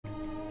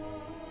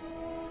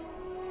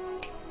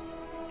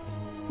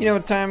You know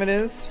what time it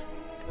is?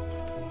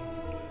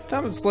 It's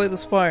time to slay the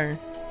Spire.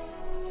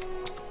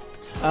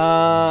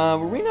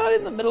 Were we not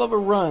in the middle of a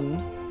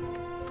run?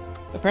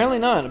 Apparently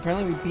not.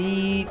 Apparently we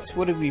beat...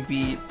 What did we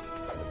beat?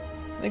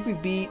 I think we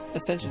beat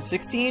Ascension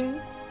 16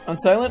 on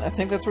Silent. I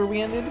think that's where we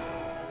ended.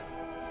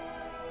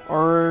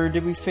 Or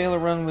did we fail a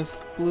run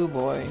with Blue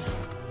Boy?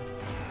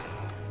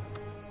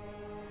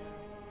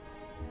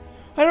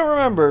 I don't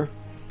remember.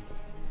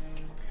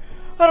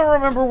 I don't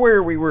remember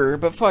where we were,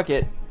 but fuck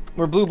it.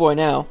 We're Blue Boy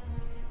now.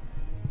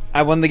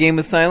 I won the game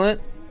with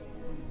Silent.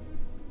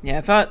 Yeah,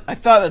 I thought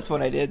that's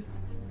what I did.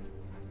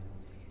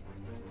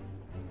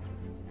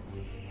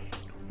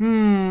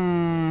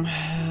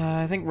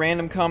 I think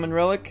random common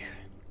relic.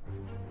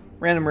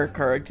 Random rare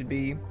card could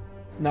be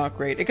not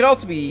great. It could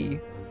also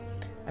be...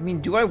 I mean,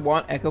 do I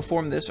want Echo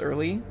Form this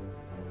early?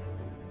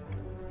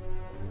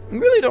 We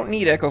really don't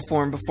need Echo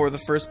Form before the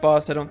first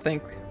boss, I don't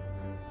think.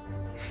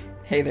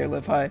 Hey there,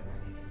 Live High.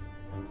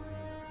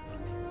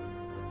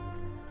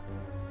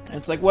 And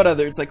it's like, what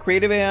other? It's like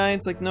creative AI.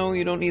 It's like, no,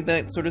 you don't need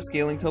that sort of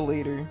scaling till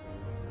later.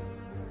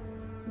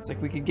 It's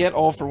like we could get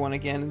All for One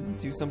again and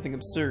do something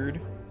absurd.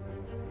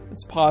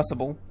 It's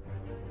possible.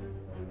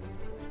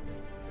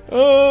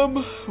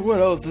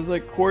 What else? There's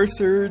like Core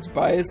Surge,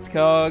 Biased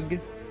Cog.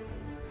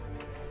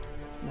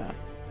 Nah.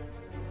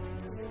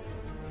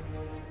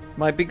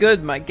 Might be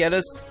good. Might get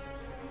us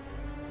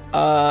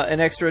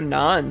an extra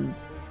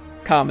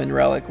non-common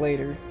relic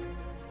later.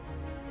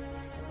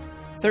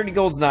 30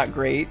 gold's not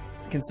great,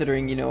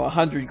 considering, you know,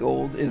 100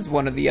 gold is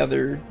one of the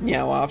other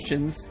Meow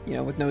options, you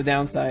know, with no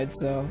downside,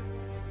 so...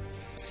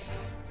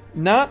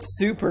 Not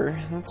super.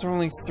 That's our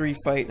only 3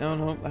 fight. Oh,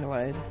 no, I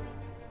lied.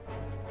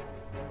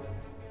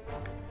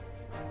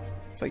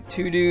 Fight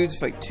 2 dudes,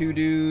 fight 2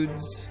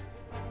 dudes.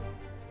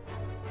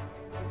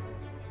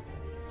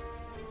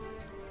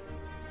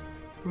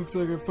 Looks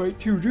like I fight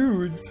 2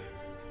 dudes.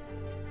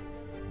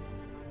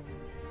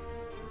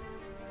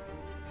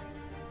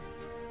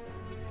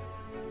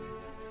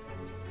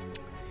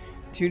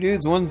 Two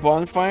dudes, 1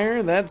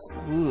 bonfire? That's...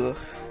 ugh.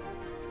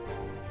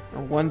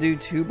 Or 1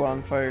 dude, 2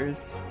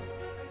 bonfires.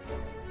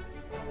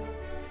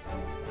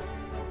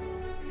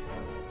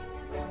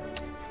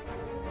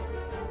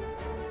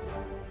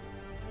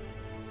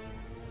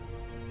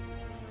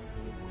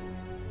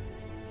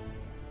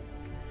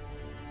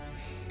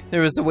 There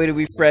was a way to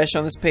refresh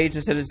on this page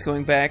instead of just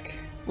going back.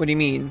 What do you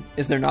mean?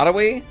 Is there not a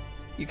way?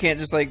 You can't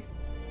just, like,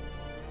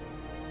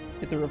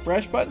 hit the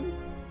refresh button?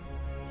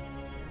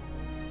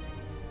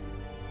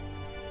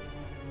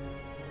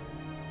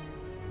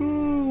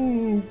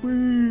 Oh,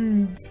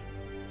 beans.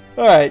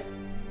 Alright.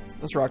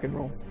 Let's rock and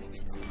roll.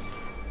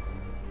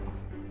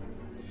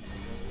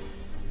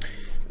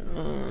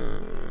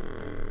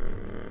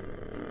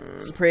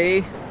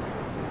 Pray.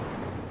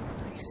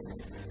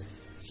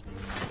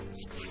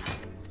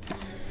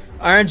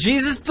 Alright,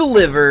 Jesus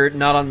delivered.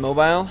 Not on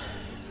mobile.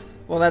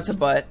 Well, that's a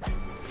butt.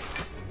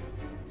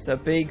 It's a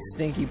big,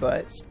 stinky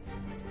butt.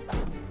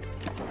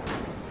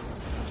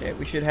 Okay,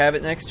 we should have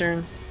it next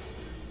turn.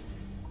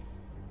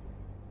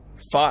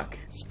 Fuck.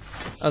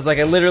 I was like,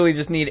 I literally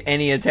just need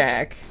any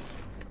attack.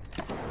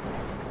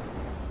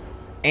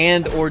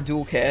 And or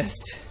dual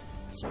cast.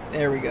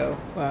 There we go.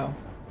 Wow.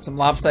 Some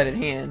lopsided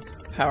hands.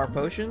 Power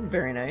potion.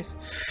 Very nice.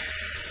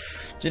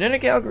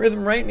 Genetic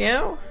algorithm, right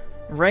meow?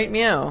 Right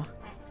meow.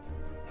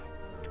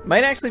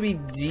 Might actually be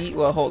D.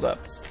 Well, hold up.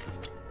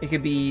 It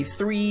could be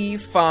 3,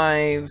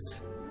 5.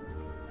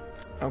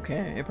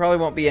 Okay, it probably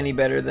won't be any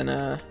better than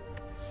a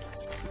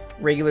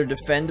regular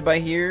defend by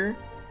here.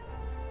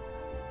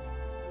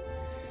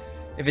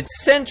 If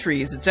it's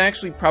sentries, it's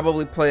actually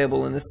probably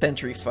playable in the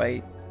sentry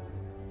fight.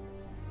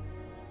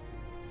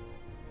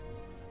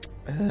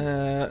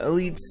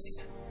 Elites.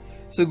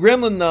 So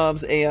Gremlin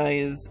Knob's AI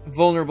is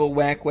vulnerable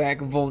whack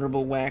whack,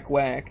 vulnerable whack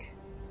whack,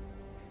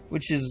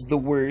 which is the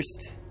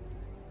worst.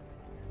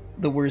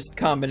 The worst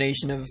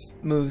combination of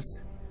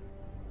moves.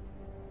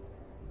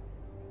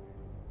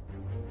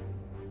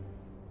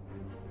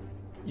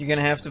 You're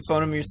gonna have to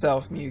phone him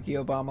yourself, Miyuki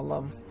Obama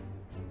lum.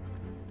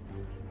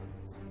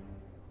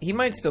 He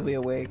might still be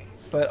awake,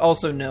 but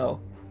also no.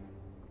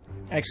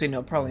 Actually,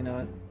 no, probably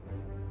not.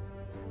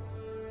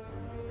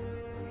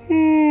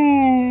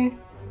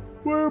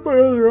 What are my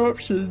other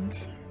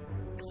options?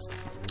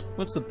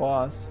 What's the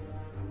boss?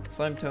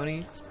 Slime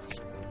Tony?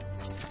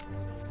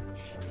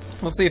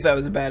 We'll see if that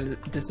was a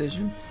bad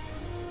decision.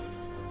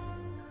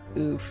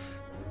 Oof.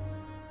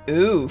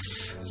 Oof.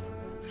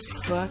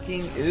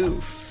 Fucking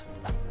oof.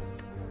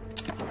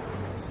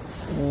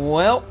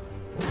 Well,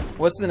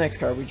 what's the next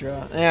card we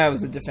draw? Yeah, it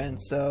was a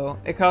defense, so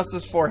it cost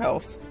us 4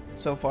 health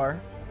so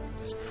far.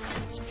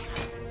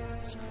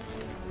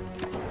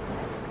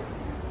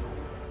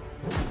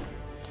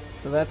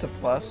 So that's a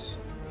plus.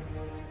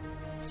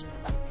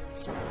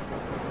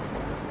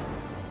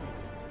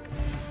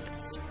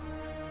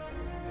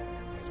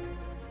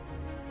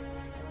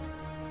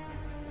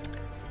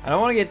 I don't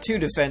want to get too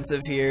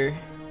defensive here.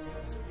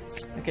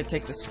 I could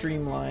take the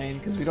streamline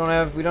because we don't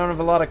have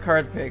a lot of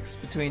card picks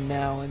between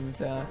now and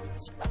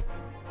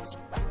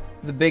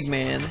the big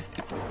man.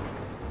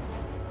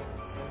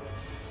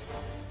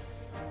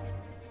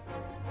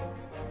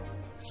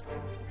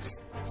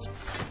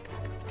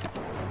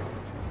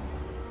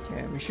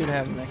 should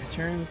have him next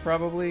turn,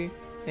 probably.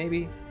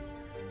 Maybe.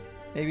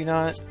 Maybe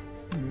not.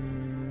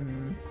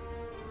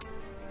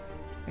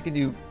 I could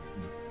do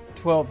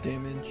 12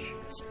 damage.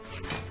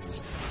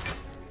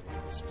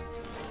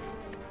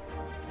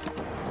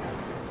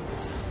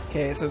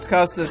 Okay, so it's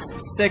cost us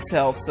 6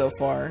 health so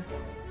far.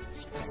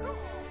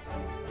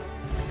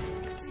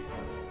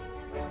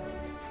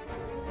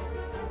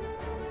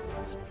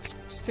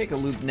 Just take a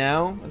loop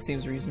now. That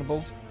seems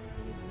reasonable.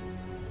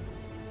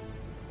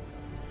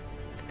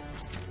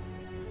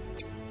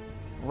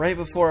 Right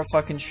before a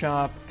fucking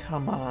shop.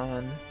 Come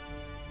on.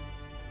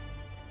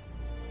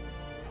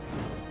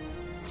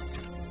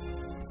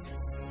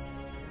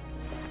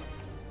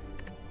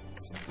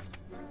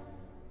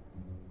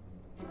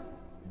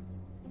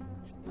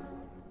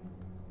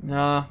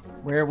 Nah,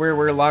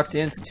 we're locked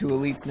into 2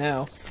 elites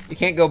now. You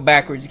can't go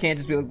backwards. You can't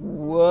just be like,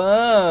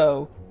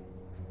 whoa.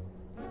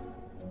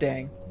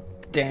 Dang.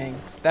 Dang.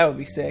 That would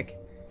be sick.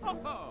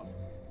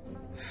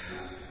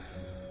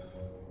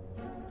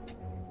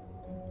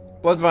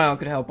 Blood Vial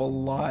could help a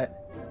lot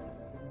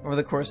over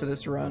the course of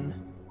this run.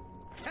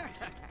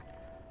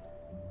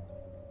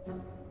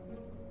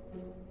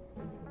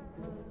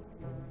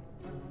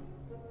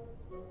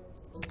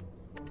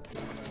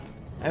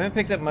 I haven't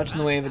picked up much in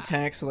the way of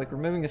attack, so like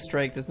removing a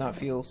strike does not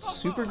feel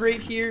super great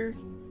here.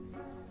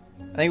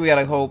 I think we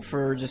gotta hope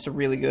for just a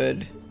really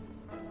good...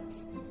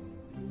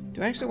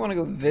 Do I actually want to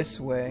go this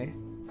way?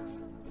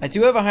 I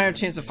do have a higher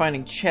chance of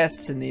finding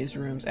chests in these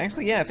rooms.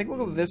 Actually, yeah, I think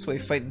we'll go this way,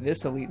 fight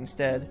this elite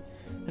instead.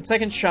 And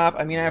second shop,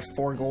 I mean, I have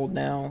 4 gold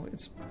now.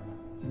 It's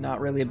not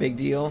really a big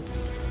deal.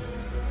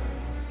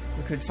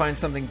 We could find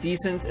something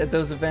decent at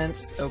those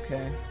events.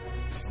 Okay.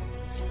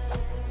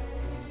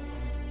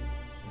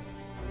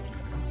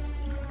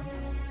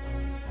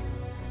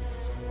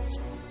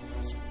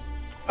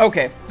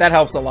 Okay, that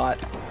helps a lot.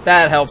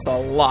 That helps a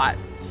lot.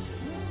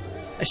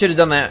 I should have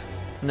done that.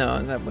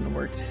 No, that wouldn't have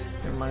worked.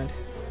 Never mind.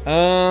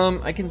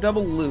 I can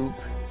double loop.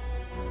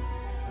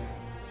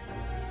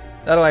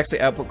 That'll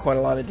actually output quite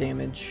a lot of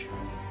damage.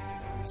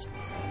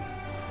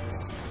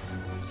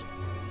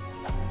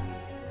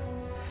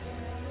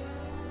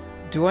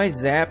 Do I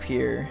zap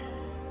here?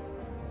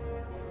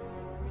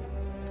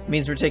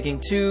 Means we're taking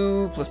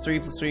 2 plus 3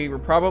 plus 3. We're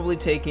probably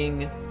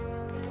taking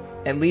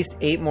at least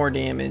 8 more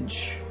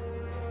damage.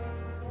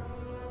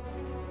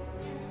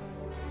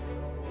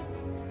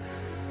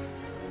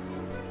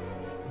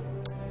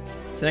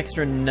 It's an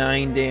extra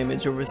 9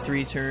 damage over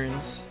 3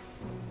 turns.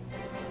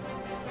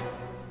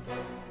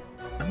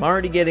 I'm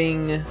already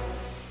getting...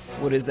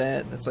 What is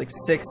that? That's like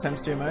 6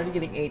 times 3. I'm already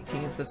getting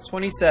 18, so that's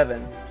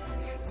 27.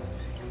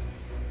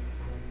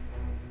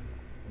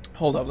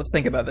 Hold up, let's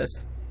think about this.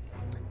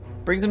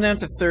 Brings him down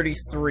to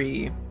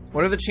 33.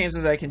 What are the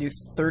chances I can do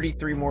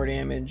 33 more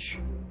damage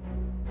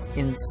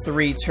in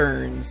 3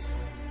 turns?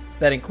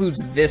 That includes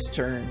this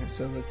turn,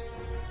 so that's...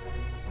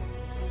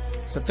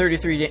 So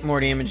 33 more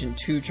damage in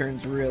 2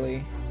 turns,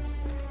 really.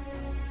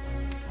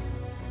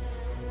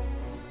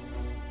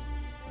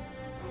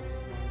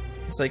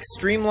 It's like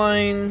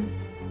streamline,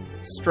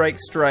 strike,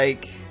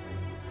 strike.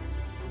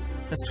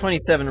 That's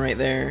 27 right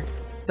there.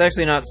 It's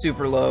actually not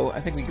super low. I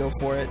think we go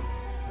for it.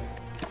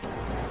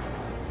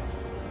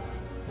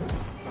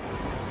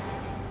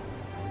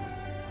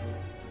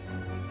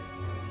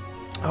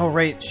 Oh,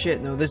 right.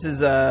 Shit. No, this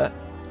is, I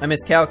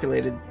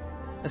miscalculated.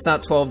 That's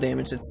not 12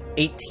 damage. It's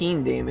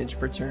 18 damage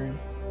per turn.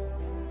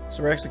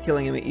 So we're actually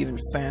killing him even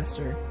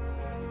faster.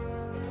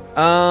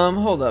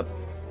 Hold up.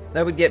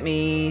 That would get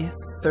me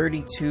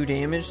 32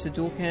 damage to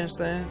dual cast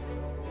that.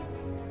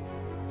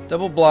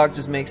 Double block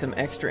just makes him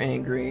extra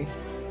angry.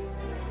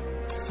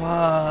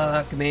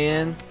 Fuck,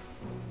 man.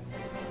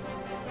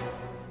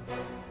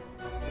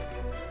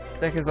 This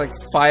deck has like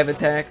 5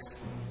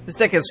 attacks. This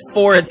deck has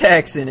 4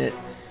 attacks in it.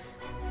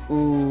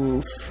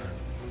 Oof.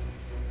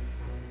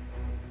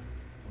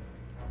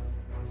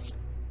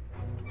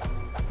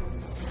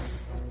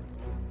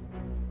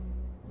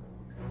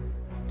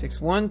 Takes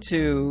 1,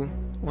 2,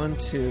 1,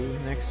 2,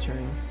 next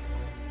turn.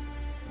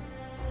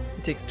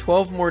 It takes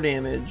 12 more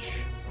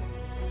damage.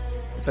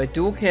 If I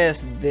dual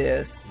cast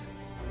this,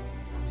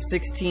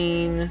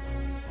 16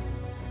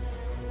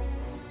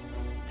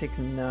 takes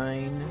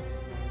 9.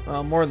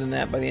 Well, more than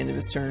that by the end of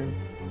his turn.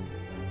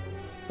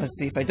 Let's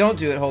see, if I don't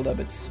do it, hold up,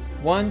 it's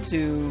 1,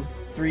 2,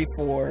 3,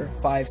 4,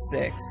 5,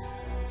 6.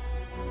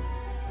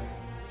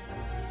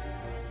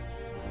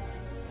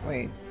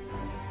 Wait.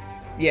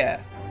 Yeah.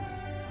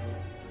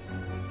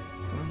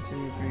 1,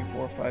 2, 3,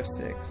 4, 5,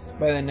 6.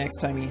 By the next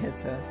time he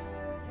hits us.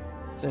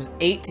 So there's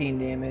 18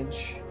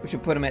 damage, which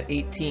would put him at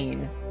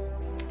 18.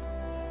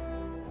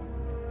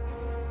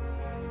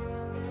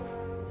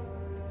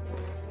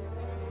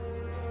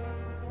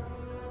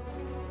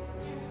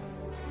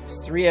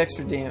 It's 3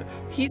 extra damage.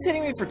 He's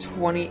hitting me for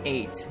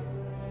 28.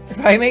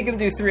 If I make him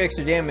do 3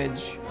 extra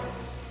damage,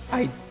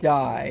 I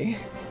die.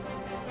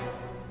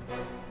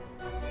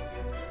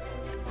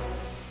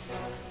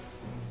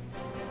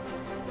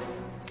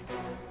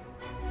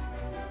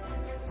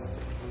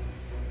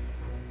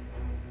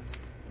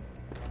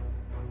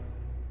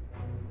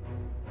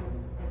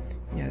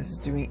 this is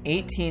doing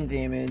 18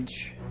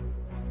 damage.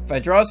 If I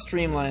draw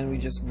Streamline, we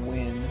just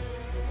win.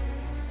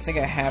 I think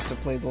I have to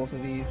play both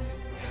of these.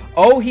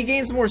 Oh, he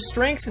gains more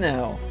strength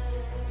now.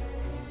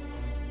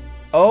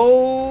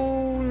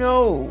 Oh,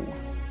 no.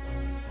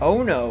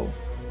 Oh, no.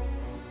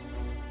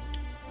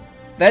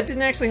 That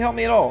didn't actually help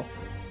me at all.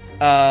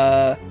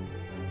 That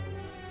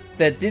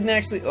didn't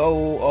actually...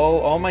 Oh,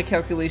 all my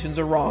calculations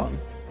are wrong.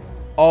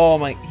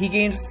 He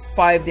gained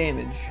 5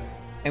 damage.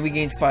 And we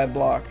gained 5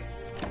 block.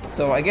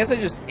 So I guess I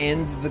just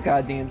end the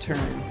goddamn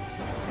turn.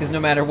 Because no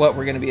matter what,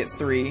 we're going to be at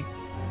 3.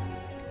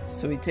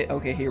 So we take...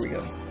 Okay, here we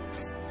go.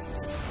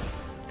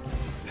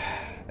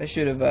 I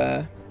should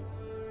have,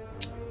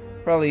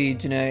 probably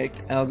genetic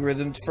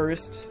algorithmed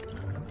first.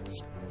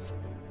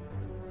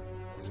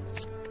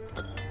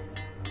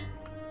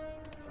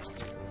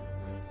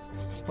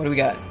 What do we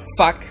got?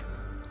 Fuck.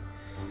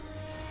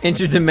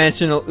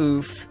 Interdimensional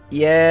oof.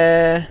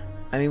 Yeah.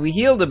 I mean, we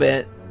healed a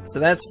bit, so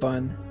that's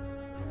fun.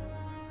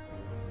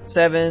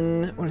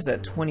 7. What is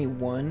that?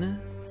 21?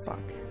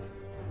 Fuck.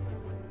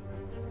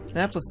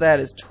 That plus that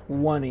is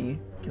 20.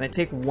 Can I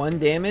take 1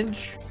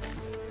 damage?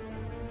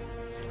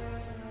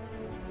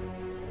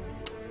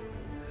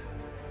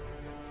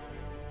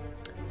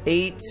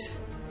 Eight.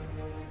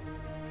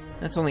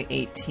 That's only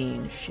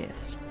 18. Shit.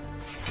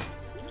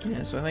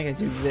 Yeah, so I think I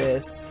do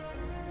this.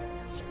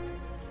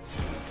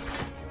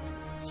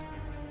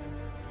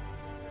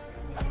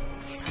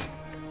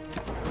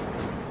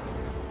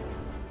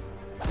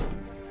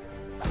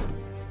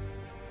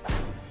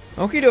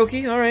 Okie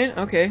dokie, alright,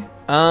 okay.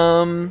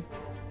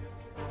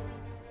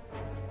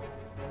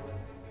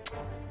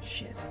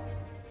 Shit.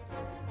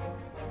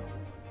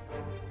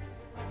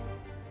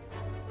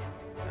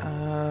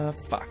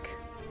 Fuck.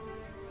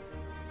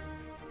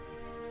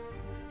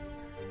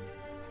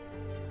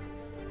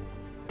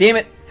 Damn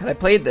it! Had I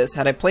played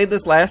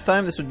this last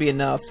time, this would be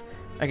enough.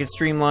 I could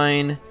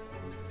streamline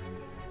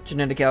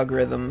genetic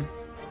algorithm.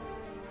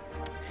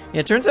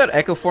 Yeah, it turns out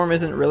Echo Form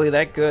isn't really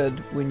that good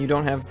when you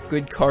don't have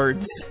good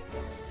cards.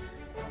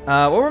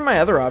 What were my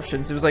other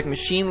options? It was like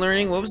machine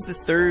learning. What was the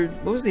third?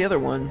 What was the other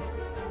one?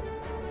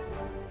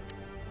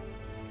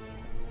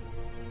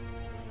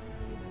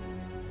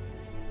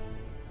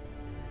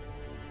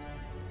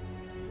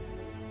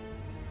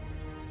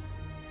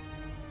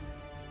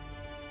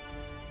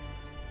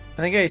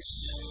 I think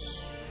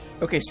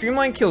okay,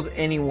 Streamline kills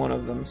any one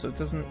of them, so it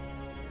doesn't...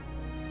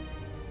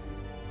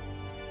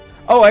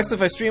 Oh, actually,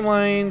 if I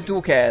Streamline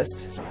Dual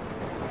Cast,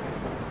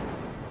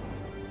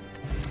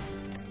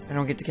 I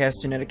don't get to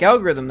cast Genetic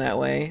Algorithm that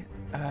way.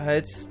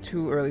 It's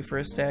too early for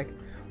a stack.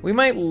 We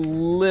might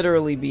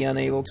literally be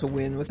unable to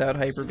win without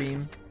Hyper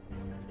Beam.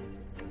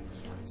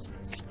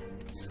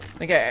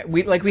 We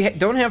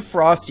don't have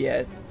Frost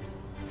yet.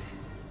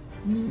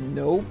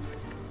 Nope.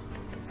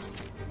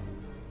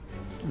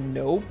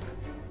 Nope.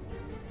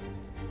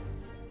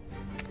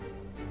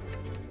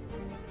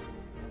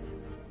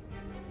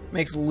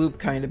 Makes Loop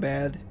kind of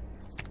bad.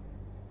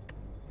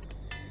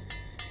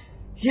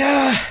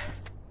 Yeah!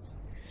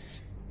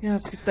 Yeah,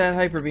 let's get that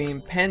Hyper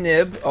Beam. Pen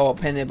Nib. Oh,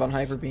 Pen Nib on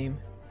Hyper Beam.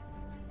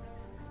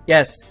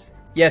 Yes.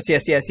 Yes,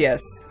 yes, yes,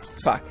 yes.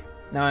 Fuck.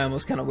 Now I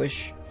almost kind of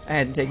wish I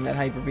hadn't taken that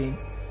Hyper Beam.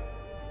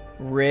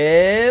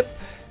 RIP.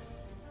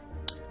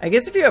 I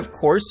guess if you have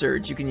Core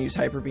Surge, you can use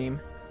Hyper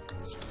Beam.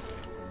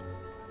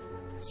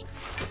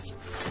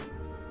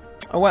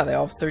 Oh wow, they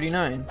all have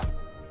 39.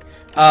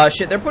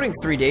 Shit, they're putting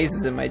 3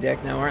 Dazes in my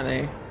deck now, aren't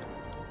they?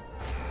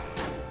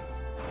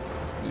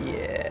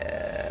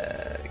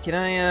 Yeah. Can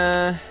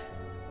I,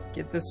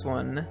 get this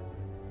one?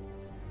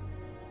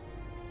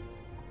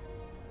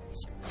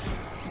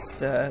 Just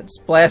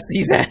blast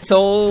these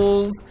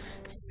assholes.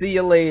 See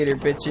you later,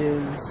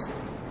 bitches.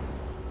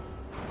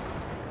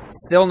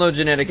 Still no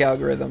genetic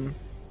algorithm.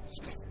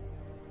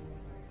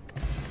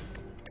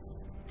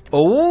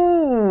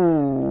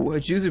 Oh, a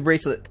Juzu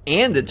bracelet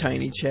and a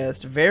tiny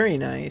chest. Very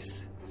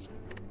nice.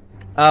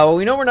 Well,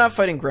 we know we're not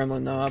fighting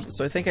Gremlin Knob,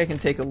 so I think I can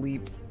take a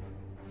leap.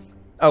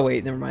 Oh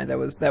wait, never mind. That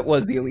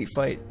was the elite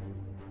fight.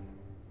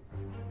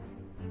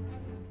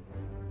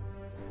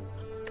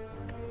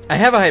 I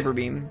have a Hyper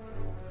Beam.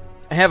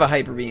 I have a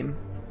Hyper Beam.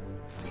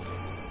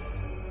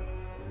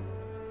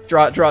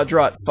 Draw it, draw it,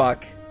 draw it.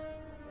 Fuck.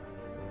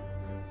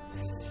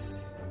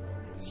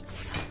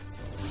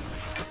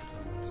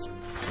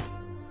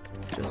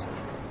 Just...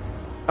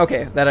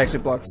 Okay, that actually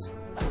blocks.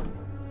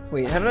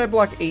 Wait, how did I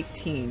block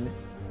 18?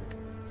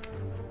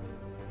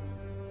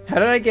 How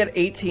did I get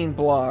 18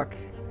 block?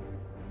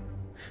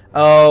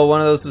 Oh, one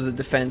of those was a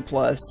defend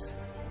plus.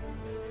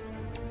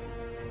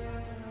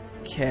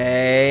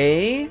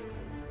 Okay.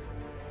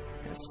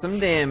 That's some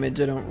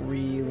damage I don't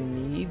really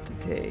need to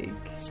take.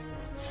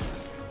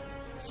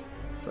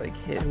 It's like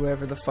hit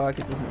whoever the fuck,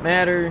 it doesn't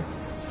matter.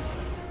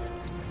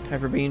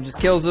 Hyper Beam just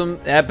kills him.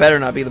 That better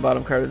not be the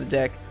bottom card of the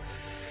deck.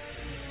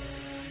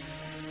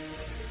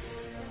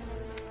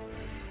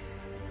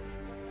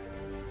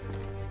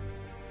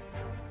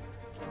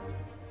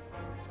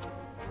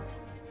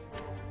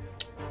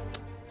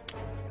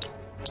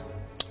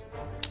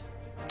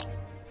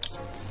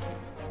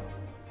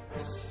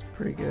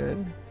 pretty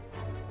good.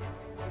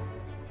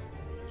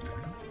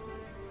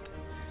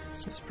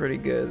 It's pretty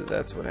good.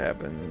 That's what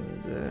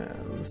happened. The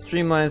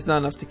streamline's not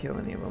enough to kill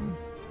any of them.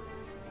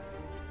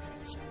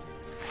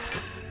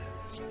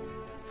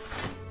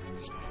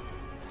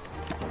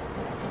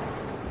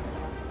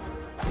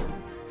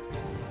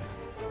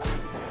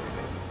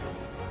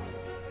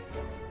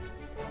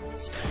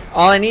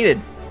 All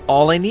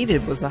I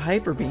needed was a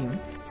hyper beam.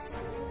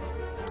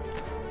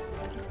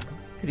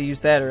 Could have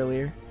used that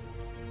earlier.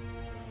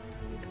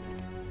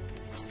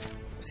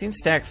 I've seen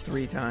stack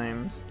 3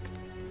 times.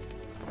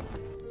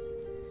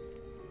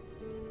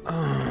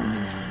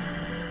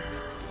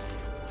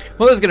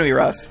 Well, this is gonna be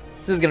rough.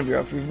 This is gonna be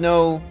rough. We've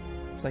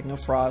it's like no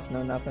frost,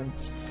 no nothing.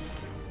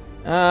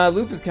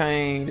 Loop is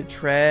kind of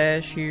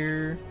trash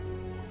here.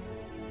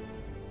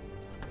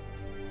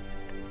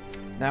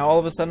 Now all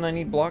of a sudden I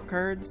need block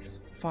cards?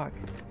 Fuck.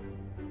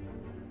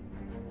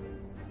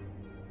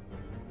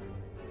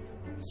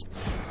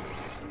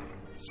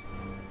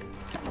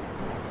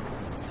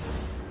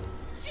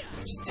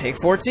 Just take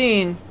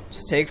 14.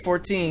 Just take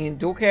 14.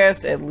 Dual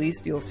cast at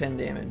least deals 10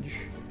 damage.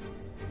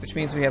 Which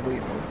means we have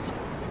lethal.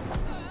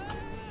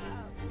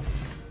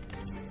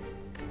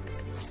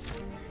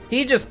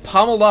 He just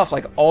pummeled off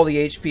like all the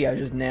HP I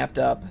just napped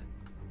up.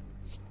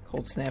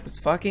 Cold Snap is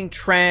fucking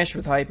trash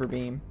with Hyper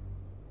Beam.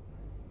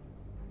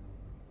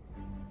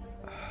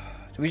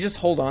 Do we just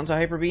hold on to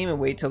Hyper Beam and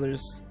wait till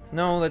there's...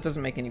 No, that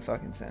doesn't make any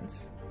fucking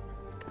sense.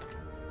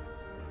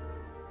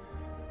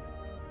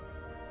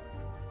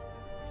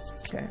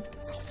 Okay.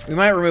 We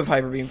might remove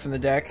Hyper Beam from the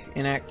deck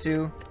in Act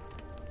 2.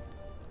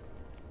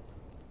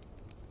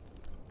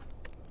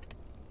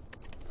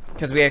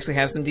 Because we actually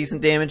have some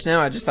decent damage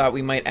now. I just thought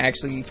we might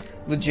actually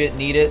legit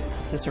need it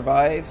to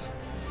survive.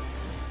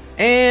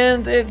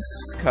 And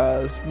it's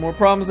caused more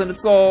problems than it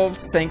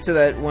solved, thanks to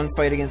that one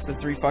fight against the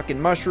 3 fucking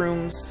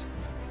mushrooms.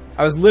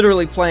 I was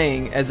literally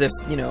playing as if,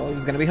 you know, it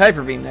was going to be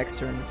Hyper Beam next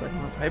turn. It's like,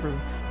 well, it's Hyper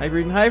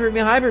Beam.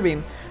 Hyper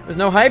Beam. There's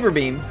no Hyper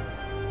Beam.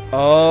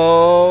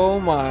 Oh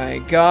my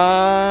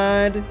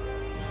god.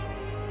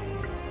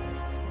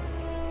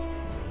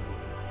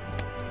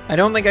 I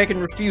don't think I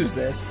can refuse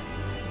this.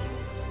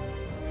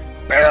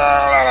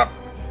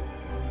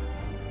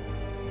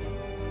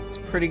 It's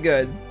pretty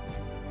good.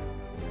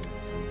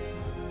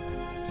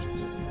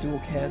 Just dual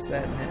cast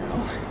that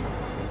now.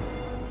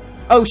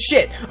 Oh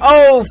shit!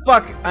 Oh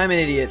fuck! I'm an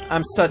idiot.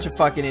 I'm such a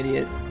fucking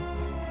idiot.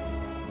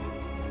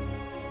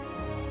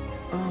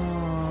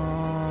 Oh.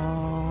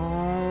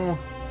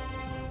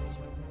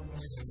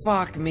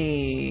 Fuck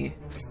me.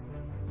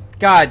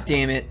 God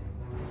damn it.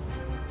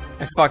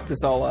 I fucked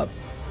this all up.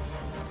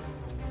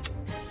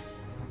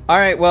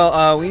 Alright,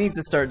 well, we need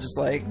to start just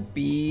like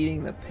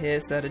beating the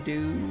piss out of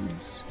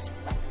dudes.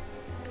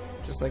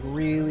 Just like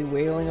really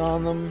wailing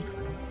on them.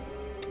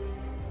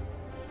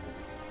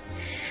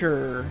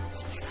 Sure.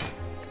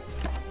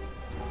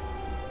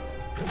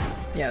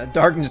 Yeah, the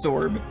Darkness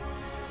Orb.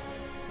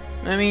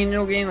 I mean,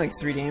 it'll gain like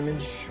 3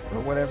 damage or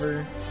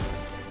whatever.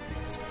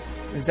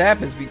 The Zap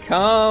has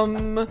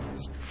become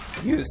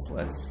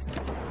useless.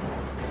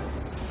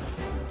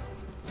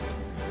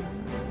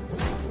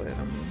 Split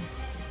him.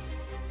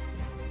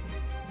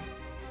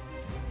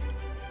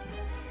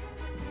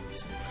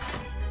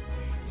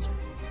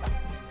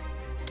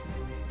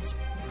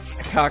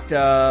 I cocked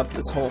up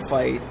this whole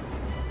fight.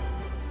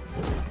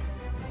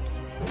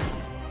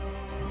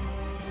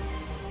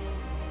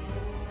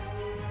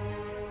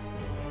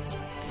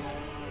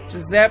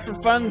 Just zap for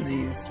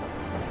funsies.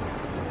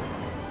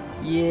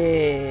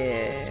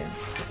 Yeah.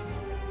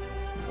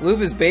 Loop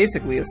is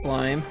basically a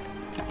slime.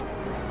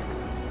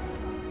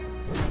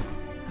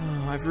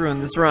 Oh, I've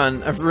ruined this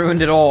run. I've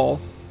ruined it all.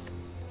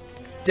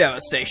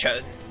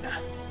 Devastation.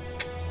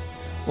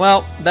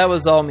 Well, that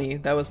was all me.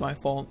 That was my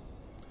fault.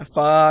 I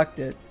fucked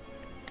it.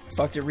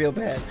 Fucked it real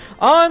bad.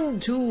 On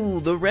to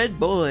the red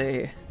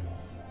boy.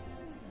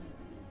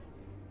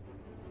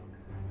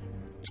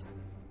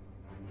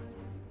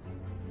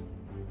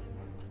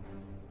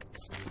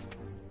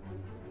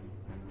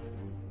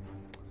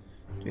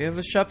 Do we have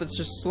a shop that's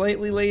just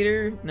slightly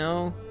later?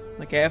 No?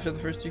 Like after the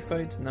first 2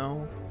 fights?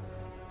 No?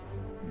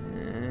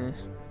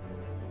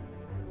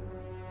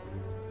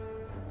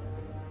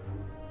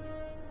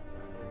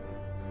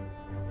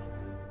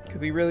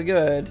 Could be really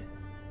good.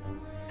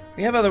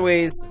 We have other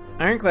ways.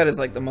 Ironclad is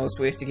like the most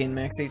ways to gain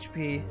max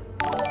HP.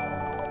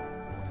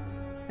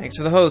 Thanks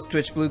for the host,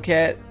 Twitch Blue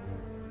Cat.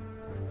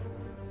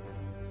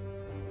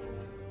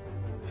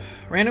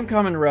 Random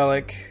common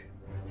relic.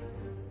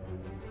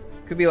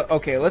 Could be like,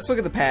 okay, let's look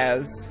at the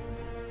paths.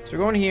 So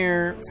we're going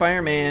here,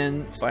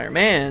 Fireman,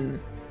 Fireman.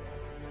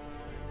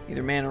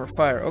 Either man or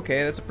fire.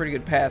 Okay, that's a pretty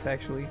good path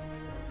actually.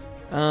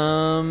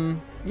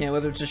 Yeah,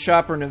 whether it's a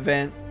shop or an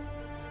event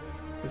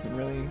doesn't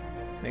really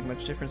make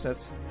much difference.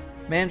 That's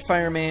man,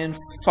 fireman,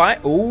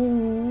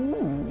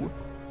 ooh.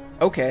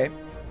 Okay.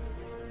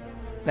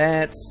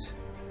 That's...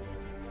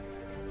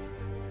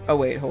 Oh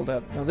wait, hold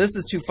up. No, this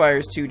is 2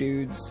 fires, 2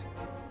 dudes.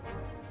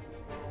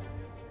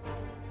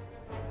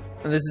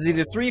 And this is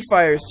either 3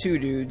 fires, 2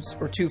 dudes,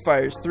 or 2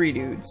 fires, 3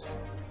 dudes.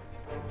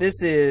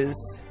 this is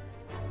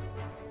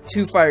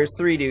 2 fires,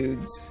 3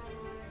 dudes.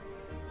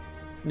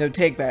 No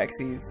take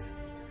backsies.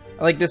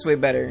 I like this way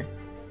better.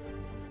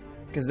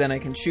 Because then I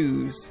can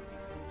choose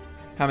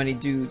how many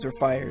dudes or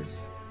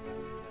fires.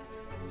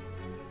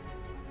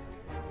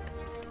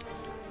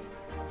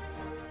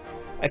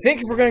 I think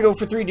if we're gonna go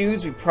for 3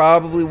 dudes, we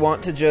probably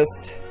want to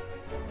just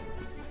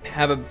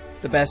have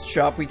the best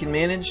shop we can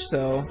manage,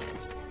 so...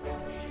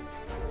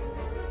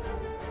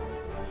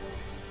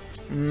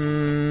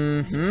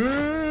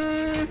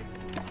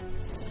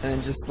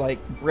 And just like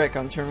brick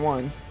on turn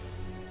 1.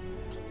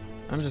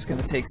 I'm just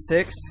gonna take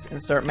 6 and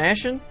start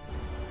mashing.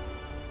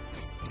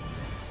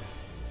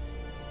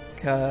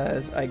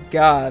 Cause I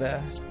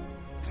gotta.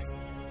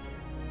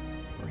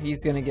 Or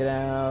he's gonna get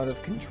out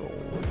of control.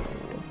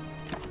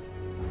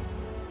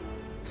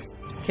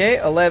 Okay,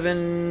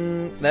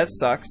 11. That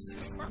sucks.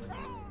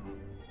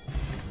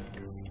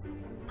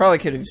 Probably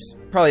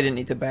didn't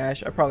need to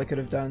bash. I probably could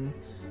have done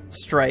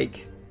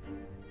strike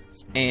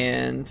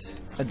and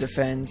a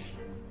defend.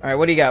 Alright,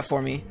 what do you got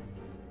for me?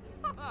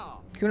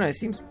 Kunai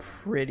seems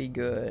pretty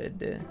good.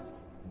 There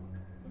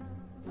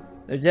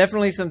are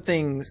definitely some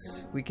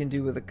things we can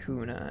do with a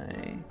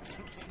kunai.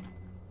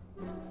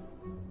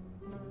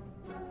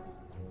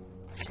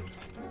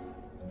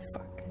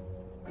 Fuck.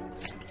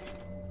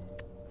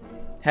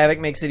 Havoc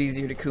makes it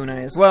easier to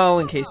kunai as well,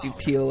 in case you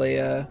peel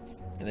an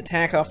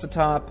attack off the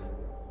top.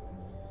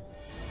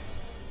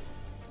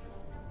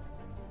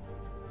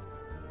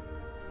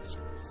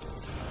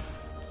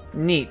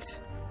 Neat.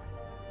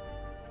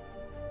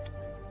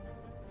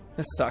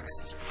 This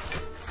sucks.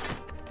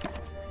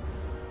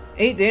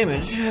 8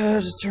 damage.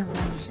 Just turn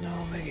 1. Just no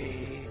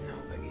biggie. No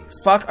biggie.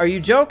 Fuck, are you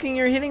joking?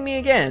 You're hitting me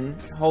again.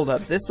 Hold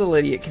up. This little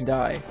idiot can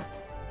die.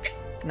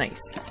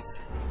 Nice.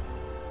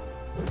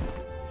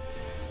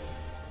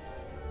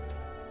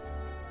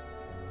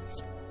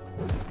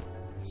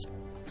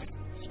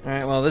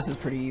 Alright, well, this is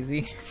pretty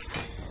easy.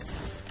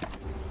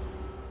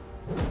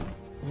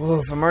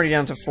 Woof, I'm already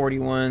down to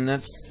 41.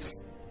 That's...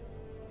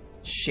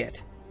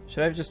 Shit.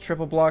 Should I have just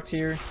triple blocked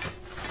here?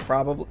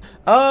 Probably.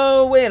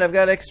 Oh, wait, I've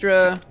got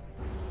extra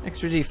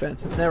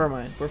defenses. Never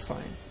mind. We're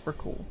fine. We're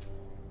cool.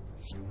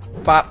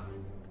 Bop.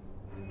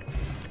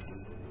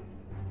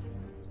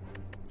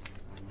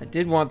 I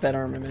did want that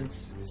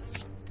armaments.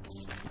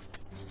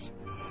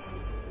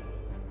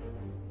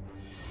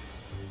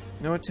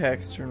 No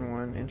attacks turn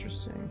 1.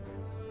 Interesting.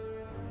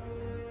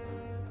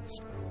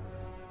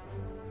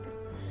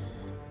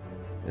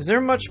 Is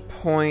there much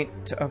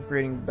point to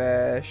upgrading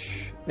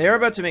Bash? They are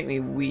about to make me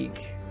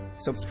weak.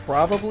 So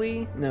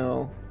probably?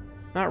 No.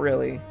 Not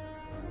really.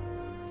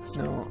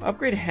 No.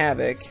 Upgrade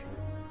Havoc.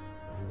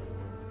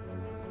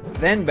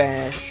 Then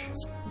Bash.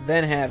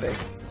 Then Havoc.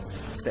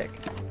 Sick.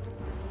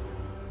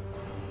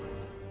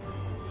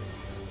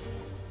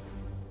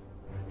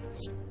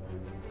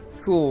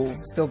 Cool.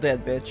 Still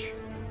dead, bitch.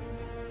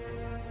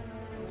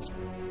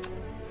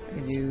 I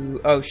can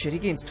do... Oh shit, he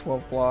gains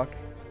 12 block.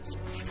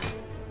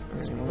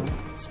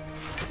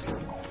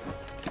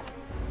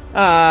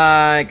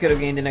 I could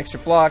have gained an extra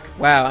block.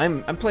 Wow,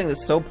 I'm playing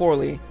this so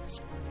poorly.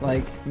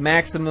 Like,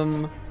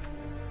 maximum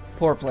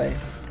poor play.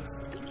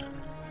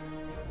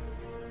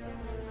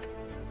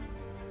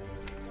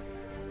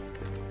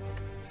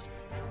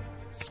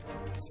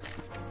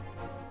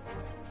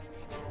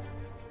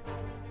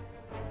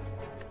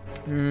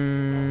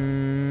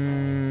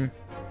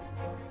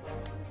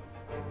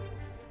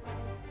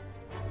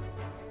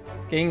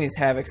 Getting these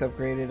Havocs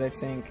upgraded, I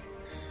think.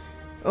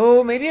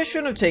 Oh, maybe I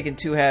shouldn't have taken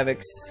 2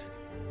 Havocs.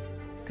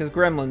 Because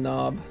Gremlin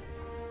Knob.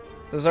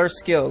 Those are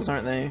skills,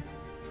 aren't they?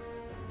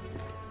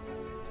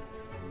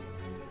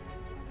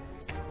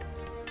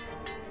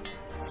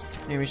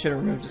 Maybe we should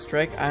have removed a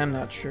strike. I'm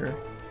not sure.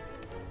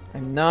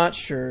 I'm not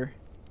sure.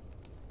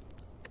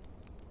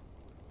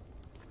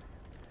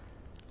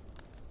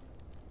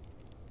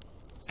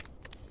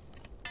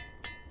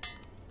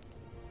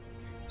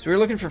 So we're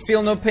looking for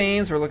Feel No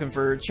Pains. We're looking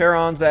for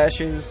Charon's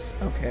Ashes.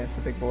 Okay, that's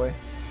the big boy.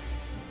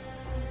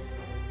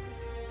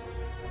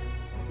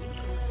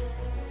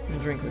 I'm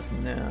gonna drink this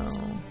now.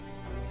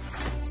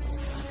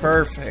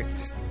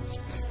 Perfect.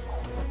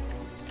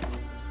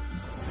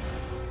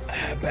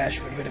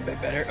 Bash would have been a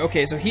bit better.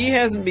 Okay, so he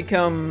hasn't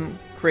become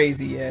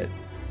crazy yet.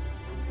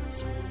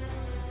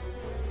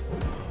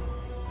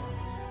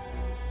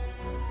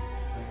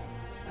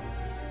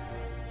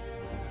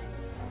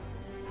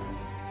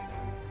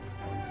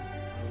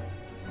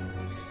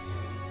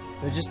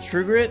 Do I just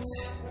trigger it?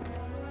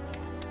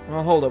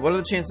 Well, hold up. What are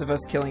the chances of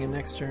us killing him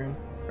next turn?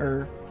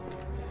 True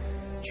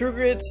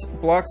Grit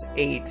blocks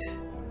 8.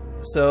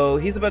 So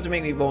he's about to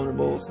make me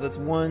vulnerable. So that's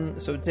 1.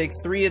 So it would take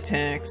 3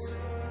 attacks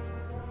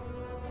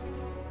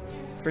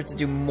for it to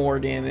do more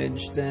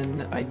damage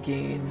than I'd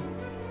gain.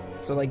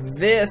 So like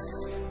this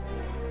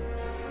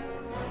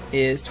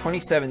is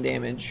 27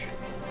 damage.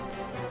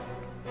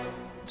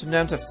 So I'm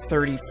down to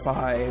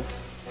 35.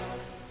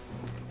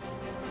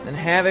 Then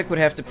Havoc would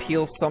have to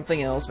peel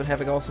something else, but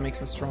Havoc also makes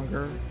him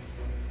stronger.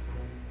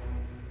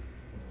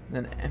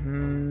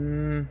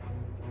 Then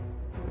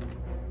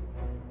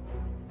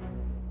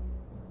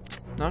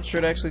Not sure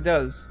it actually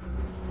does.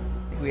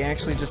 If we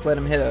actually just let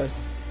him hit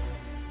us.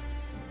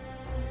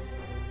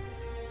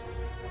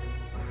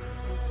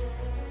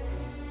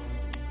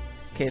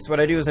 Okay, so what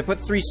I do is I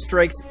put 3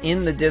 strikes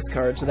in the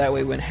discard, so that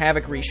way when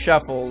Havoc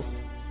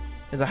reshuffles,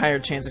 there's a higher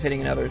chance of hitting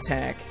another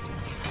attack.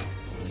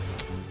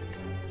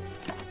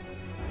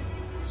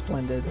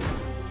 Splendid.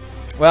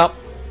 Well,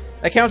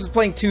 that counts as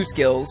playing 2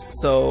 skills,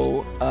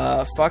 so,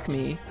 fuck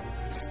me.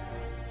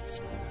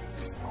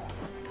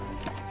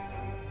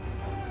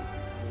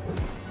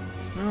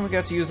 Well, we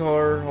got to use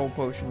our whole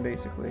potion,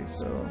 basically,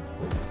 so...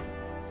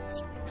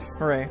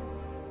 Hooray.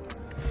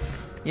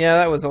 Yeah,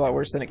 that was a lot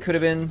worse than it could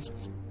have been.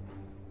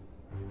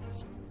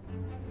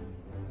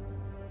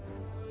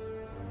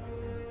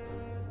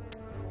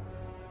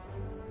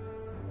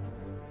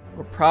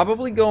 We're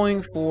probably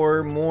going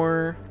for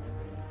more...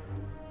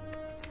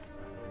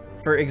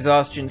 for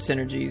exhaustion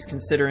synergies,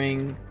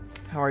 considering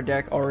how our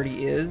deck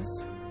already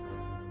is.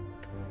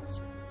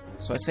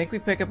 So I think we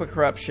pick up a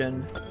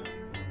corruption.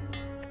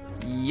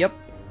 Yep.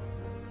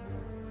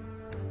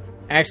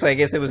 Actually, I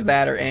guess it was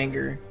that or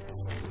anger.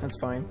 That's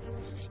fine.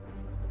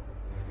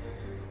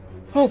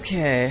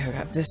 Okay, I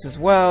got this as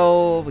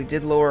well. We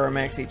did lower our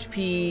max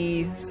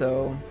HP,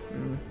 so...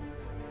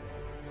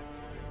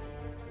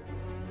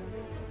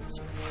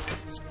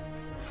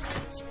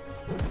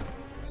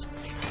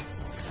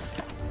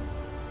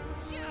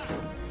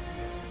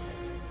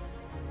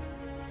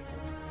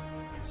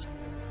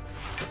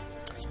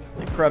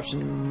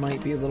 Corruption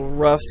might be a little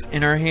rough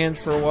in our hand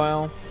for a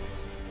while.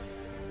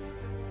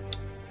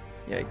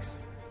 Yikes.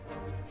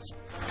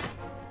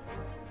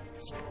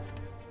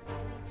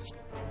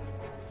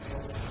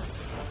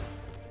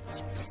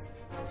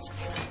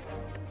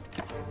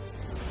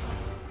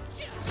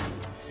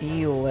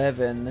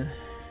 $11.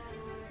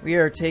 We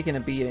are taking a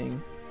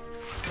beating.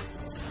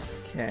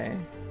 Okay.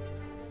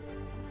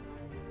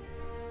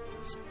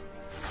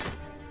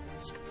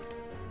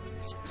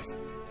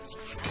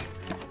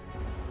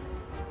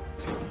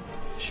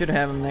 Should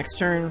have them next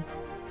turn.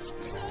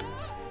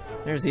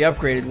 There's the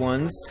upgraded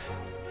ones.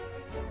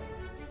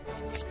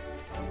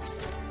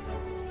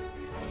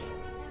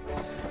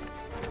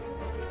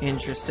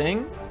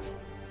 Interesting.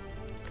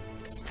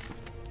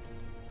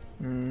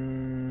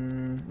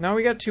 Now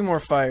we got 2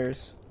 more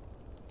fires.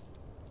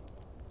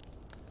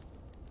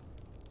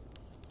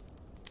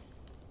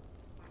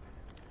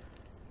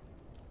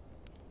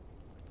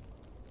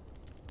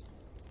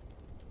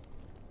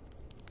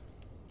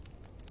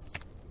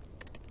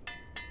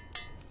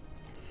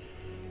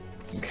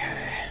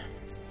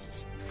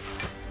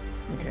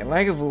 Okay,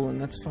 Lagavulin,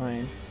 that's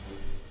fine.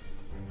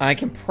 I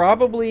can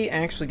probably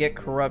actually get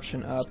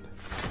Corruption up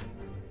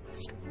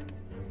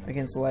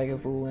against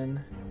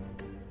Lagavulin.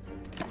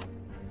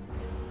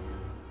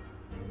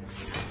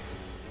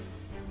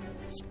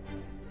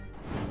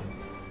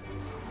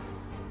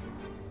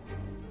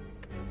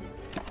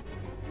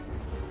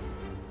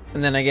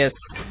 And then I guess...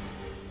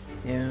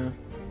 yeah.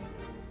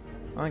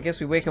 Well, I guess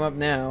we wake him up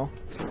now.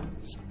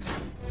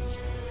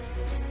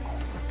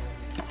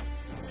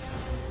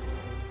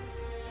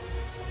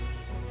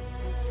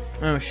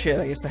 Oh shit,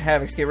 I guess the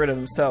Havocs get rid of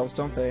themselves,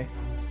 don't they?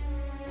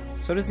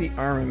 So does the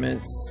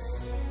Armaments.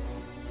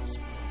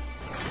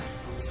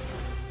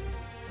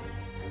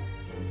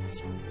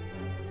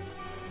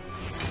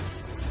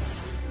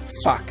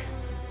 Fuck.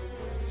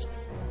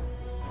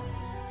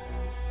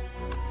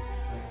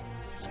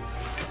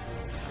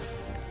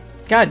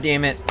 God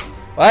damn it.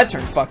 Well, that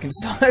turn fucking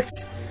sucks.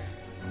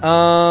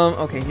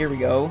 Okay, here we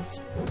go.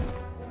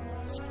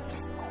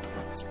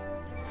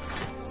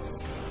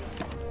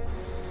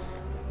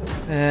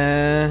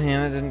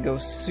 Yeah, that didn't go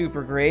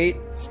super great.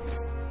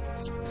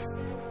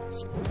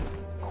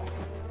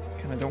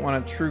 Kinda don't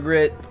want to True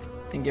Grit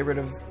and get rid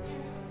of...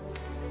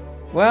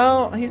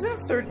 Well, he's at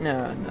third...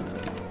 No.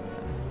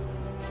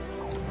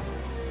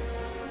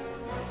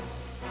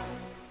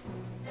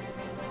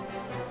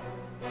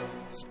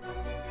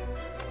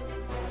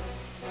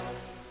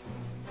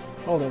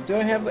 Hold on, do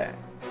I have that?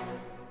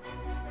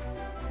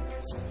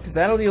 Because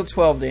that'll deal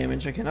 12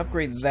 damage. I can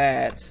upgrade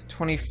that.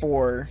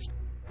 24.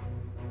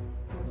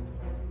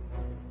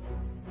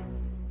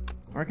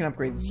 Or I can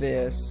upgrade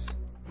this.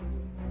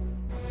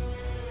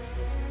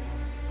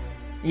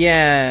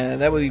 Yeah,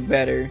 that would be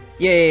better.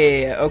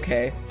 Yeah,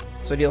 okay.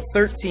 So I deal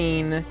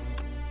 13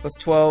 plus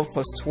 12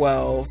 plus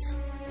 12.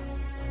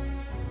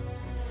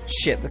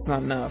 Shit, that's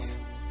not enough.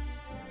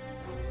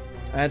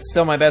 That's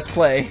still my best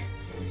play.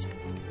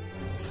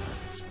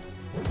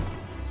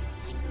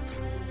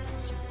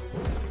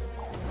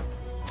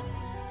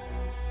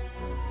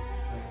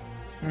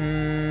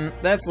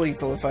 That's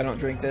lethal if I don't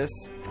drink this.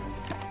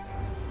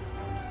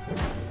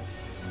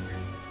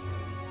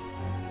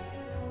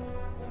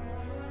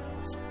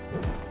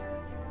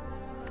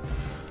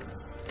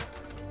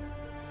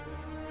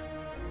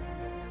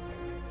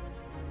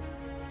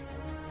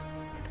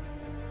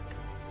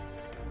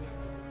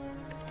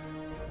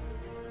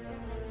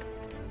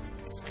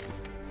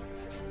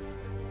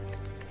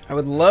 I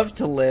would love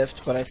to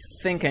lift, but I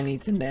think I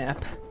need to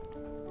nap.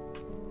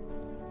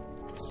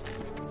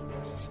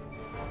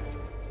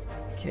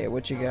 Okay,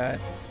 what you got?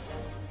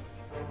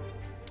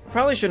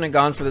 Probably shouldn't have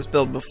gone for this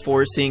build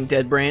before seeing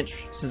Dead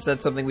Branch, since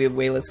that's something we have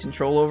way less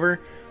control over,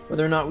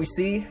 whether or not we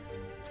see.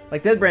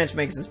 Like, Dead Branch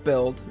makes this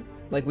build.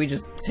 Like, we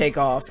just take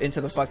off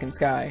into the fucking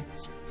sky.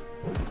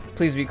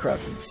 Please be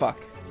corrupted.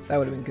 Fuck. That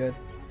would have been good.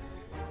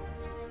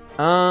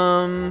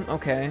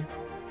 Okay.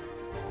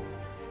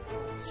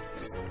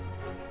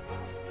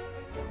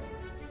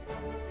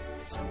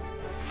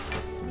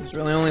 There's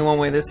really only one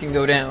way this can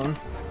go down.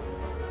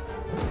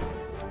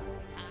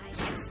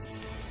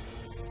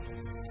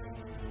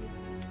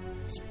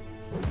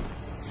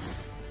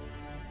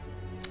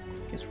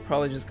 Guess we're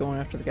probably just going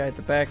after the guy at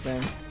the back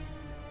then.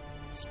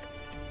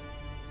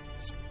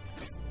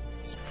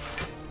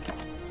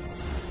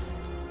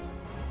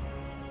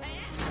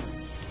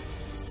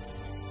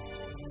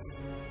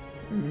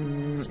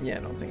 Yeah, I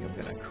don't think I'm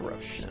gonna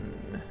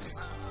corruption.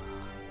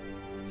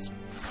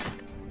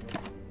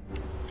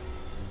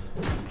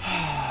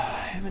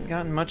 I haven't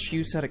gotten much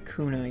use out of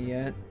Kuna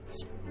yet.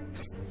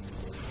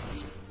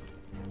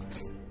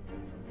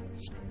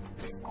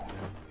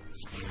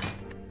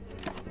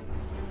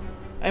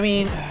 I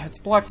mean, it's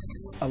blocked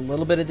a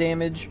little bit of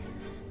damage.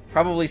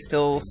 Probably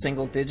still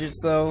single digits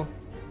though,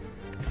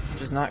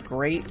 which is not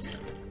great.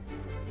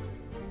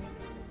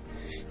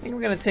 I think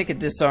we're gonna take a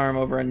disarm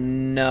over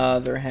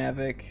another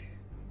Havoc.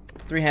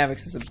 3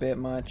 Havocs is a bit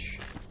much.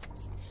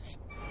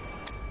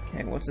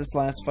 Okay, what's this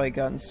last fight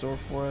got in store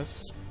for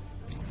us?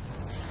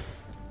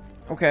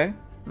 Okay,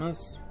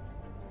 that's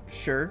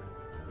sure.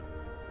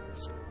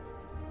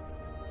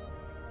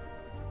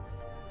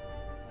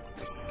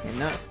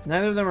 Okay,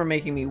 neither of them are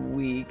making me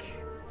weak.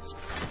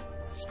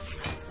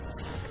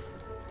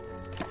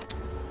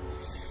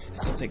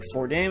 Still take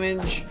 4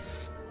 damage.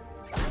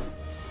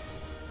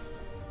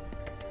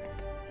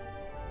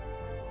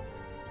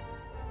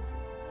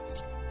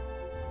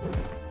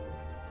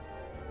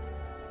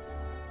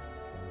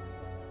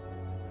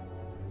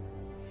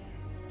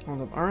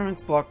 Hold up,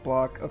 armaments,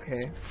 block.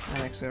 Okay, I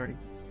actually already...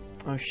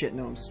 Oh shit,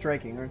 no, I'm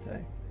striking, aren't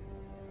I?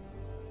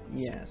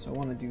 Yeah, so I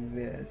want to do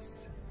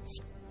this.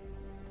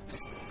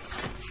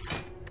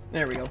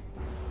 There we go.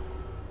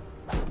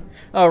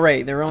 Oh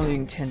right, they were only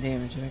doing 10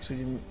 damage. I actually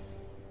didn't...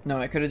 No,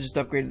 I could have just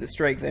upgraded the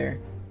strike there.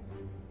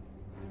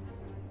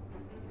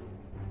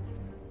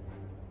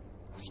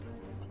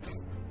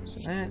 So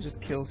that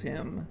just kills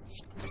him.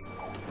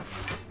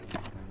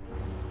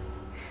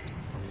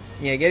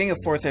 Yeah, getting a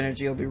 4th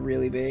energy will be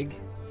really big.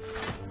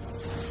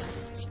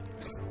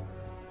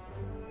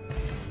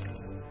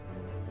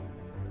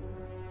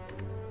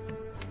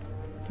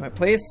 Do I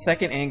play a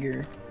second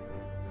anger?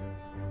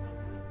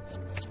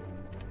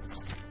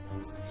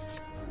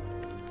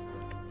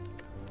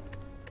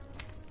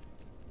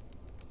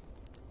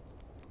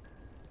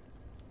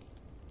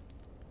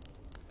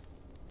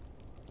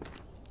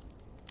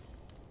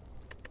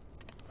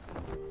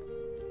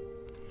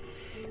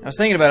 I was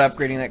thinking about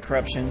upgrading that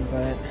corruption,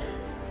 but...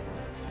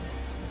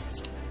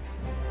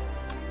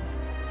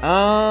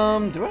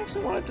 do I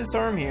actually want to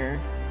disarm here?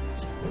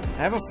 I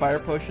have a fire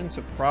potion,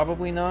 so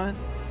probably not.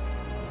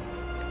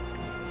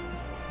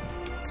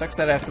 Sucks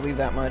that I have to leave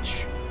that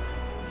much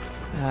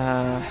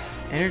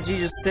energy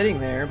just sitting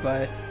there,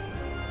 but...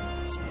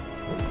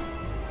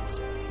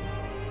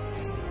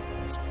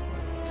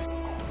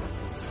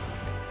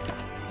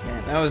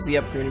 Okay, that was the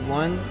upgraded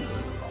one.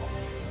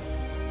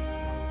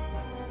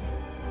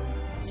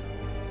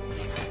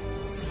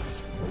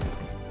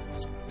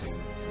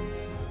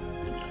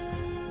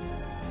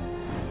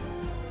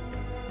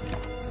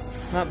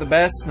 Not the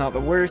best, not the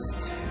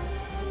worst.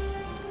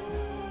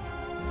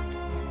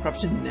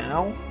 Corruption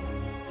now?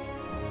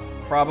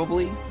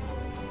 Probably.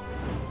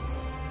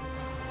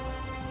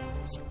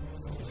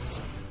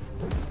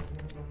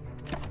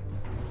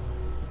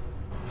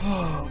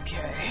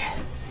 Okay.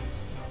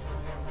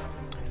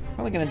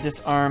 Probably gonna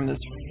disarm this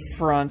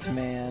front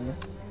man.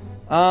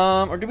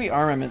 Or do we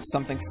armament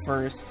something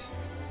first?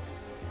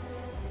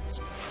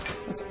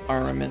 Let's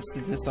armaments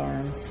to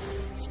disarm.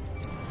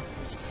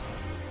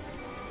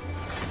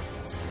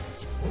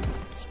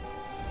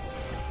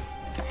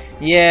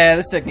 Yeah,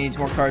 this deck needs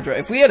more card draw.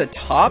 If we had a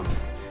top,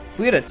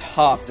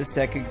 this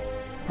deck could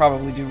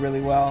probably do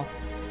really well.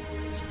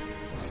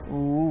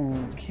 Ooh,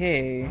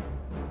 okay.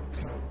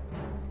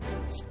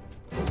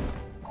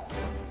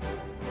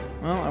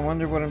 Well, I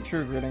wonder what I'm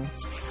true gritting.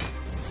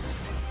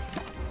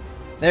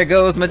 There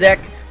goes my deck.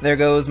 There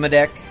goes my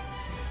deck.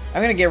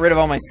 I'm gonna get rid of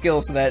all my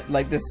skills so that,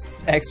 like, this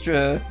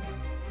extra...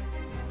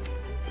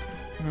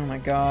 Oh my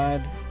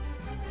god.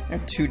 I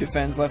have 2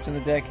 defense left in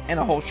the deck,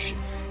 and a whole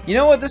You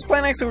know what? This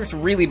plan actually works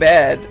really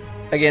bad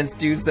against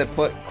dudes that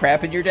put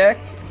crap in your deck.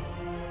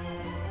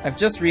 I've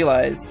just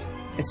realized.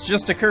 It's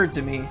just occurred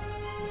to me.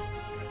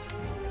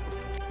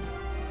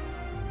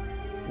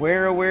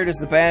 Where does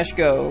the bash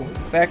go?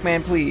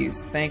 Backman,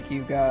 please. Thank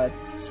you, God.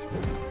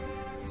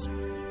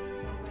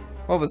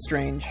 What was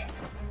strange?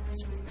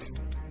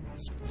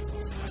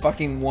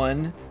 Fucking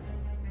 1.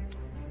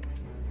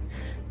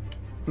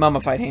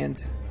 Mummified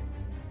hand.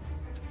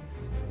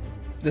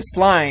 The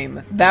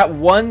slime, that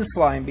one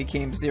slime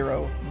became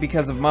 0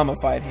 because of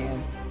Mummified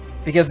Hand.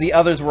 Because the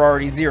others were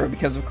already 0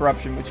 because of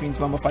corruption, which means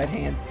Mummified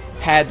Hands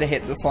had to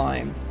hit the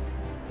slime.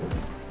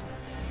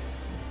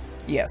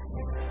 Yes.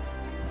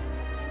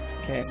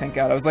 Okay, thank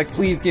God. I was like,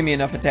 please give me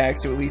enough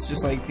attacks to at least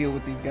just, like, deal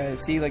with these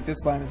guys. See, like, this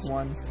slime is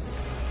 1.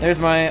 There's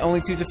my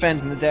only 2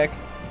 defends in the deck.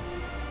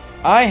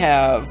 I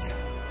have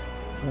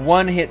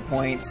 1 hit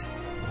point.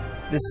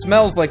 This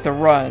smells like the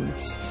run.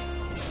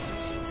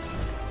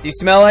 Do you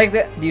smell like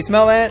that? Do you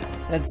smell that?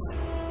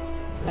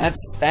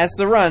 That's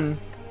the run.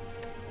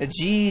 A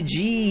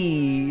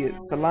GG.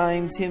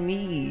 Slime to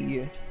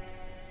me.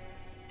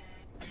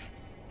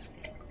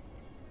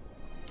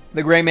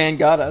 The gray man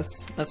got us.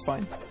 That's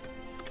fine.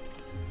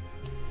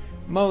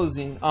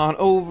 Moseying on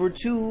over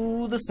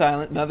to the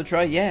silent. Another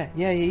try. Yeah.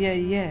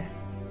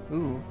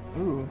 Ooh.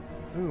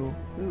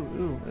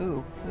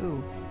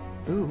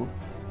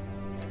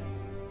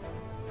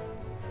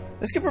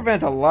 This could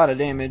prevent a lot of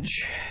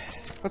damage.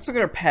 Let's look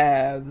at our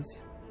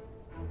paths.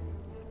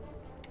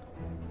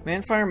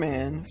 Man,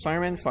 fireman.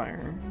 Fireman,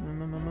 fire.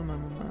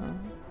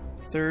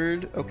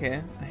 Third.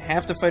 Okay. I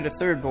have to fight a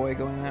third boy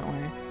going that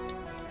way.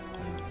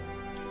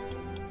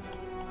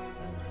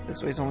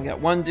 This way's only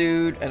got 1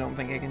 dude. I don't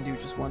think I can do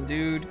just 1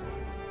 dude.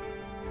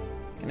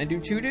 Can I do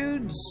 2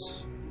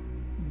 dudes?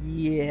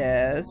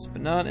 Yes,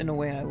 but not in a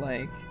way I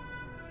like.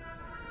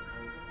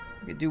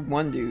 I could do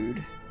 1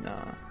 dude.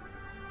 Nah.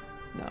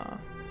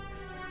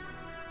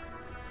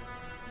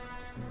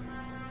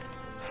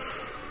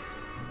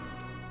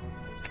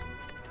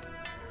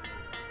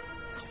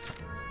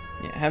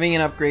 Yeah, having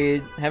an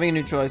upgrade, having a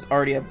neutralize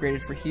already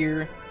upgraded for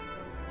here.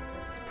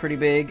 It's pretty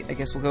big. I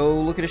guess we'll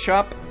go look at a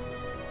shop.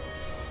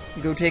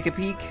 Go take a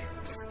peek.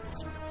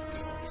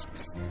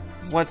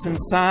 What's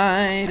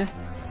inside?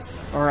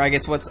 Or I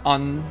guess what's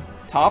on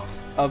top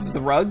of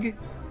the rug.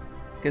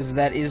 Because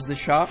that is the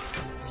shop.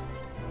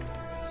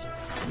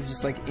 It's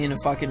just like in a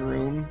fucking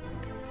room.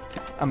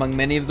 Among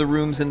many of the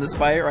rooms in the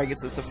Spire. I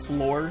guess it's a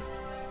floor.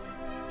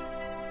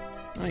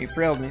 Oh, you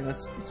frailed me.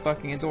 That's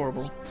fucking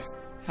adorable.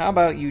 How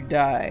about you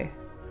die?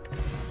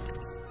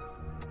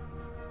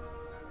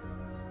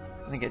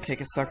 I think I take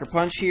a sucker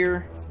punch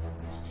here.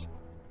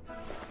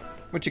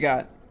 What you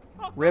got?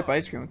 Rip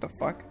ice cream, what the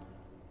fuck?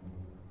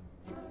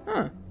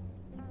 Huh.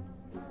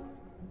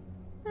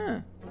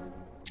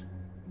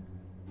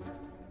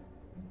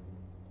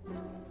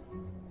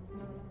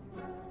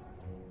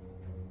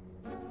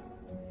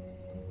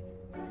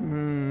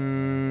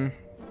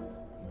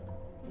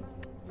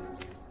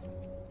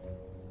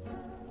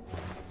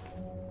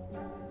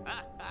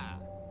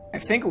 I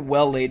think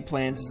Well-Laid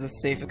Plans is a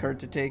safer card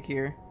to take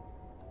here.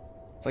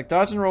 It's like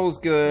dodge and roll is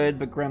good,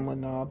 but Gremlin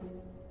Knob.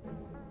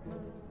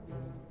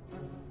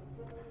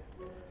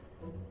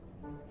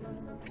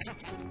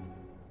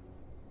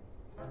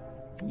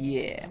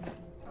 Yeah.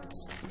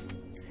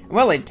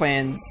 Well-Laid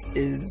Plans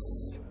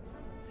is...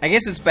 I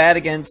guess it's bad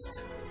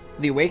against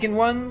the Awakened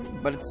one,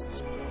 but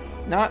it's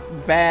not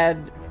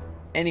bad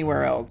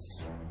anywhere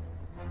else.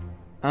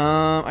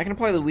 I can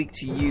apply the weak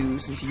to you,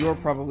 since you're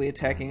probably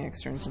attacking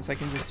next turn, since I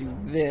can just do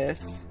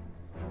this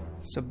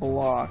to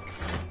block.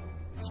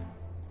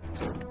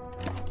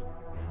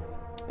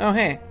 Oh,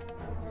 hey.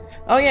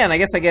 Oh, yeah, and I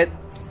guess I get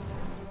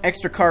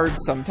extra cards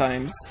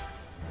sometimes.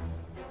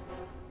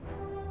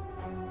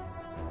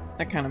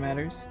 That kind of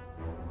matters.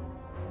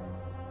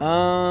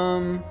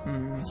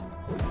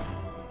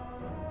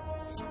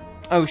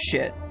 Oh,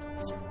 shit.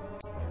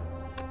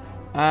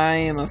 I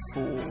am a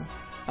fool.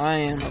 I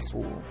am a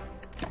fool.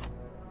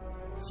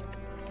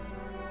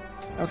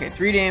 Okay,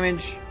 3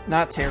 damage.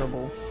 Not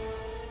terrible.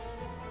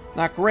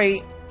 Not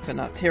great, but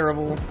not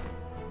terrible.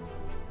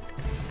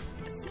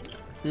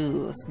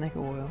 Ugh, snake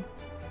oil.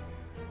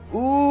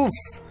 Oof!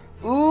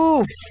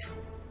 Oof!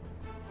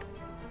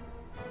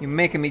 You're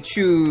making me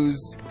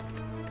choose.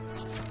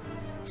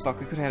 Fuck,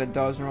 we could have had a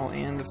dodge and roll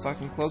and the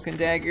fucking cloak and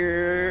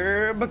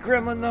dagger. But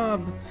Gremlin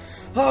Knob!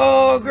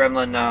 Oh,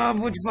 Gremlin Knob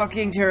would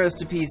fucking tear us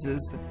to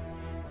pieces.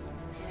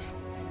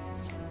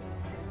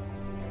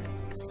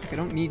 It's like I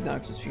don't need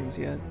Noxious Fumes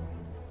yet.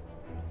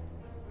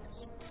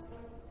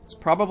 It's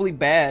probably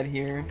bad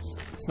here.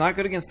 It's not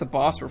good against the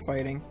boss we're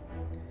fighting.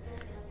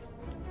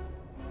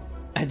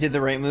 I did the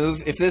right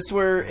move. If this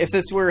were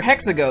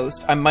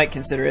Hexaghost, I might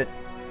consider it.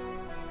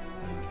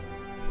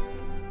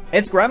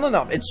 It's Gremlin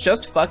Knob. It's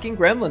just fucking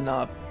Gremlin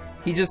Knob.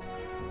 He just...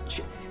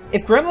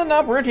 If Gremlin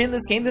Knob weren't in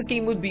this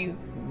game would be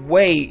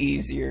way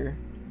easier.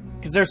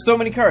 Because there's so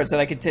many cards that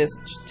I could just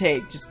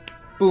take. Just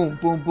boom,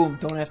 boom, boom.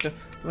 Don't have to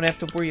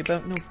worry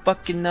about no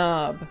fucking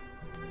knob.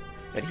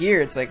 But here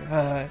it's like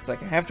I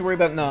have to worry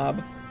about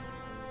knob.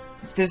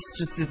 This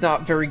just is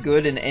not very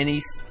good in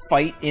any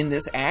fight in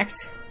this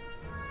act.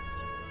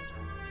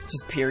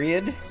 Just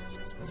period.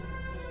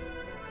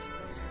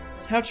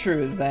 How true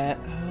is that?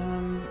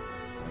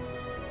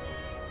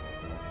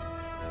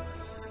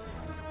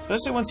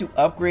 Especially once you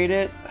upgrade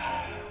it.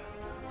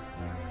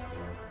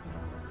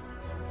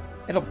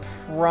 It'll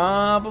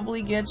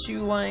probably get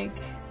you like...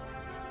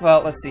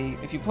 Well, let's see.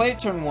 If you play it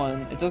turn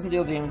 1, it doesn't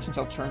deal damage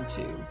until turn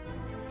 2.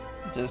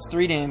 It does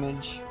 3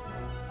 damage.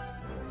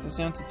 Goes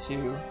down to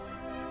 2.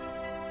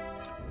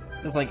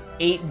 Does like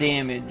 8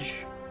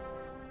 damage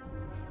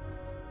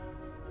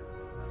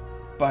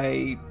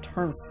by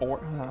turn 4.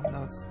 Oh,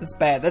 no, that's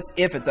bad. That's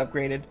if it's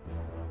upgraded.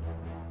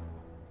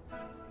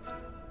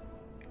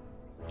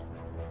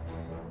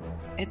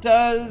 It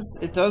does,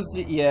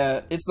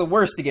 yeah. It's the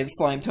worst against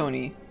Slime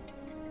Tony.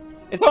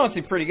 It's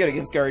honestly pretty good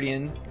against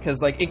Guardian,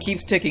 because, like, it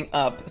keeps ticking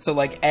up, so,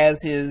 like,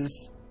 as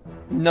his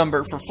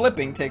number for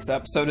flipping ticks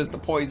up, so does the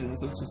poison,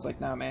 so it's just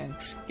like, nah, man,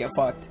 get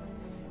fucked.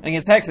 And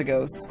against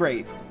Hexaghost, it's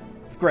great.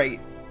 It's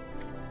great.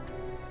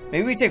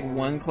 Maybe we take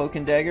 1 Cloak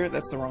and Dagger?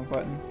 That's the wrong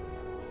button.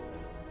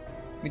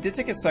 We did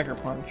take a Sucker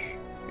Punch.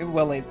 We have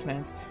well-laid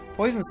plans.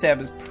 Poison Stab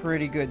is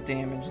pretty good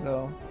damage,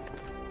 though.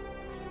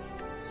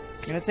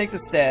 I'm gonna take the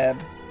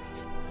Stab.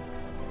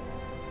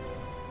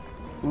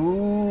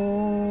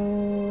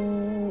 Ooh,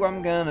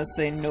 I'm gonna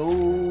say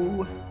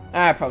no.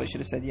 I probably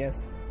should have said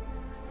yes.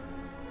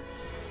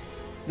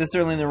 This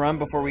early in the run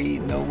before we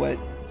know what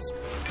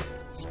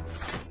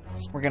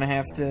we're gonna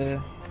have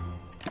to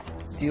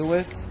deal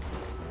with.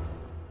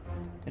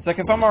 It's like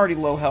if I'm already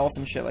low health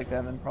and shit like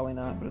that, then probably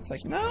not. But it's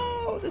like,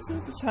 no, this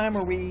is the time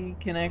where we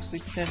can actually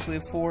potentially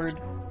afford.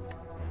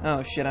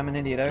 Oh shit, I'm an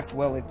idiot. I have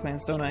well-laid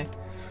plans, don't I?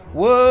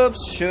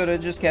 Whoops, should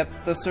have just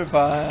kept the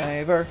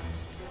Survivor.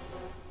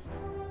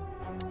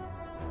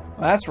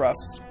 Well, that's rough.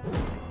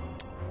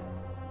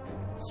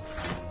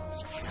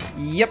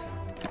 Yep.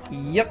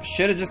 Yep,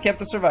 should have just kept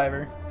the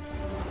Survivor.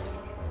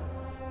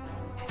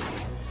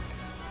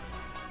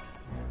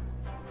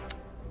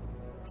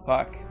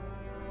 Fuck.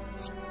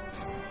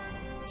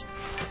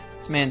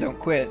 This man don't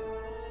quit.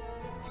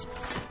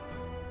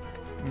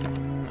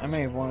 I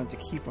may have wanted to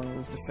keep one of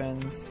those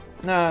defends.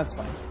 Nah, it's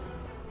fine.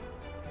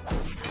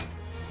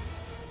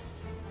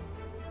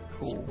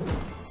 Cool.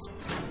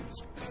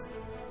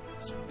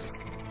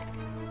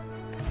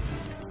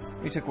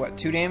 We took, what,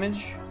 2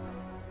 damage?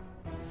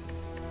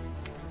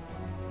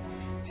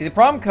 See, the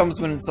problem comes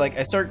when it's like,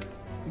 I start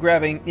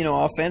grabbing, you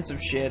know,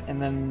 offensive shit,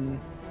 and then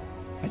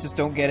I just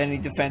don't get any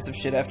defensive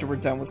shit after we're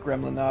done with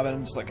Gremlin Knob, and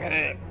I'm just like,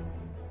 eh.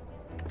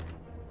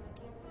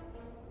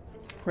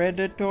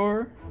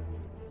 Predator?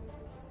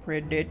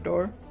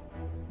 Predator?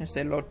 That's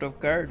a lot of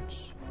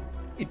cards.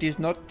 It is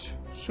not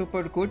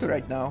super good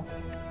right now,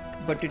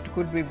 but it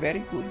could be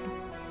very good.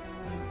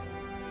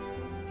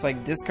 It's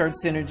like discard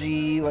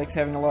synergy, likes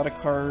having a lot of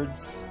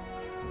cards.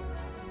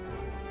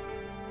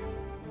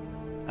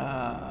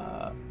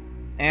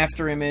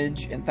 After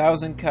Image and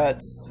Thousand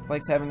Cuts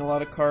likes having a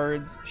lot of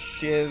cards.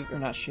 Shiv, or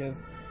not Shiv,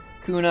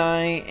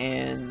 Kunai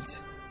and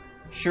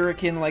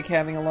Shuriken like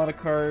having a lot of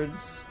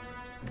cards.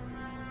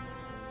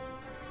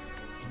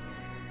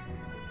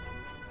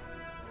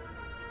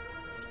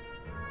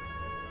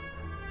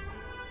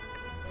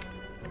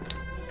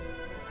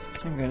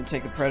 I'm gonna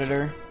take the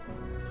Predator.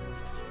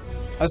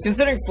 I was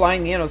considering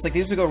flying the Anos, like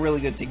these would go really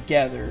good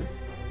together,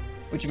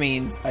 which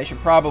means I should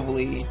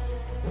probably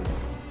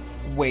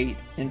wait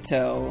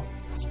until,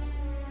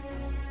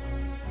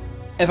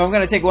 if I'm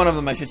gonna take one of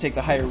them, I should take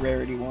the higher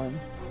rarity one,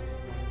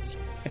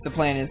 if the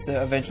plan is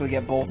to eventually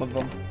get both of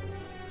them.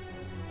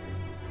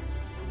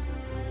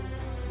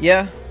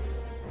 Yeah,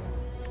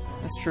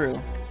 that's true.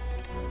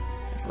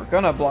 If we're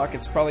gonna block,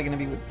 it's probably gonna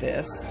be with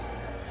this,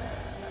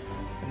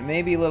 but it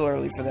may be a little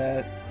early for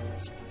that.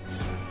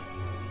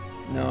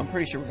 No, I'm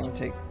pretty sure we're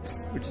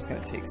just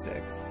gonna take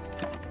 6.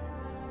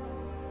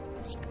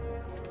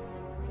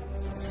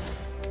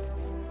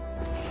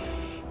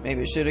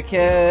 Maybe I should have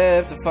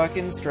kept a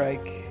fucking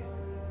strike.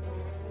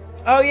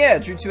 Oh yeah,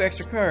 drew 2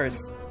 extra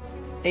cards.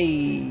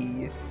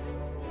 Hey.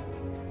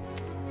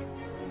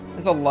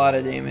 There's a lot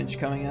of damage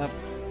coming up.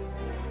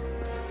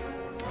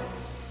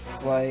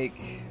 It's like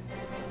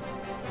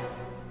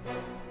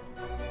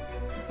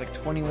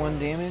 21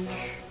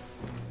 damage.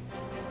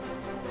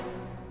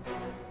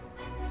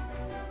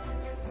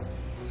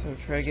 So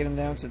try to get him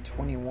down to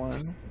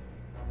 21.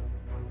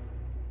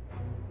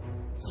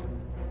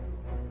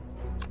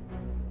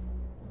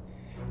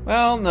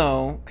 Well,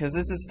 no, because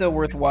this is still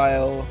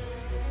worthwhile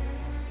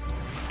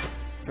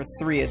for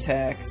 3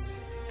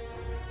 attacks.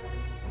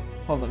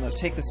 Hold on, no,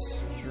 take the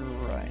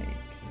strike.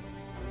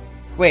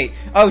 Wait,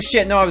 oh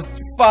shit, no, I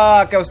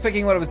was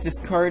picking what I was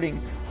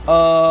discarding.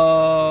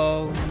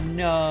 Oh,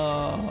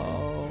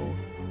 no.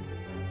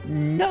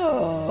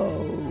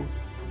 No.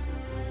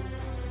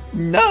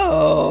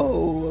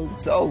 No!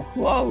 So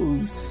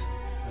close.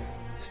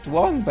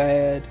 Strong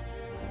bad.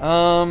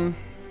 Hold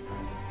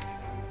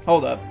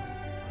up.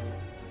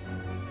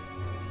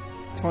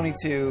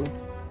 22.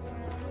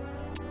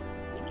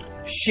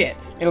 Shit.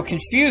 It'll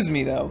confuse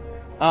me though.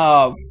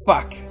 Oh,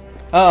 fuck.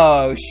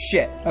 Oh,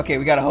 shit. Okay,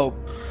 we gotta hope.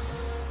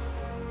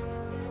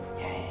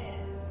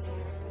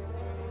 Yes.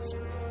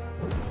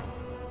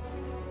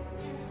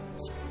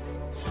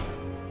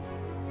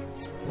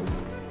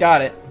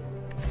 Got it.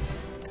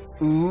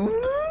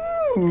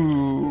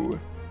 Ooh.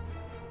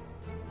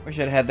 Wish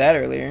I'd had that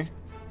earlier.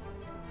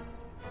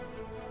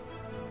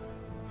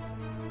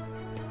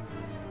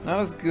 Not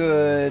as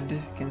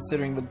good,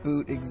 considering the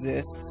boot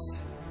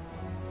exists.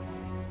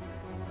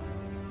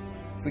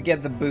 If we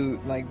get the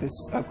boot, like, this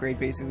upgrade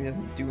basically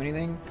doesn't do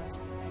anything.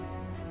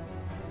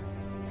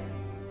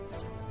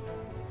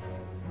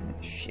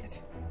 Shit.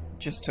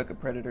 Just took a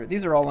Predator.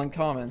 These are all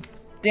uncommon.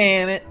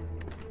 Damn it!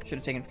 Should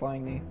have taken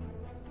Flying Knee.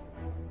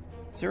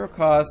 0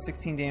 cost,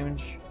 16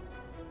 damage.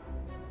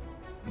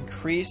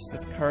 Increase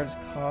this card's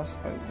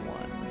cost by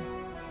 1.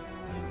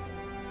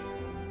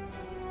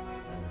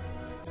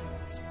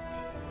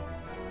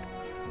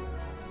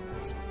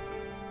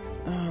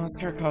 Oh, this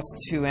card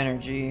costs 2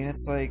 energy.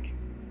 That's like...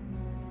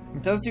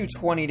 It does do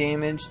 20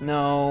 damage.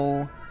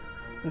 No.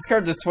 This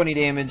card does 20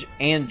 damage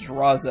and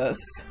draws us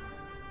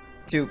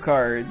 2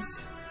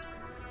 cards.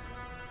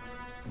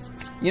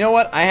 You know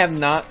what? I have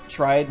not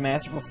tried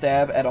Masterful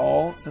Stab at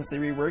all since they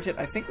reworked it.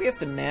 I think we have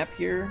to nap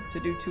here to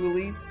do 2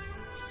 elites.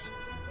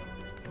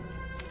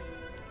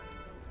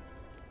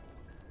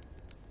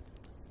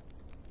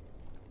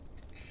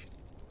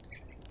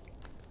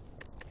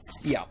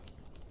 Yeah.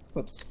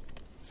 Whoops.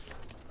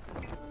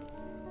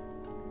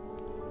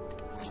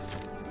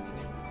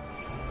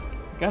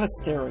 Got a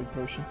steroid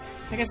potion.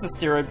 I guess the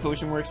steroid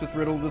potion works with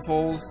riddled with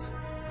holes.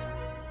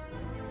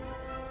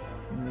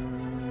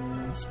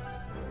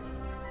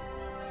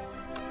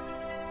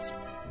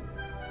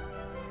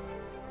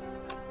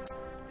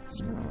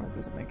 No, it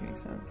doesn't make any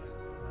sense.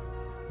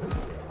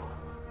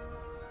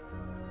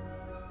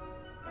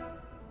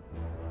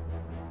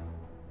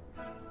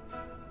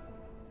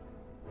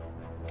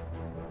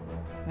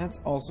 That's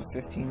also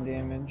 15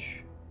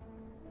 damage.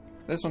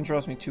 This one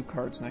draws me 2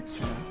 cards next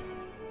turn.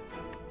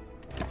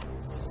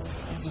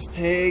 Let's just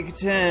take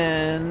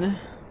 10.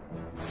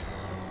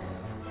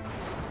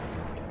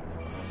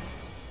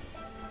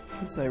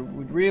 Because I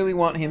would really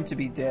want him to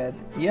be dead.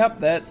 Yep,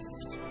 that's...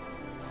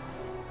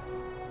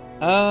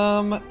 if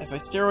I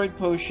steroid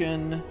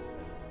potion...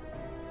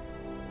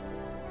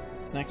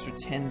 It's an extra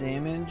 10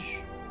 damage.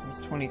 It's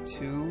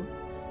 22.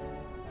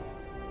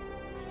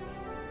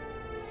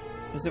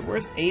 Is it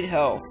worth 8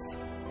 health?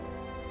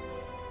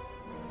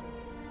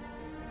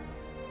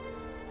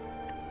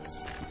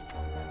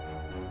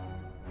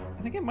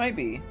 I think it might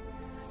be.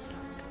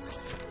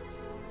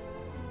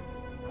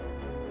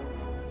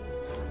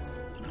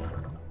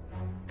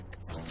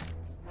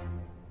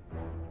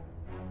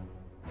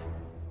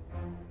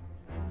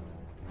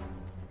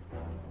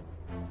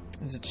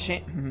 There's a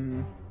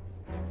chance.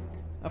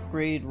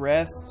 Upgrade,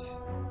 rest.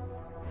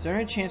 Is there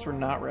any chance we're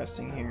not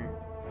resting here?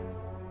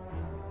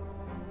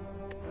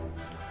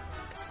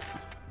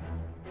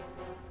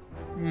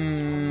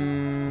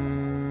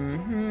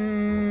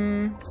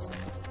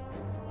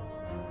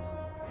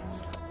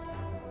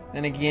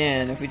 And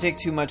again, if we take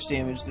too much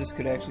damage, this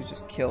could actually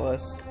just kill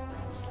us.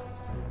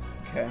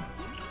 Okay.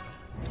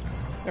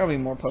 There'll be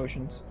more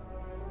potions.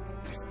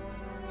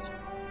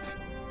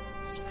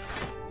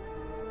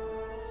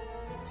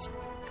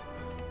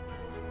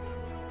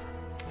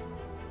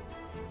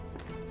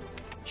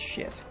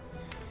 Shit.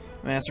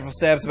 Masterful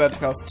Stab's about to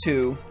cost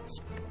 2.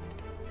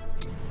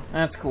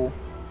 That's cool.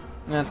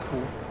 That's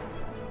cool.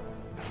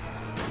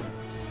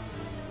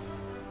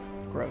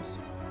 Gross.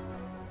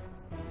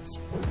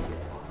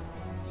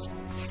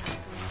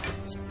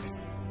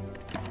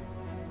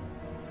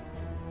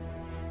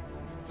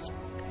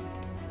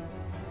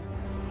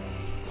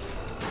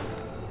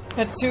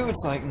 At 2,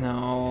 it's like,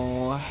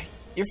 no.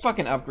 You're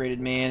fucking upgraded,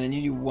 man, and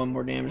you do 1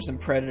 more damage than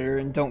Predator,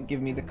 and don't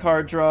give me the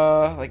card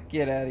draw. Like,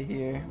 get out of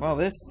here. Well,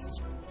 this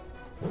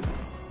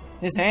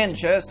hand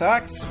sure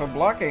sucks for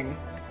blocking.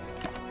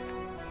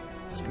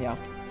 Yeah.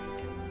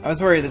 I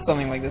was worried that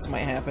something like this might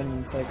happen, and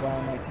it's like, well,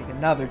 I might take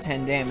another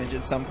 10 damage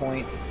at some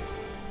point.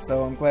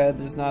 So I'm glad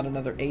there's not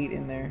another 8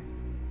 in there.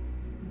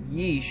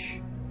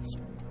 Yeesh.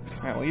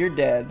 Alright, well, you're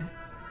dead.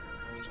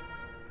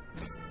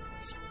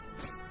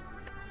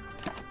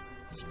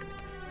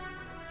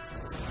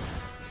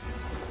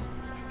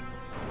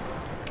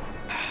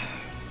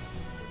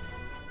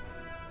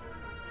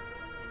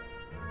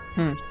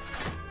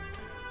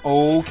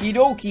 Okie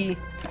dokie.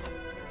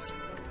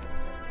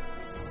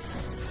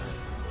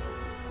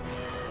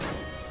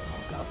 Oh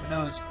god, my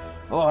nose.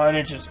 Oh, it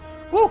itches.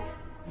 Woo!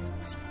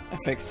 I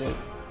fixed it.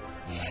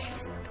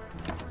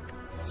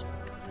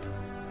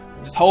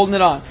 Just holding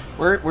it on.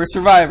 We're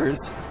survivors.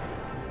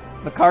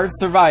 The card's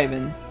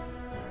surviving.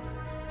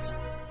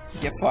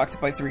 Get fucked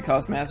by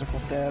 3-cost Masterful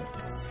Stab.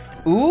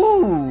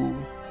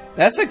 Ooh!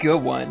 That's a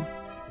good one.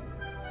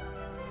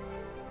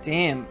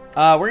 Damn.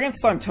 We're gonna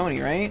slime Tony,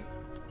 right?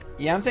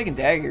 Yeah, I'm taking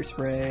Dagger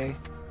Spray.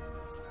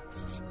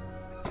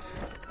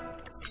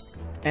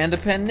 And a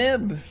Pen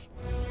Nib.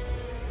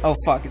 Oh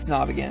fuck, it's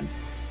Knob again.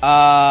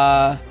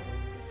 Yeah.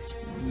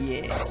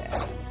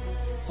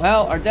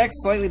 Well, our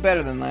deck's slightly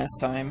better than last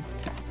time.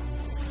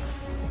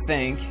 I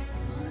think.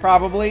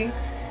 Probably.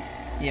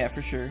 Yeah,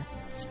 for sure.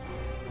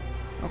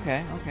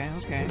 Okay.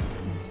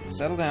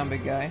 Settle down,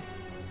 big guy.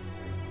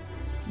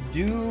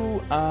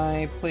 Do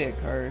I play a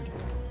card?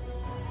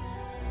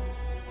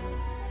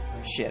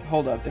 Shit,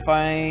 hold up. If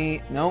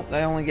I... Nope,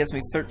 that only gets me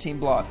 13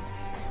 block.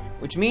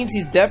 Which means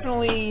he's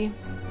definitely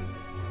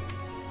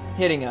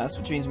hitting us.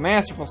 Which means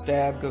Masterful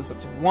Stab goes up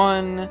to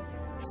 1.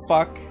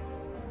 Fuck.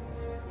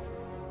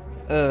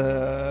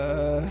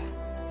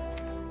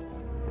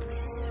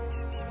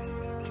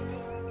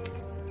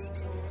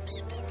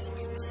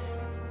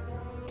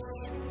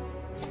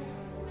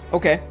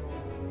 Okay.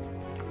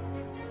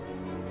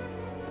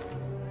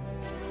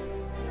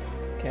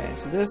 Okay,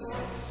 so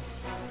this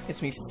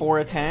hits me 4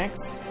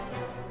 attacks.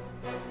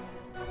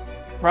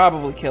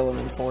 Probably kill him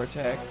in 4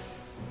 attacks.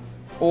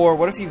 Or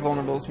what if he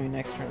vulnerables me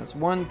next turn? That's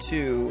 1,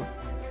 2.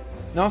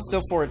 No,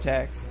 still 4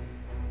 attacks.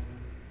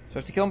 So I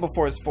have to kill him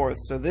before his 4th.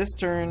 So this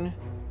turn,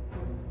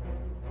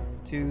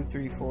 2,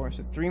 3, 4.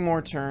 So 3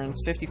 more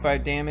turns,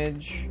 55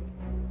 damage.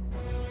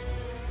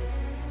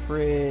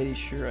 Pretty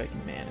sure I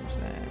can manage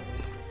that.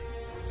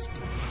 So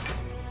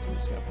I'm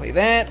just gonna play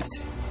that.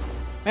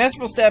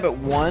 Masterful Stab at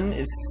 1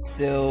 is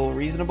still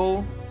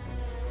reasonable.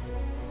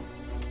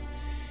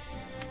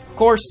 Of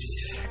course,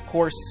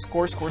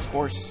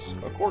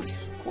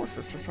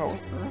 this is how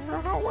it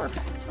works.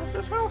 This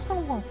is how it's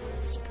gonna work.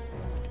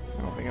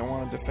 I don't think I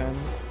want to defend.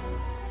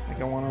 I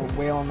think I want to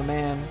wail on the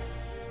man.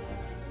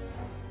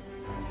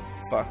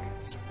 Fuck.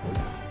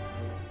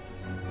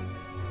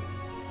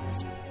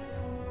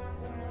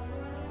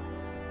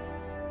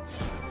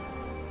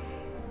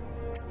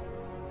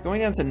 It's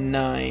going down to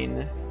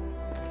 9.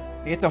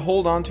 I get to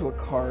hold on to a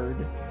card.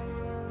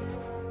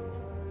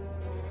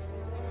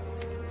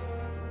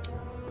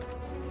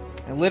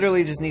 I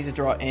literally just need to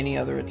draw any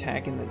other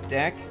attack in the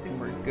deck, and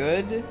we're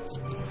good.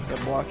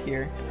 Got block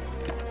here.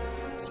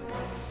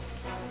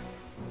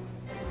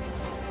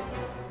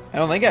 I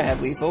don't think I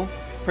had lethal.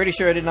 Pretty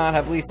sure I did not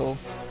have lethal.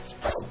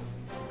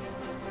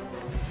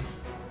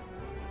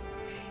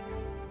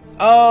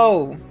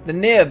 Oh! The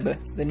nib!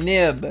 The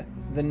nib!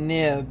 The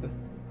nib.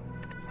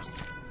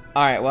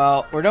 Alright,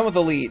 well, we're done with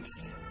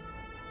elites.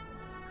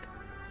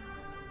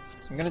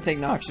 So I'm gonna take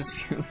Noxious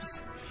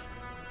Fumes.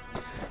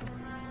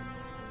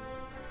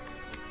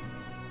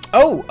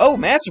 Oh,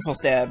 Masterful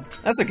Stab.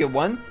 That's a good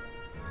one.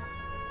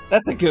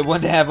 That's a good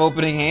one to have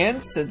opening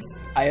hand, since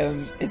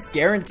it's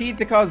guaranteed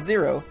to cost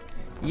 0.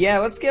 Yeah,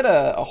 let's get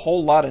a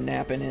whole lot of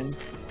napping in.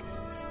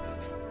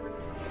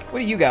 What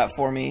do you got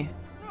for me?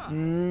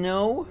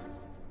 No?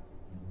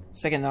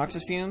 Second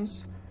Noxious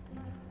Fumes?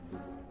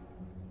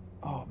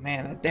 Oh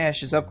man, that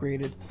dash is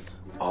upgraded.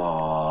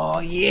 Oh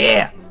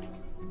yeah!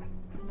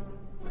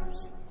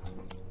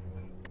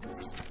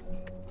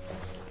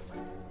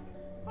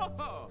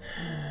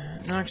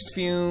 Noxious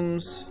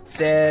Fumes,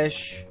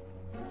 dash.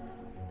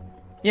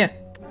 Yeah,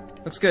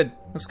 looks good.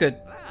 Looks good.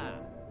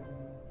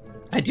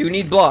 I do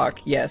need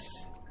block,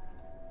 yes.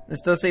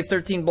 This does say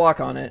 13 block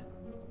on it.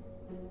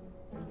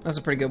 That's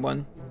a pretty good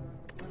one.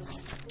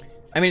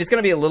 I mean, it's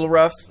gonna be a little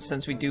rough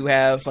since we do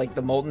have like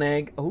the Molten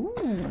Egg. Ooh,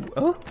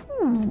 oh,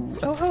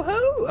 oh, ho,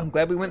 ho. I'm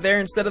glad we went there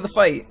instead of the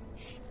fight.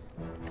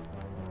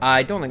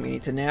 I don't think we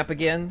need to nap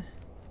again.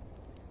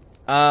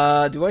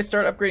 Do I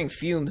start upgrading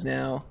Fumes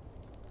now?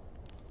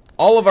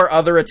 All of our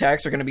other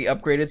attacks are going to be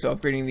upgraded, so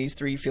upgrading these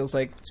 3 feels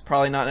like it's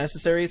probably not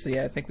necessary. So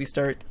yeah, I think we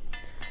start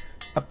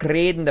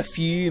upgrading the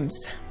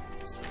Fumes.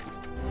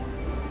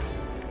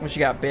 What you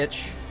got,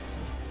 bitch?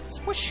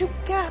 What you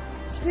got,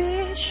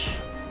 bitch?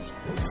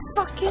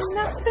 Fucking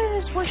nothing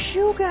is what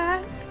you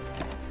got.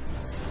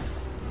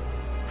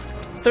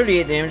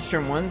 38 damage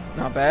turn 1,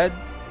 not bad.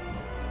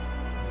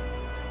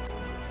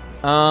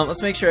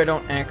 Let's make sure I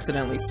don't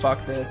accidentally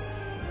fuck this.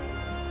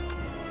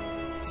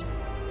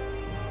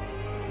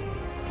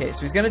 Okay,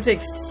 so he's gonna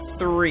take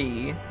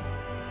 3.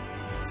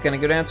 It's gonna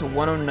go down to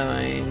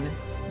 109.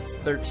 It's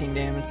 13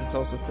 damage, it's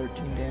also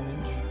 13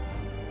 damage.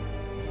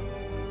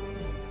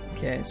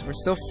 Okay, so we're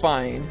still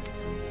fine.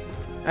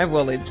 I have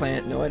Well-Laid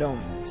Plant. No, I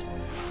don't.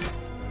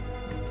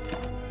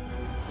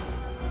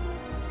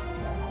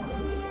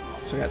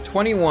 So we got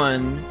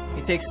 21.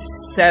 He takes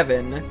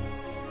 7.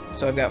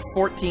 So I've got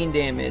 14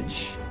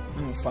 damage.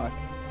 Oh, fuck.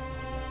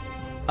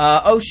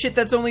 Oh, shit,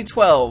 that's only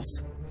 12.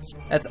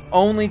 That's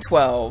only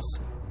 12.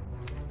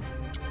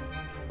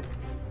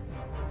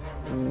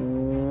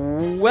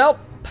 Welp.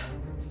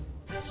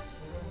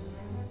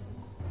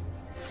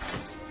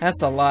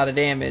 That's a lot of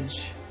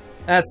damage.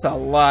 That's a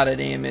lot of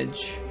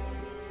damage.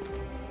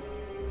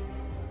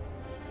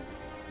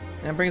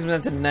 That brings him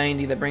down to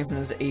 90. That brings him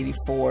down to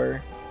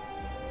 84.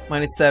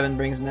 Minus 7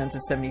 brings him down to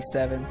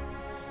 77.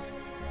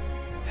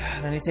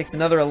 Then he takes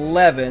another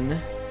 11.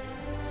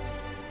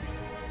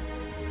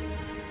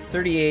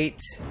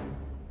 38.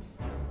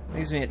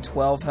 Leaves me at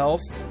 12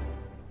 health.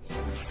 I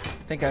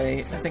think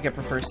I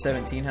prefer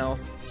 17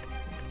 health.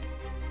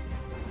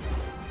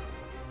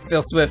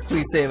 Phil Swift,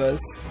 please save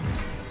us.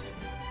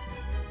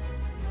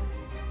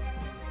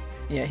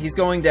 Yeah, he's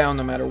going down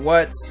no matter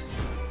what.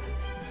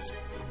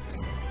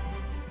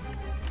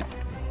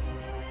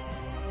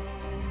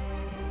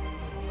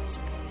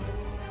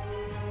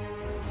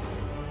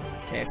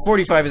 Okay,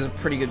 45 is a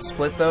pretty good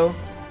split though.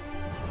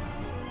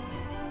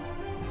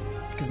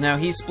 Because now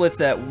he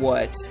splits at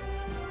what?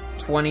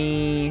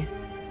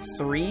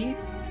 23?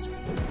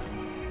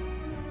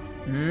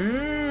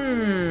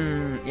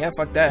 Yeah,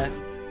 fuck that.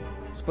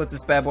 Split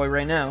this bad boy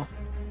right now.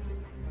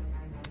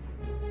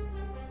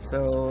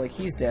 So, like,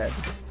 he's dead.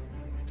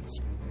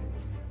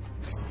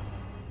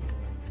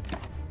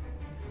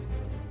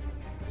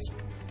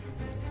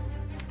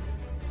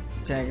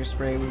 Dagger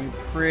spray would be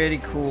pretty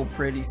cool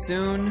pretty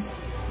soon.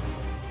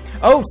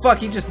 Oh fuck,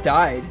 he just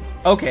died.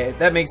 Okay,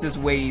 that makes this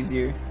way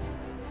easier.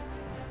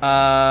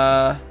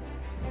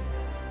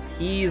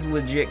 He's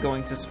legit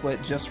going to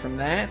split just from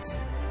that.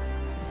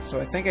 So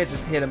I think I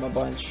just hit him a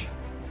bunch.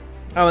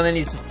 Oh, and then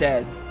he's just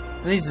dead.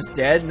 And then he's just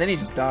dead, and then he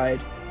just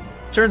died.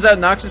 Turns out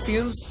Noxious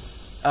Fumes,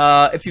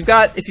 if you've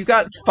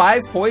got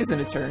 5 poison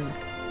a turn,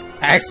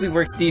 actually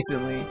works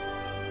decently.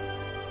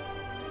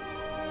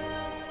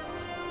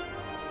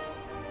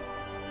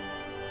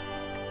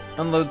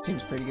 Unload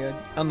seems pretty good.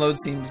 Unload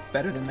seems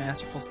better than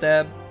Masterful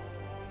Stab.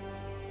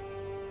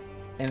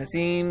 And it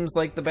seems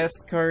like the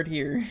best card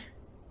here.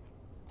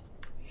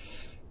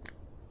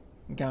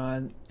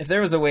 God, if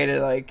there was a way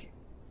to like,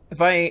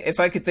 if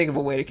I could think of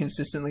a way to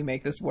consistently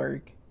make this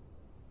work.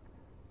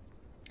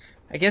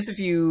 I guess if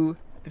your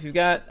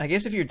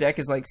deck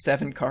is like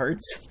 7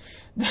 cards,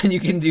 then you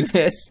can do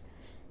this.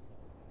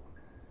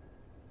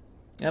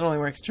 That only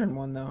works turn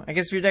 1 though. I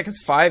guess if your deck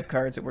is 5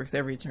 cards, it works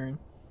every turn.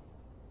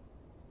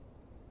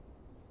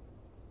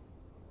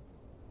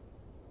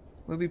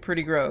 Would be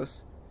pretty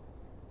gross.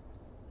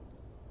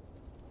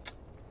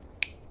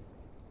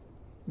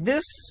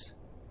 This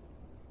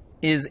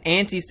is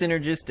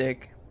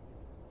anti-synergistic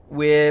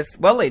with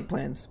well-laid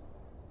plans.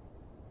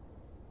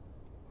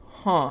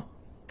 Huh.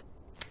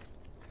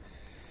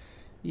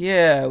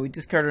 Yeah, we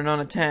discard our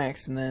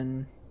non-attacks, and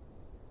then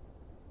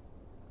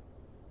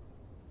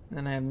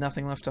I have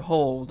nothing left to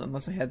hold,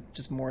 unless I had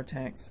just more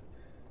attacks.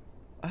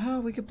 Oh,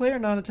 we could play our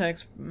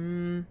non-attacks.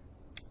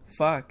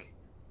 Fuck.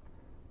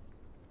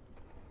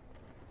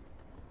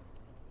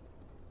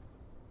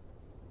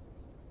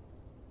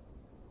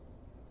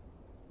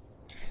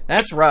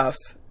 That's rough,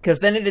 because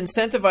then it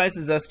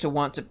incentivizes us to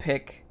want to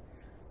pick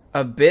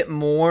a bit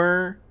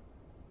more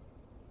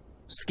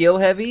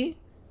skill-heavy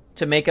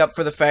to make up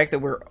for the fact that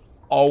we're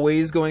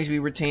always going to be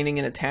retaining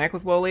an attack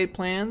with well-laid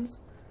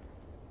plans.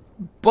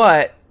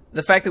 But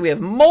the fact that we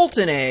have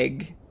Molten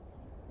Egg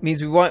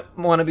means we want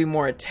to be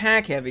more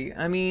attack-heavy.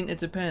 I mean, it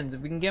depends.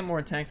 If we can get more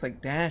attacks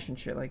like Dash and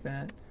shit like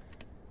that.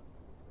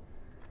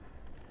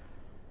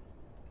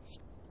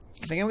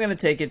 I think I'm going to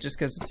take it just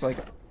because it's like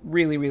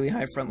really, really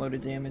high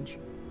front-loaded damage.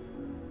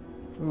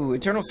 Ooh,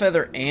 Eternal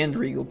Feather and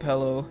Regal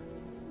Pillow.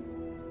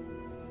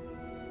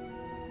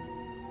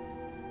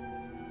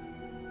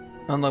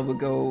 Unload would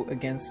go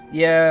against...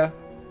 Yeah.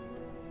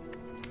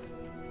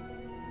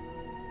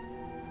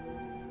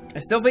 I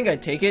still think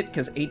I'd take it,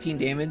 because 18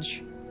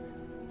 damage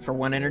for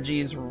 1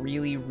 energy is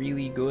really,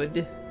 really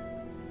good.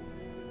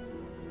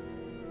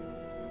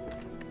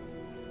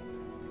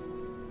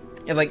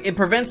 Yeah, like, it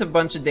prevents a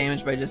bunch of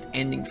damage by just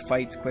ending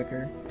fights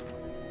quicker.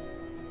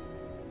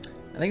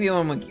 I think the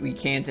only one we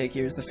can take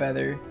here is the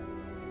Feather.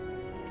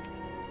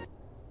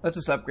 Let's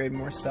just upgrade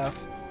more stuff.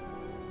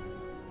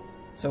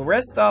 So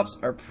rest stops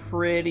are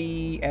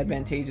pretty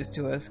advantageous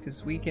to us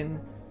because we can,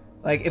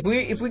 like,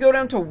 if we go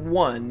down to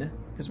 1,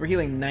 because we're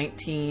healing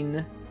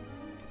 19.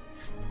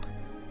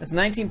 That's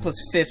 19 plus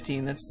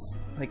 15. That's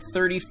like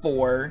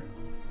 34.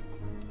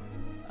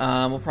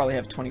 We'll probably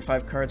have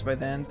 25 cards by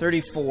then.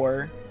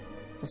 34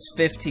 plus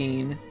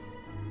 15.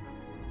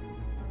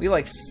 We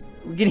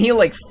can heal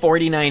like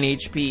 49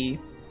 HP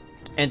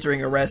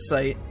entering a rest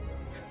site.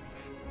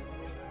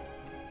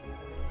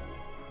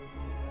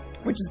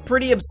 Which is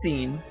pretty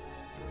obscene,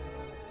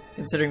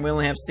 considering we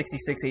only have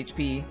 66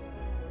 HP.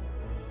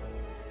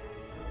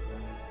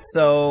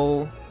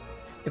 So,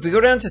 if we go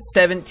down to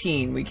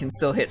 17, we can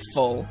still hit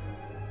full.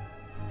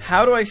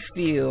 How do I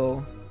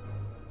feel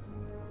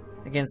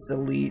against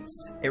elites?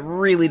 It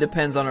really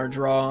depends on our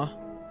draw.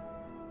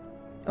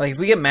 Like, if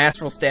we get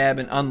Masterful Stab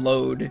and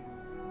Unload,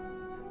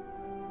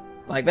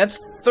 like, that's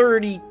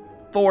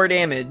 34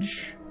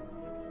 damage.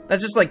 That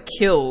just, like,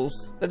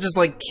 kills. That just,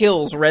 like,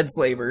 kills Red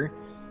Slaver,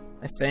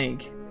 I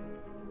think.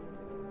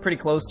 Pretty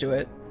close to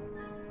it.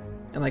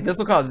 And, like, this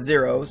will cost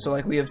 0, so,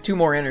 like, we have 2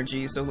 more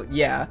energy, so,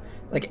 yeah.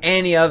 Like,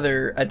 any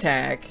other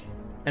attack,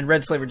 and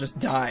Red Slaver just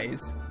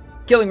dies.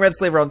 Killing Red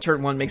Slaver on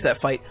turn 1 makes that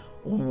fight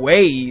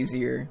way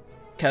easier.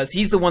 Because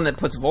he's the one that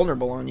puts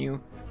vulnerable on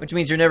you. Which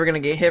means you're never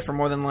going to get hit for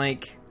more than,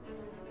 like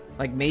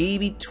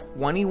maybe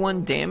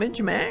 21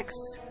 damage max?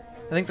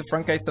 I think the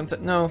front guy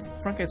sometimes... No,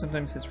 front guy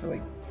sometimes hits for,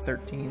 like,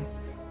 13.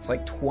 It's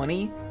like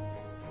 20.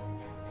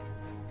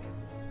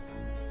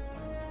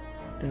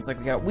 And it's like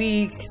we got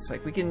weak. It's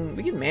like we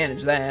can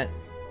manage that.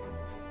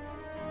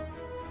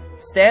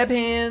 Stab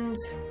hand.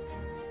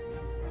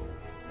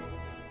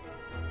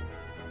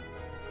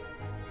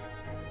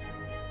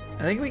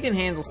 I think we can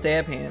handle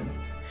stab hand.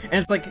 And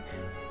it's like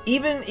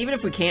even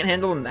if we can't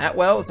handle him that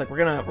well, it's like we're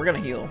gonna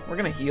heal. We're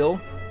gonna heal.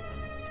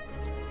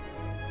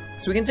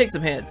 So we can take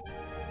some hits.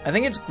 I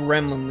think it's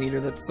Gremlin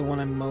Leader that's the one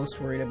I'm most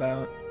worried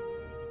about.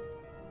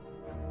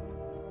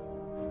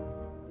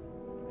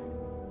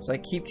 So I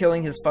keep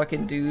killing his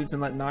fucking dudes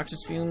and let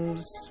Noxious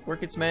Fumes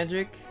work its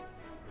magic.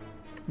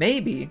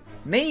 Maybe.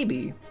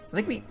 I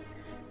think we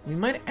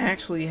might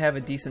actually have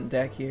a decent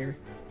deck here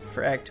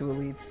for Act 2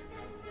 elites.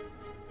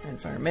 Man,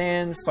 fire,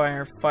 man,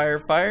 fire, fire,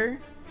 fire.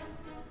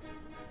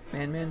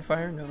 Man,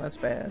 fire? No, that's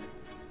bad.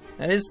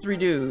 That is 3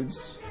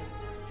 dudes.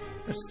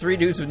 There's 3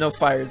 dudes with no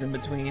fires in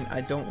between.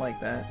 I don't like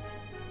that.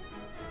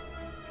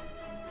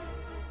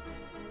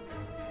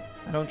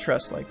 I don't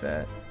trust like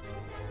that.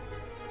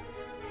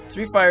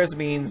 3 fires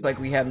means like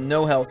we have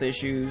no health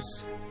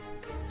issues.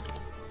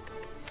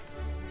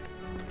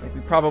 Like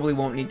we probably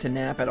won't need to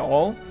nap at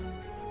all.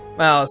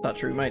 Well, that's not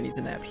true. We might need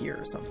to nap here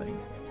or something.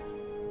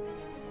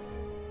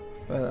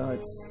 But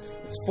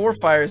it's 4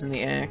 fires in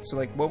the act. So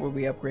like, what would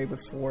we upgrade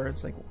with 4?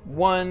 It's like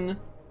 1.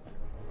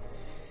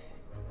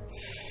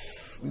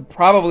 We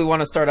probably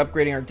want to start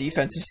upgrading our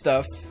defensive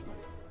stuff.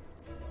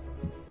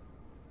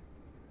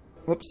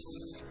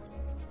 Whoops.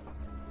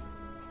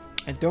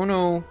 I don't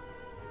know.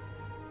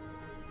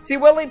 See,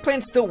 well-laid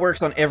plan still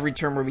works on every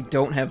turn where we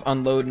don't have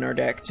unload in our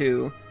deck,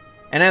 too.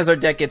 And as our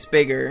deck gets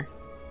bigger,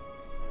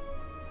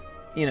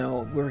 you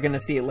know, we're going to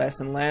see it less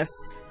and less.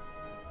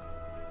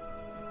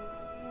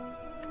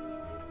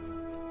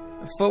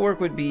 Footwork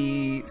would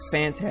be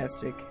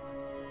fantastic.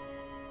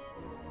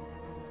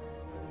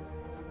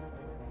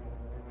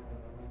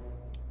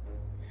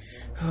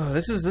 Oh,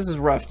 this is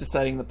rough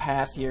deciding the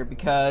path here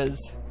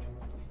because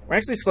we're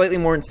actually slightly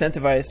more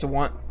incentivized to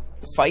want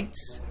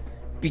fights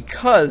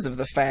because of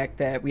the fact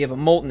that we have a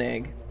Molten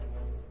Egg.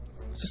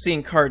 So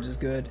seeing cards is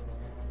good.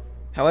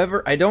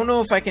 However, I don't know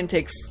if I can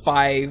take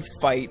 5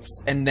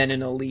 fights and then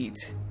an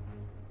elite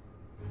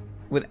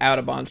without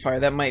a bonfire.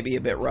 That might be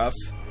a bit rough.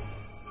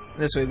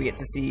 This way we get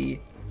to see...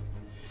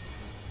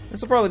 This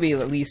will probably be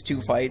at least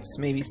 2 fights,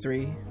 maybe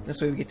 3. This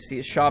way we get to see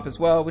a shop as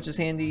well, which is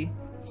handy.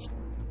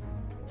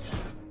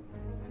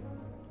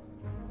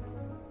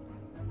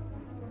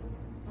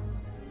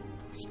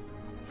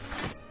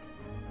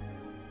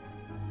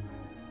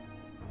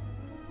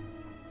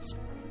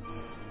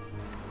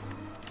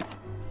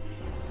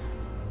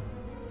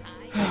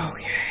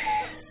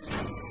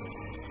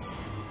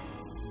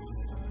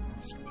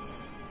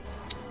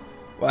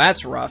 Well,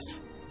 that's rough.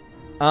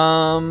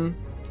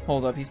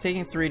 Hold up. He's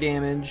taking 3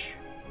 damage.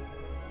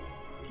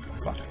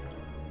 Fuck.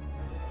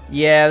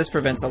 Yeah, this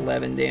prevents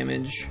 11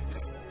 damage.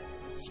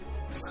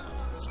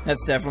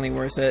 That's definitely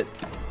worth it.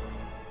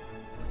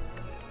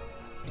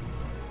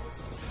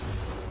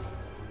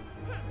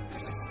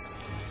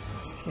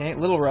 Okay,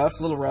 little rough,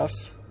 little rough.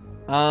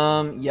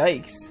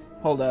 Yikes.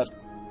 Hold up.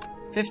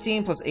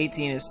 15 plus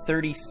 18 is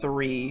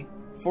 33.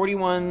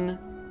 41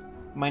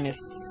 minus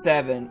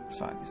 7.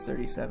 Fuck, it's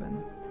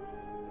 37.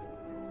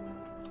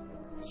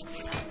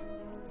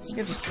 I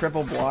can just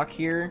triple block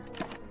here.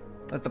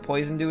 Let the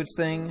poison do its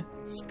thing.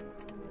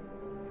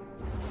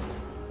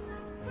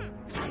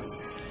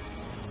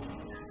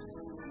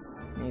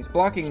 And he's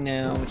blocking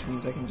now, which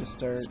means I can just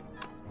start.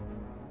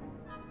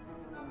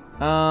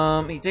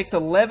 He takes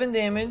 11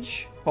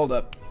 damage. Hold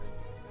up.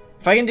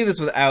 If I can do this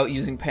without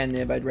using Pen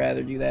Nib, I'd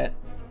rather do that.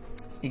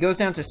 He goes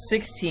down to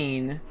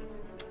 16.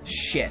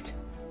 Shit.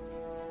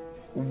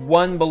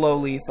 1 below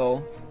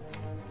lethal.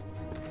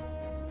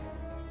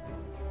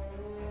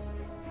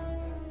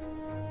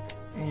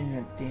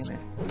 Yeah, damn it.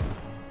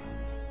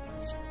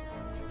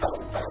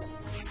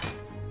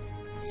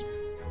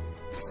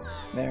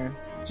 There.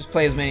 Just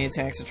play as many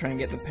attacks to try and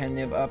get the Pen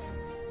Nib up.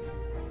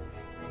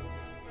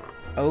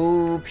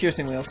 Oh,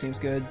 Piercing Whale seems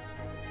good.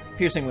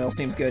 Piercing Whale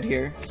seems good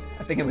here.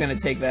 I think I'm gonna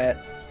take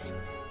that.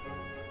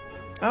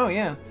 Oh,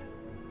 yeah.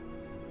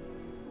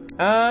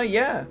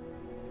 Yeah.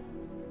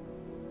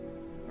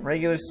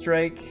 Regular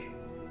strike.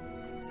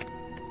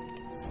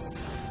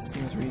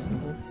 Seems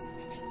reasonable.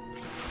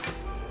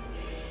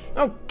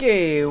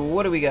 Okay,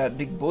 what do we got,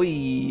 big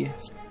boy?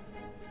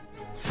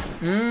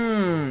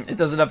 It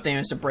does enough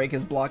damage to break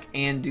his block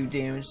and do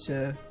damage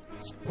to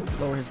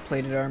lower his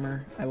plated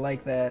armor. I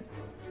like that.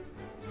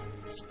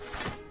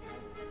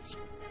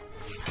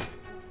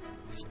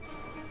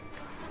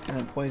 And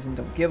then poison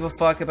don't give a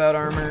fuck about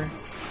armor.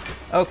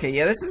 Okay,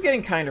 yeah, this is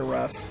getting kind of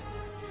rough.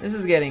 This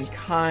is getting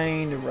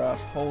kind of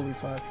rough. Holy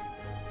fuck.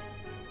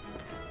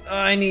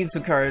 I need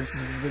some cards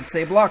that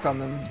say block on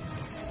them.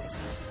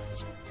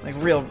 Like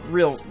real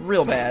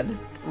bad.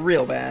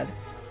 Real bad.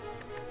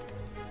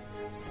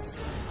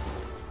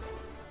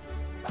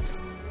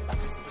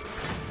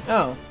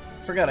 Oh,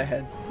 forgot I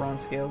had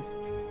bronze scales.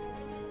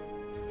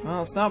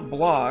 Well, it's not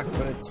block,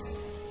 but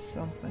it's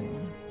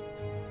something.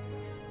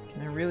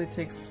 Can I really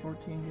take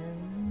 14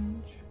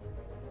 damage?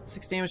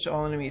 6 damage to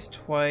all enemies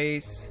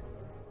twice.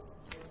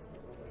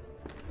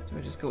 Do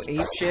I just go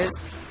ape shit?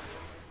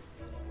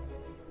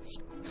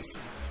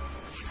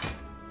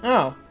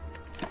 Oh.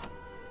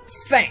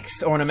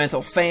 Thanks,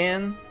 ornamental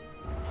fan.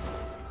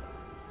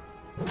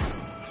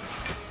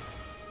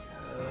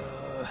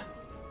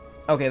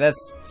 Okay,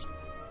 that's...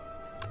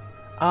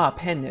 Ah,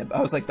 Pen Nib.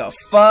 I was like, the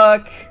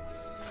fuck?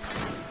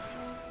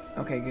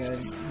 Okay, good.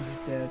 This is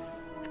dead.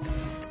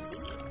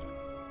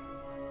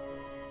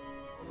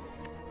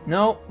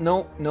 Nope,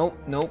 nope, nope,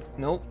 nope,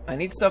 nope. I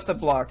need stuff that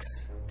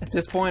blocks. At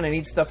this point, I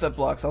need stuff that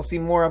blocks. I'll see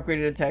more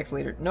upgraded attacks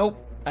later. Nope.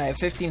 I have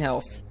 15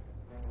 health.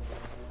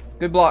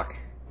 Good block.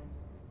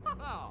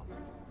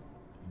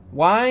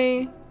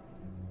 Why?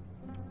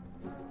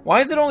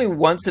 Why is it only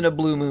once in a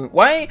blue moon?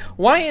 Why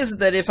is it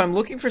that if I'm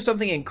looking for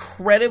something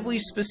incredibly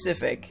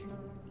specific,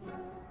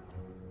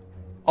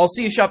 I'll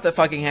see a shop that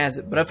fucking has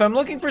it. But if I'm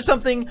looking for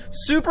something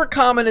super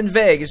common and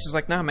vague, it's just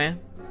like, nah, man.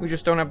 We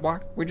just don't have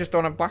block. We just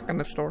don't have block in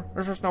the store.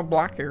 There's just no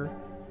block here.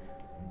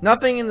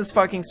 Nothing in this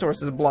fucking store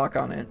says block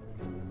on it.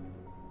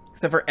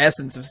 Except for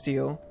Essence of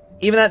Steel.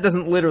 Even that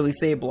doesn't literally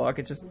say block.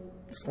 It's just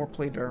 4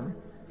 plate armor.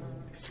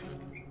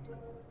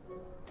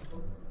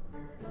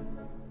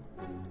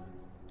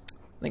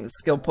 I think the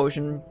skill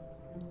potion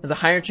has a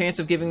higher chance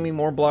of giving me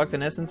more block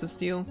than Essence of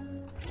Steel.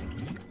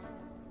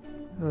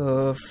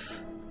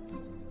 Oof.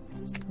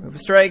 Move a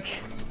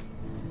strike.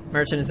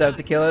 Merchant is out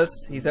to kill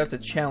us. He's out to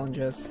challenge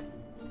us.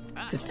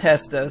 To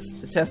test us.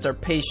 To test our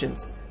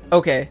patience.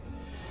 Okay.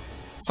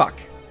 Fuck.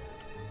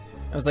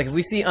 I was like, if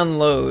we see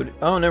unload...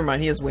 Oh, never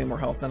mind. He has way more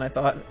health than I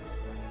thought.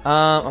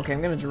 Okay,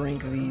 I'm gonna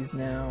drink these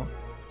now.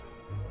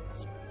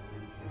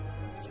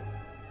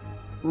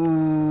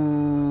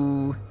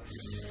 Ooh...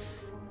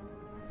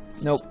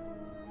 Nope.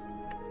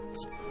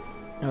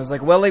 I was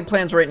like, well-laid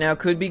plans right now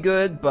could be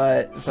good,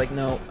 but it's like,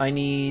 no, I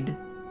need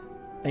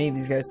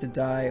these guys to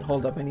die.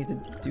 Hold up, I need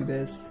to do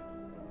this.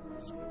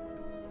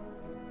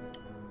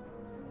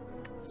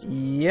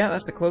 Yeah,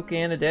 that's a cloak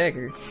and a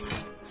dagger.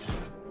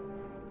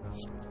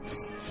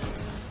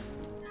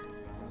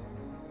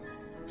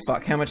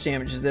 Fuck, how much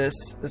damage is this?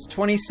 That's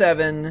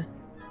 27.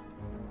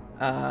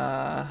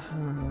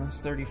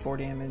 It's 34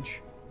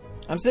 damage.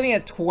 I'm sitting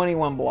at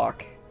 21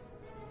 block.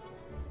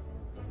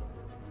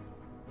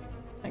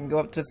 I can go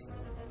up to...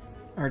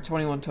 Or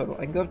 21 total.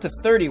 I can go up to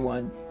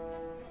 31.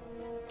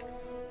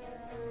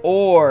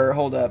 Or,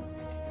 hold up.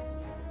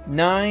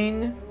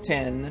 9,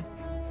 10,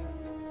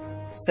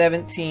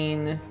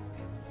 17,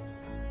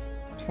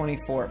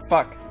 24.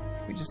 Fuck.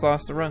 We just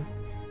lost the run.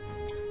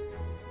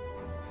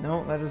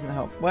 No, that doesn't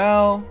help.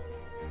 Well...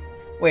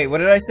 Wait, what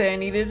did I say I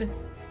needed?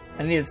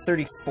 I needed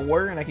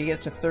 34, and I could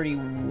get to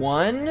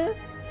 31?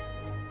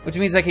 Which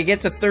means I could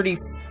get to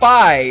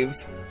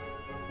 35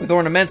 with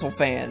Ornamental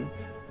Fan.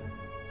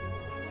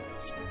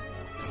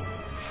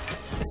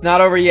 It's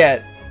not over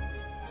yet.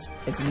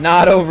 It's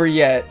not over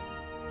yet.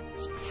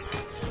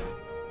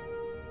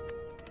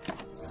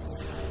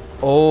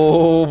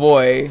 Oh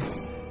boy.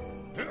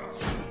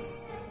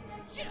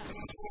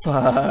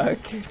 Fuck.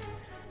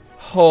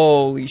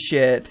 Holy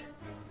shit.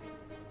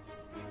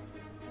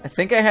 I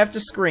think I have to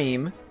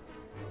scream.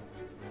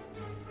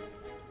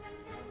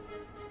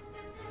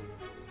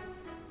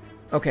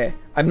 Okay.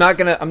 I'm not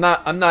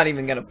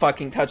even gonna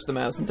fucking touch the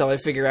mouse until I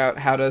figure out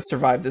how to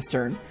survive this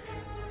turn.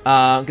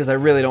 Because I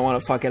really don't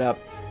want to fuck it up.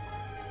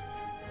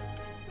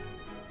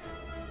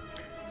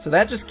 So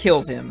that just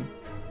kills him.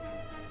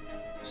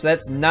 So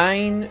that's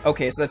 9...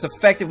 Okay, so that's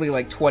effectively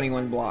like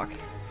 21 block.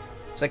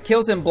 So that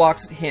kills him,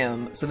 blocks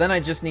him. So then I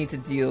just need to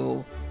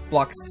deal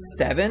block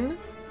 7.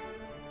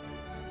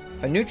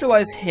 If I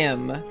neutralize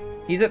him,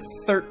 he's at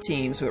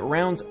 13, so it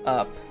rounds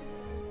up.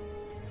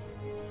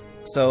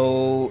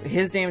 So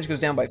his damage goes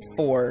down by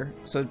 4.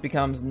 So it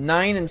becomes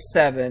 9 and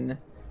 7,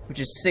 which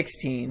is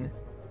 16.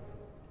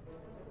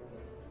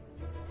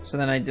 So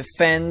then I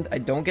defend. I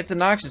don't get the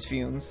Noxious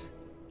Fumes.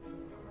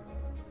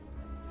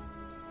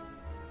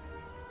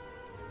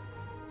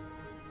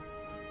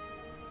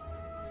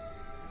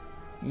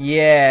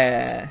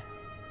 Yeah.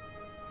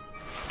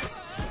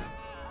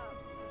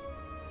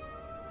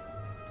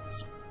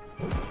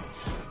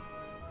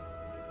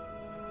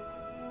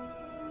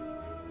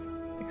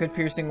 I could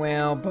Piercing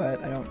Wail,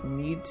 but I don't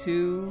need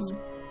to. So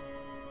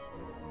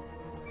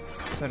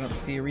I don't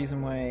see a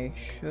reason why I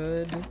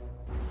should.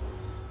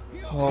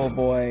 Oh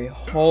boy.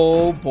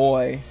 Oh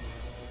boy.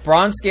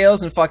 Bronze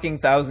Scales and fucking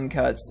Thousand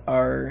Cuts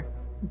are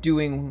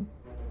doing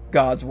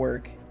God's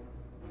work.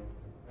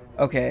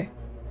 Okay.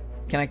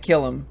 Can I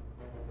kill him?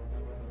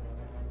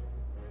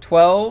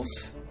 12?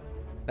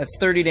 That's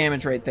 30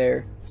 damage right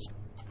there.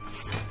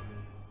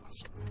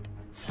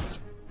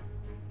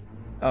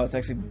 Oh, it's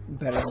actually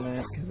better than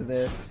that because of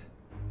this.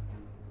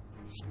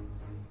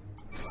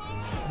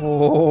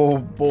 Oh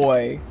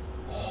boy.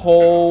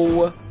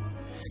 Oh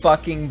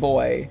fucking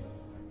boy.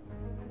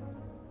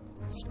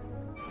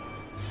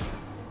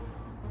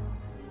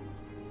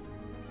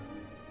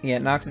 Yeah,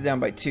 it knocks it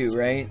down by 2,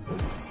 right?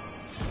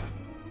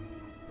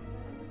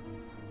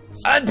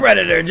 A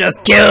predator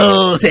just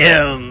kills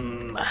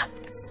him!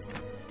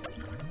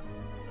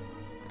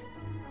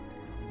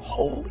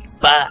 Holy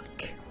fuck.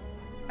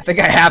 I think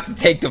I have to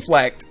take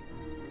Deflect.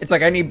 It's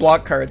like I need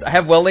block cards. I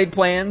have well-laid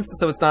plans,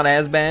 so it's not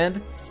as bad.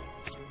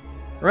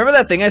 Remember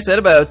that thing I said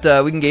about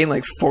we can gain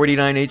like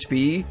 49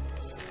 HP?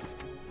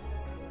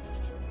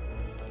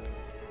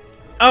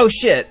 Oh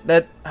shit,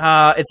 that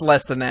it's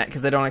less than that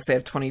because I don't actually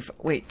have 20.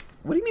 Wait,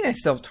 what do you mean I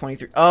still have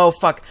 23? Oh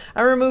fuck,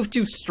 I removed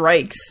 2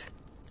 strikes.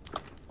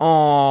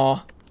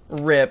 Aw,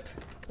 rip.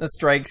 The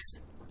strikes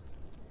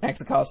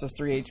actually cost us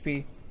 3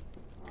 HP.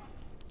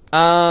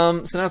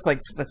 So now it's like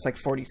that's like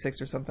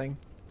 46 or something.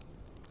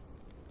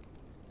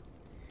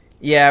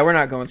 Yeah, we're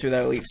not going through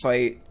that elite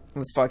fight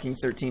with fucking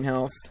 13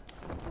 health.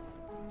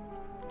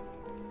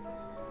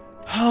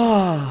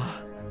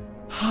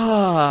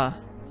 Ha.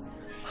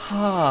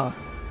 Ha.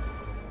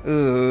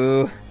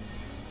 Ooh.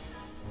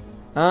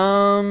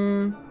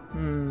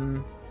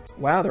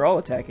 Wow, they're all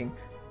attacking.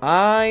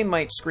 I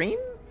might scream?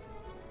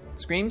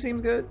 Scream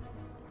seems good.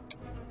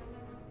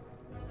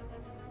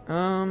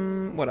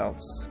 What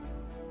else?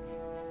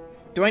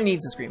 Do I need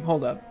to scream?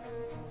 Hold up.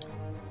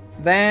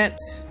 That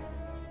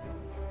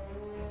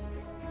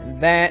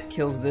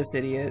kills this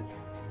idiot.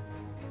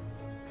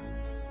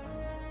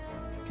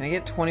 Can I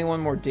get 21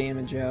 more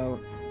damage out?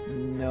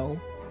 No.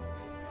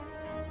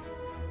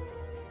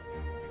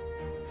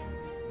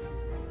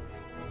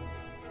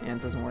 Yeah,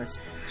 it doesn't work.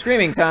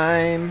 Screaming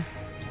time!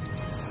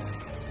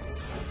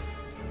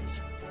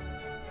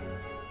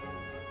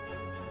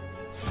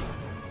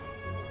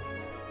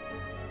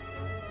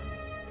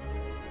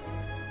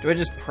 Do I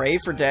just pray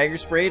for Dagger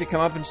Spray to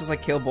come up and just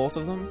like kill both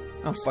of them?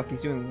 Oh fuck,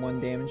 he's doing 1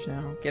 damage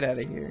now. Get out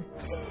of here.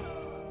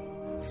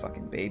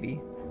 Fucking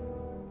baby.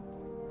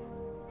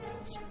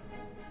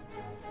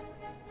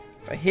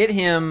 If I hit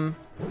him...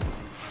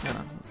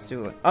 Oh, let's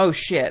do it. Oh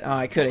shit, oh,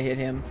 I could have hit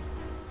him.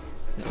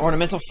 An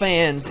ornamental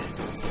fan.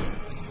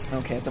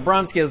 Okay, so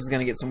Bronze Scales is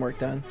gonna get some work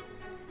done.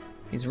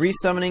 He's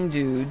resummoning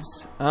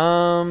dudes.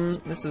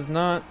 This is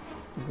not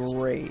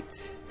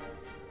great.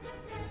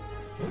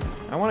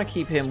 I want to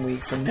keep him weak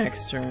for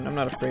next turn. I'm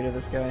not afraid of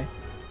this guy.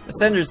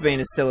 Ascender's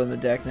Bane is still in the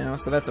deck now,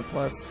 so that's a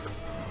plus.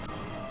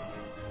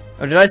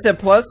 Oh, did I say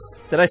plus?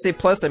 Did I say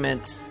plus? I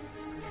meant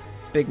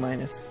big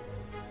minus.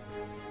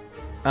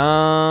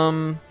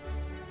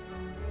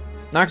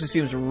 Noxious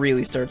Fumes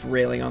really starts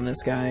railing on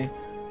this guy.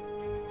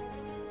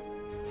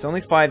 It's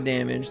only 5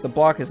 damage. The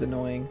block is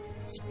annoying.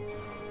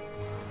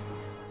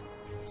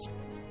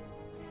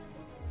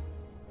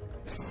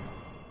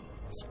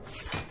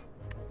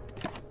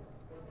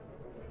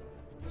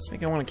 I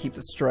think I want to keep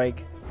the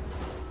strike.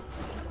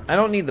 I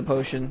don't need the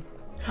potion.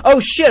 Oh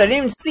shit, I didn't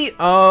even see.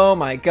 Oh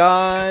my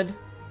god.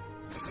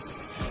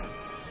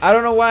 I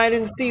don't know why I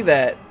didn't see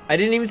that. I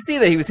didn't even see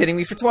that he was hitting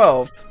me for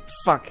 12.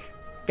 Fuck.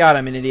 God,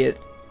 I'm an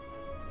idiot.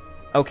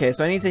 Okay,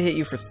 so I need to hit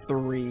you for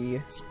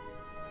 3.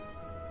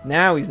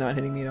 Now he's not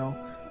hitting me at all.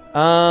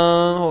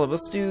 Hold up,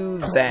 let's do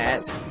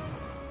that.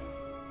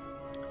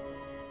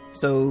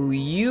 So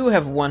you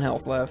have 1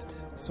 health left.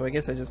 So I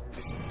guess I just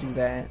do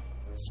that.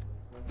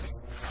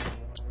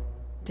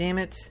 Damn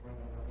it.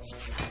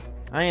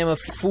 I am a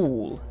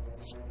fool.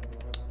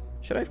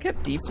 Should I have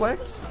kept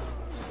deflect?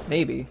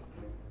 Maybe.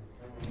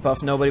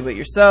 Buff nobody but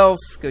yourself.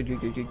 Good, good,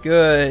 good, good,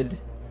 good.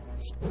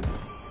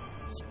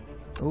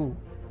 Ooh.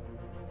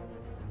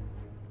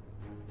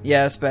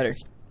 Yeah, that's better.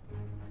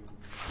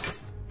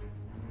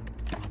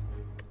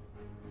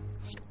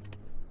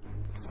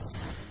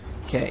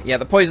 Okay, yeah,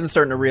 the poison's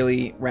starting to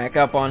really rack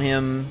up on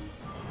him.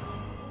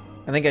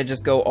 I think I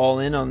just go all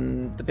in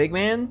on the big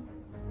man?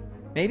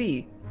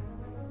 Maybe.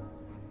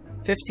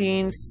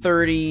 15,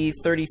 30,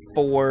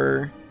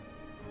 34,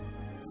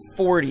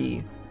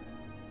 40.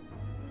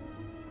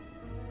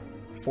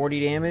 40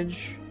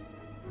 damage?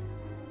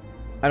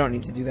 I don't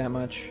need to do that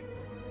much.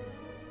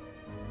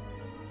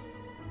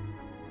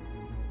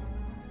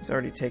 He's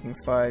already taking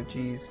 5,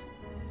 jeez.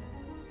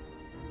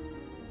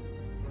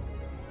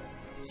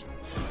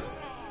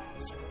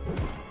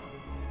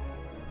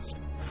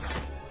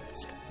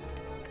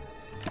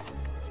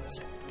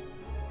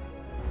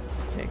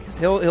 Okay, because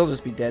he'll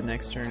just be dead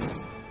next turn.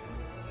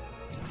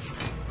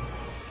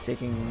 He's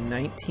taking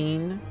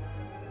 19.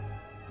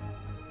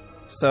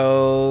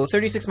 So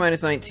 36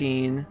 minus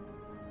 19.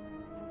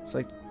 It's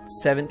like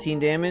 17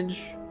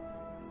 damage.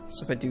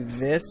 So if I do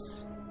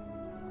this,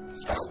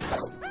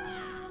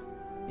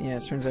 yeah,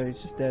 it turns out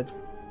he's just dead.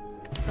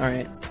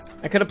 Alright.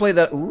 I could have played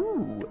that,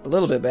 ooh, a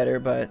little bit better,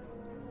 but...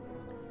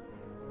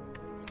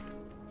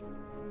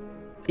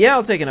 yeah,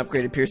 I'll take an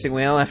upgraded Piercing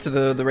Wail after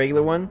the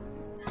regular one.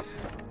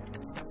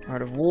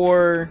 Art of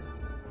War.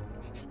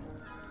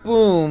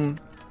 Boom.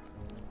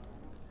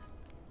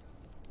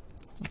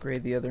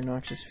 Upgrade the other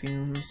Noxious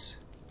Fumes.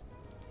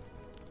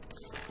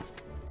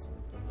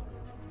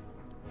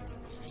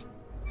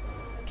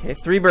 Okay,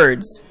 3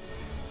 birds.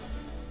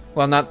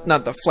 Well, not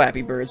the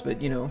Flappy Birds,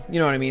 but you know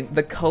what I mean.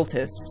 The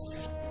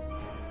cultists.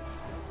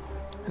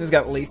 Who's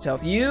got least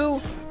health?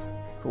 You?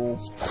 Cool.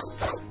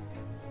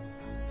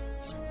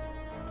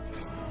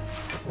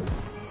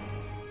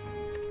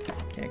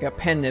 Okay, I got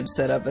Pen Nib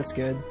set up. That's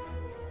good.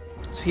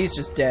 So he's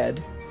just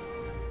dead,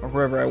 or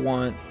wherever I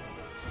want.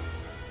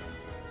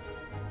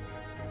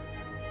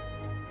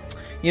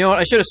 You know what?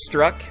 I should have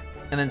struck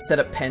and then set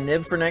up Pen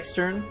Nib for next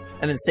turn,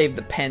 and then saved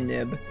the Pen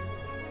Nib.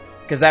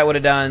 Because that would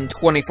have done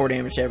 24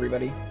 damage to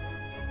everybody.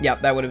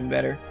 Yep, that would have been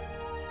better.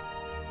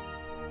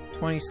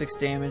 26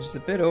 damage is a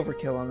bit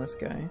overkill on this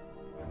guy.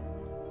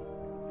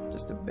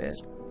 Just a bit.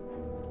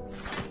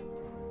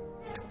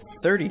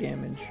 30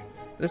 damage.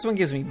 This one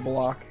gives me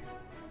block.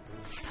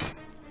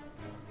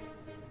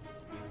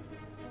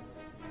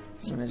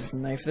 I'm gonna just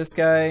knife this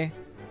guy.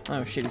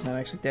 Oh shit, he's not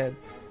actually dead.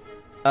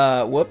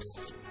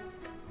 Whoops.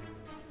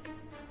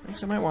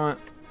 Next I might want...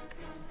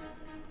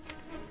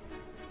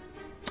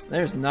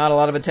 there's not a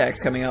lot of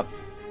attacks coming up.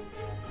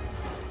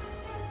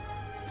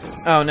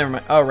 Oh, never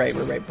mind. Oh, right,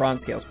 we're right.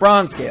 Bronze scales.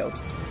 Bronze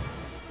scales!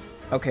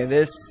 Okay,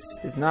 this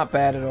is not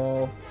bad at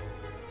all.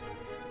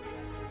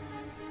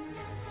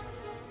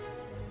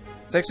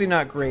 It's actually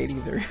not great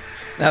either.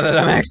 Now that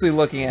I'm actually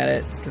looking at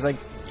it. Because I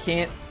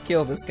can't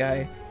kill this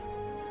guy.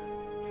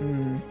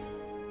 Hmm.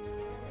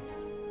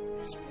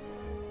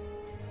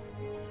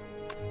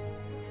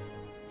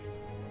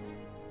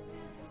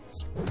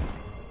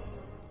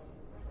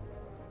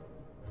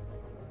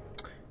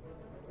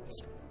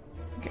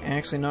 Okay,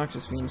 actually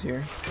Noxious Fumes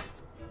here.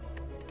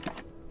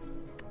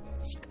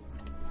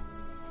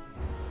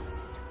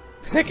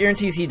 Because that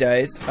guarantees he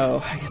dies. Oh,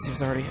 I guess he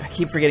was already... I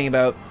keep forgetting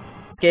about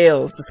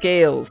scales. The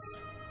scales.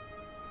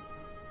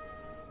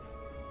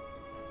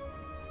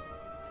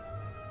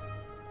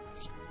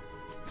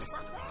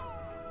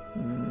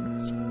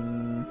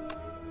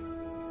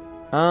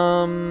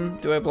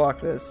 Do I block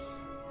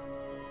this?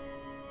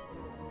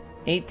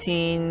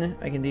 18,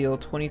 I can deal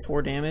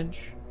 24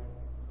 damage.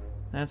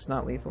 That's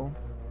not lethal.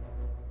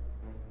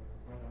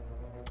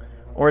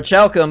 Or a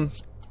Chalcum.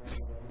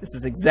 This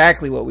is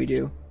exactly what we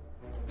do.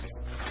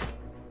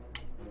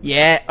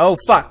 Yeah. Oh,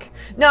 fuck.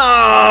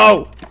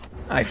 No!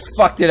 I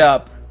fucked it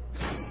up.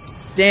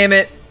 Damn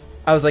it.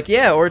 I was like,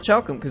 yeah, or a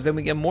Chalcum, because then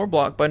we get more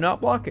block by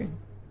not blocking.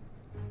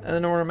 And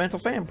then Ornamental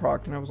Fan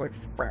procced, and I was like,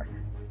 frack.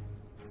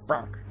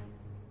 Frack.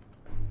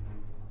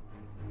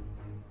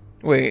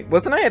 Wait,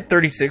 wasn't I at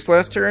 36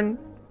 last turn?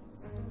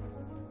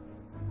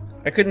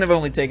 I couldn't have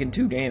only taken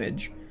 2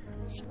 damage.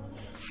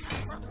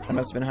 I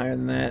must have been higher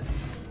than that.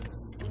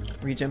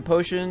 Regen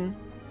Potion.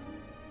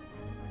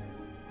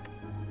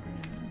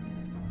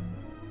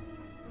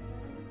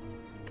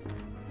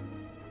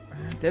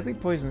 Deadly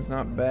Poison's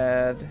not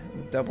bad.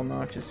 Double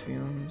Noxious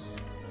Fumes.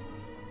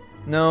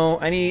 No,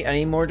 I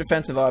need more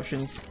defensive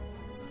options.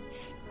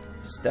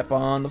 Step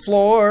on the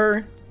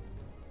floor.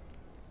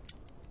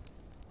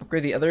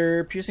 Upgrade the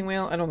other Piercing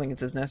Wail? I don't think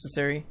it's as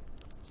necessary.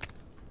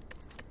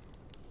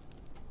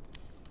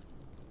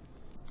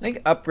 I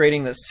think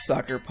upgrading the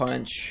Sucker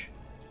Punch.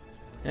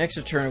 An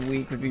extra turn a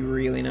week would be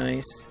really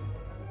nice.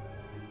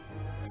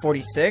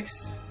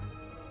 46?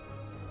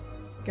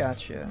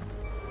 Gotcha.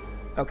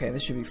 Okay,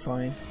 this should be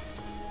fine.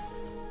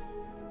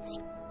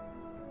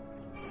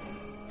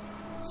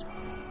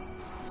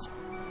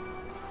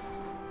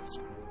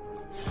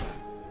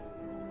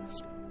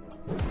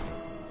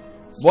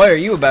 Boy, are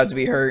you about to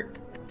be hurt.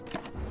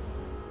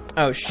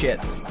 Oh, shit.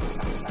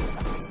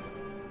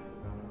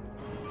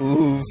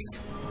 Oof.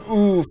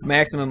 Oof.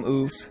 Maximum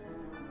oof.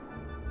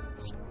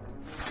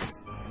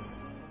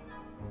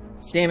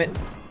 Damn it.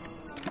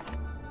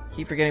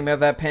 Keep forgetting about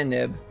that pen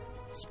nib.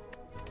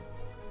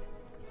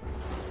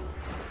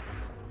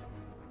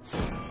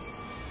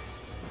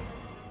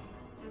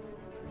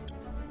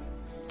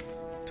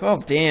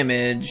 $12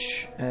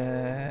 damage.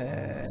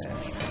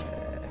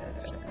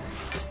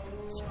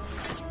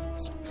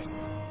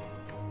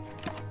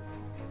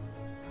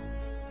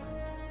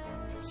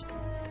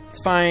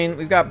 It's fine.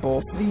 We've got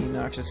both the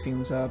Noxious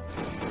Fumes up.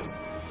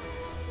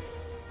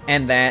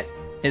 And that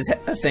is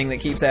a thing that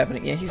keeps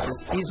happening. Yeah, he's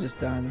just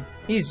done.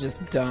 He's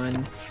just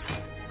done.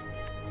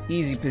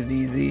 Easy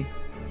peasy.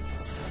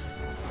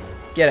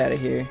 Get out of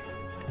here.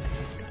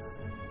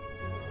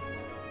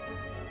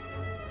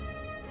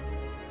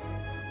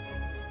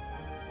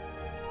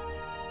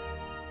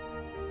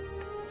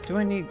 Do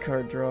I need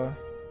card draw?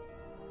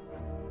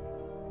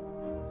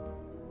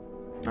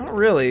 Not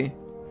really.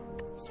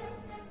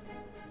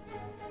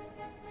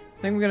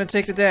 I think we're gonna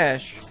take the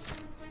dash.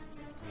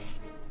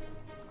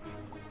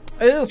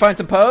 Ooh, find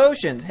some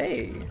potions.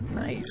 Hey,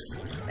 nice.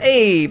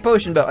 Hey,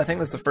 potion belt. I think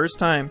that's the first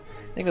time.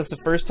 I think that's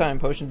the first time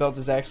potion belt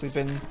has actually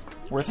been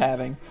worth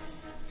having.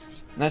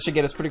 And that should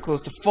get us pretty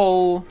close to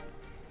full.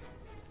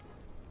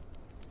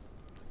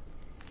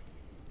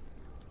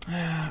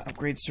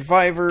 Upgrade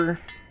survivor.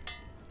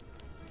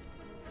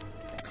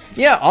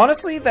 Yeah,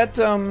 honestly, that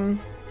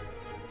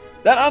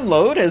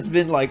unload has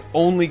been like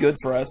only good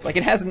for us. Like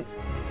it hasn't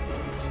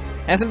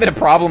been a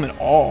problem at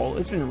all.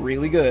 It's been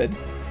really good.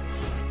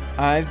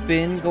 I've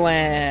been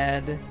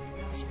glad.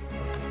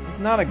 It's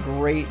not a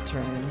great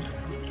turn.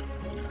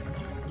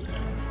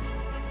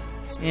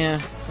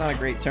 Yeah, it's not a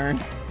great turn.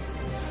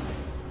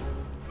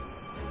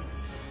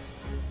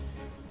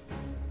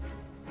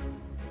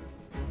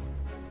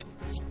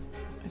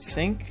 I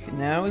think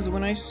now is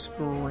when I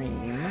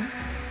scream.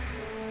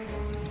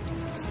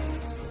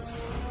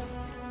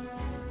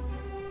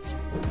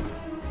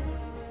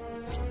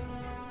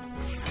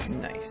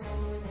 Nice.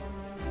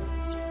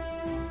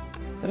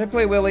 Did I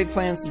play well-laid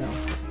plans? No.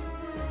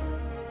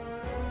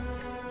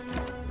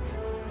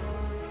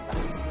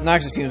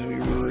 Noxious Fumes would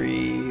be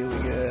really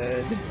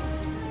good.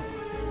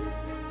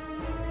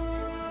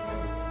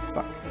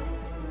 Fuck.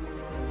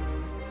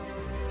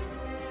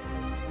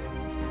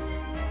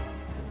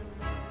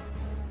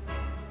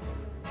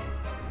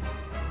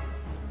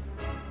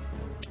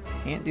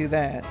 Can't do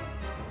that.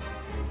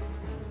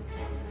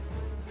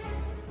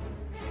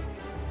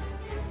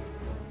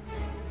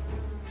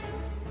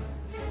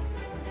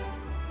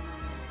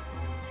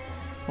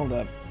 Hold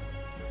up.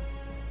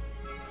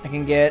 I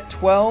can get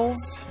 12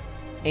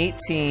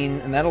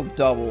 18, and that'll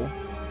double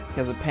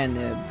because of pen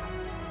nib.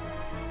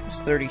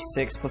 It's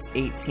 36 plus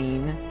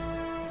 18.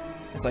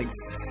 It's like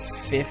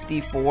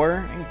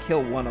 54. I can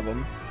kill one of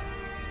them.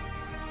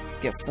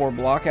 Get 4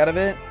 block out of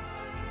it.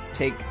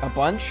 Take a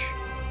bunch.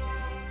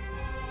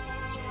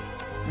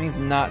 He's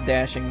not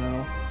dashing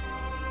though.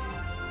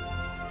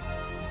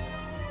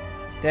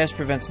 Dash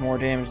prevents more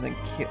damage than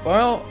kill.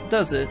 Well,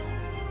 does it?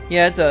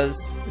 Yeah, it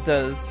does. It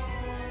does.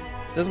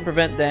 It doesn't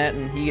prevent that,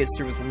 and he gets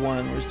through with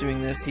 1. Whereas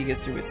doing this, he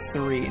gets through with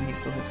 3, and he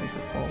still hits me for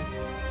full.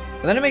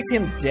 But then it makes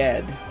him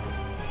dead.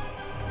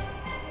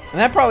 And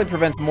that probably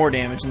prevents more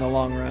damage in the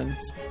long run.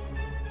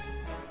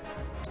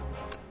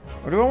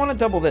 Or do I want to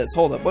double this?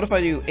 Hold up. What if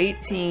I do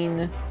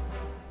 18,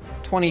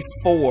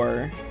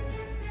 24,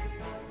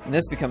 and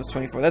this becomes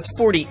 24? That's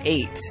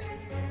 48,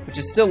 which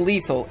is still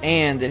lethal,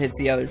 and it hits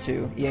the other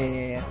 2.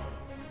 Yeah.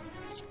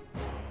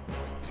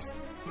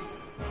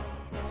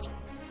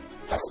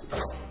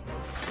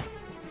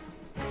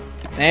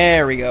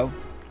 There we go.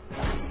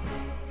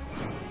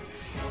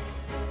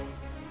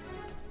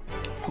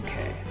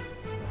 Okay.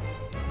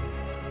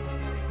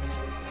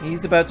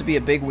 He's about to be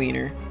a big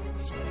wiener.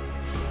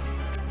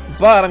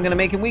 But I'm gonna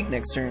make him weak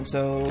next turn,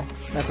 so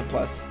that's a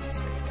plus.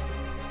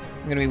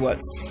 I'm gonna be what?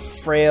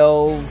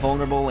 Frail,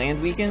 vulnerable, and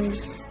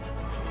weakened?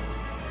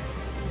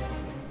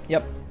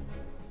 Yep.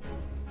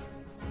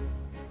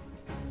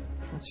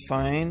 That's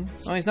fine.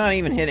 Oh, he's not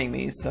even hitting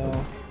me, so...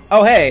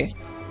 Oh, hey!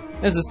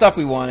 This is the stuff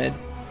we wanted.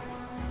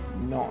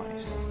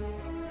 Nice.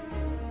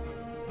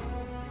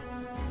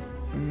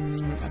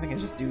 I think I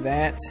just do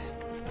that.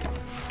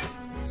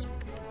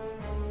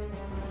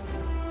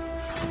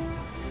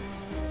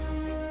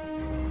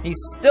 He's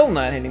still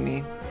not hitting me.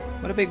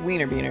 What a big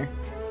wiener beaner.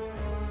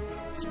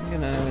 I'm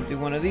gonna do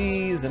one of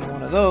these and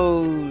one of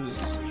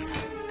those. I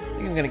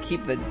think I'm gonna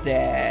keep the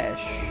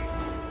dash.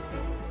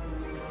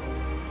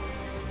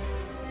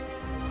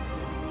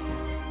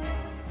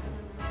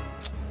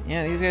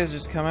 Yeah, these guys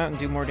just come out and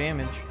do more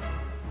damage.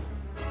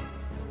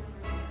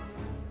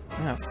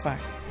 Oh, fuck.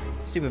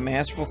 Stupid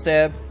Masterful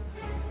Stab.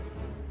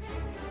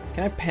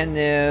 Can I pen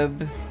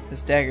nib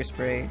this Dagger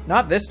Spray?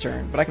 Not this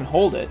turn, but I can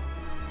hold it.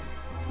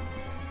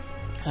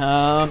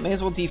 May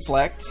as well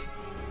deflect.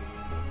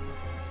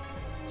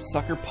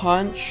 Sucker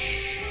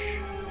Punch.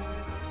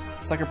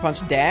 Sucker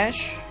Punch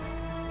Dash.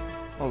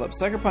 Hold up.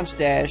 Sucker Punch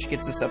Dash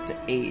gets us up to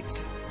 8.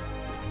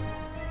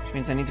 Which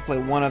means I need to play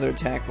one other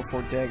attack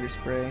before Dagger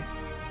Spray.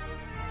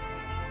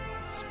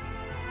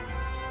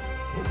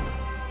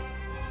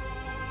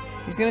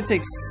 He's gonna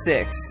take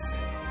 6.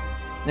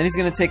 Then he's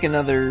gonna take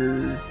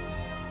another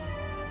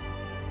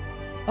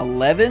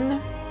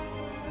 11.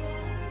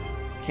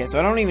 Okay, so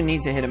I don't even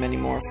need to hit him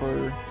anymore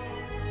for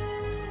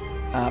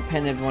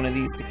pen nib one of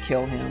these to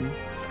kill him.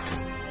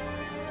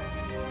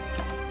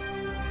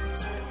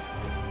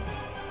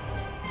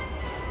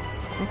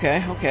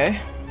 Okay.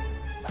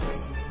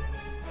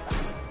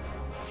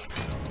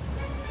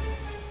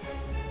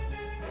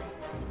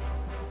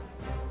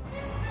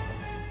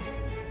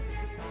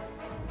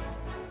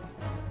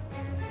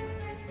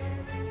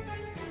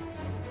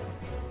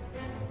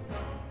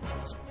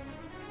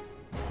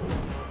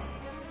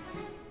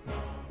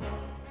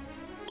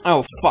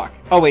 Oh, fuck.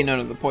 Oh, wait,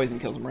 no, the poison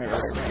kills him. Right.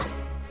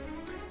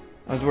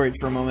 I was worried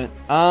for a moment.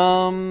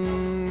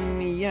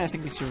 Yeah, I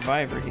think we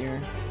survive her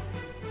here.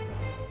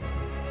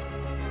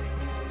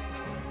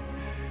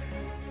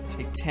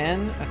 Take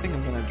 10. I think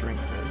I'm gonna drink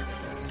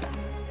this.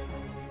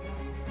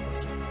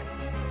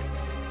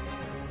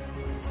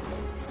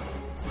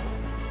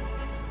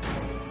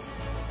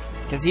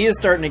 Because he is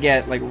starting to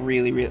get, like,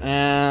 really...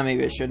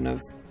 maybe I shouldn't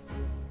have.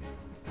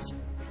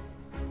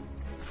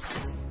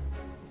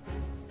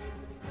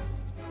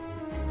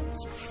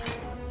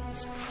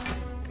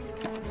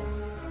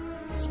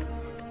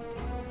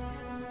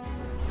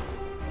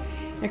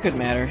 It could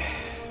matter.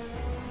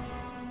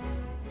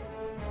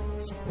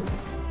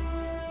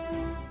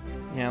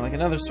 Yeah, like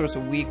another source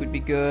of weak would be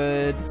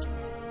good.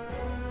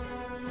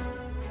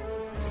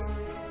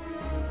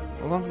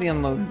 Hold on to the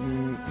unload.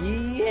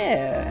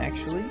 Yeah,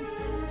 actually.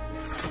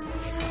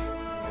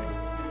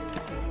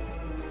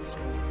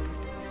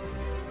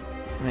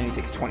 And then he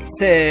takes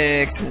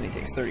 26, and then he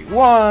takes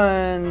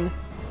 31.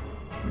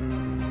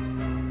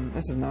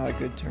 This is not a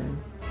good turn.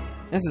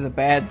 This is a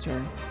bad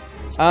turn.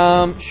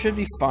 Should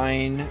be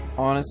fine,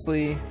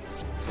 honestly.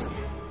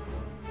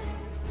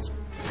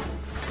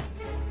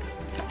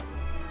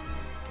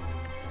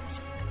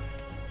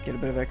 Get a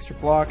bit of extra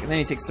block, and then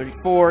he takes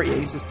 34. Yeah,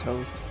 he's just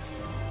toast.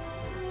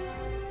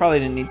 Probably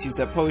didn't need to use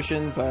that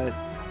potion, but...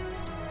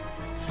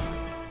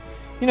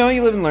 You know,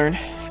 you live and learn.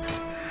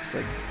 Just,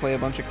 like, play a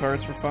bunch of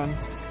cards for fun.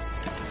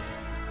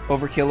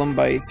 Overkill him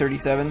by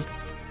 37.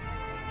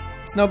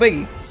 It's no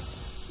biggie.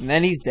 And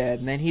then he's dead,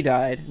 and then he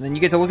died. And then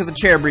you get to look at the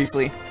chair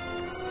briefly.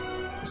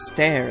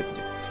 Stare at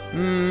the...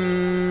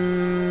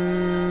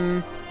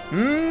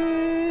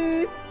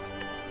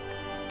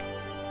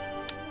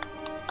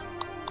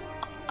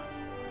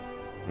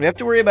 We have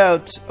to worry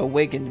about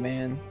Awakened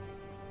Man.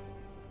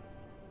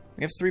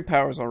 We have 3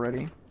 powers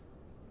already.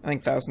 I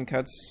think 1,000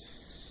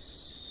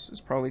 Cuts...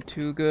 is probably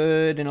too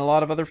good in a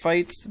lot of other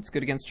fights. It's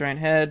good against Giant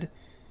Head.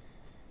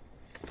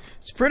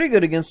 It's pretty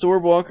good against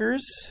Orb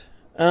Walkers.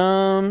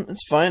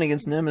 It's fine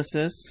against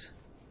Nemesis.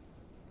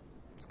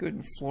 It's good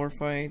in floor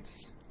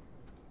fights.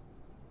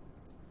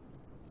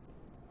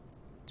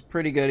 It's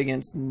pretty good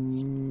against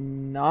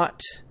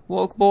not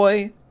Woke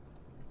Boy.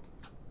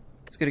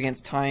 It's good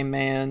against Time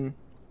Man,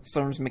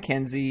 Storms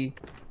Mackenzie,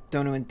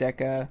 Dono and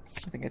Deca.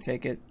 I think I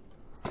take it.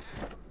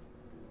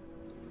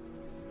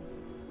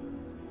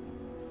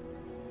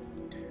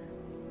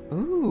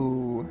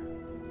 Ooh.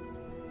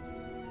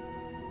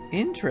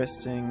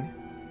 Interesting.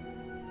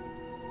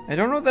 I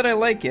don't know that I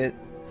like it.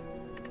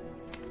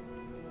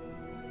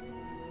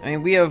 I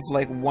mean, we have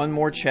like one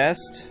more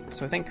chest,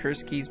 so I think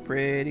Curse Key's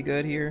pretty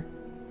good here.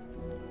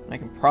 I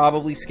can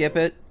probably skip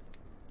it.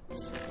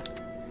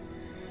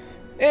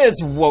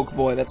 It's Woke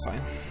Boy, that's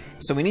fine.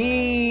 So we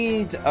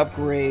need to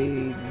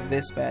upgrade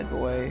this bad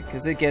boy,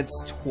 because it gets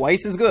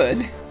twice as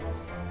good.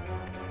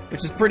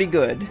 Which is pretty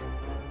good.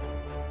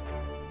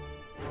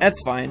 That's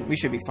fine. We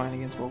should be fine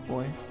against Woke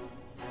Boy.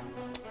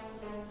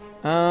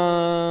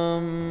 How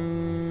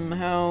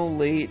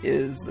late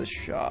is the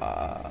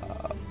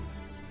shop?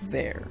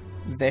 There.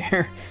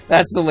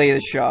 That's the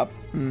latest shop.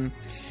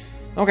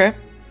 Okay.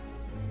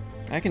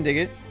 I can dig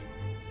it.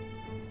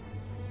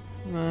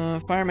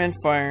 Fireman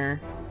fire.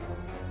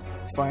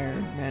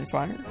 Fireman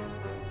fire.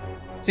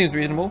 Seems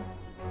reasonable.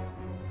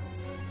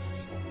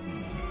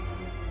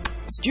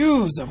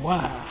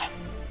 Excuse-moi.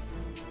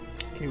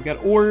 Okay, we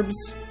got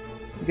orbs.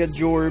 We got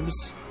Jorbs.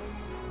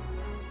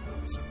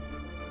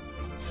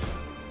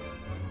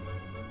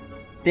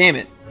 Damn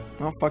it.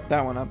 I'll fuck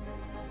that one up.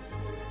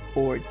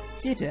 Or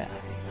did I?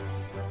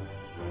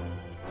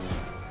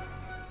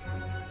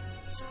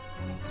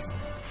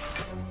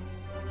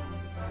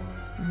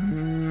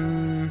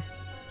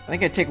 I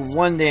think I take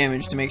 1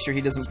 damage to make sure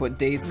he doesn't put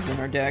dazes in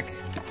our deck.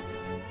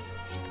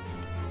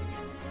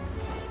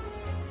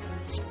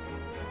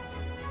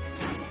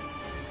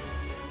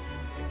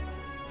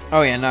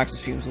 Oh yeah, Noxus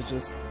Fumes will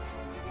just...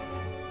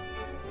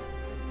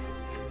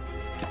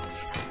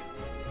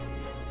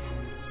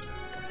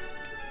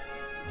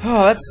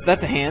 Oh,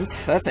 that's a hand.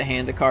 That's a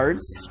hand of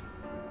cards.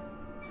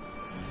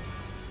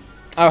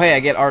 Oh hey, I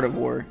get Art of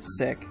War.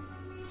 Sick.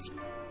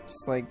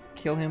 Just like,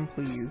 kill him,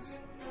 please.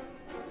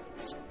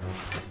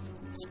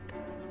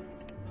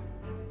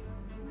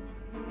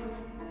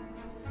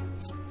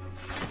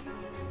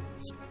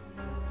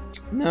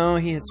 No,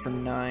 he hits for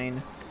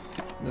 9.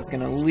 I'm just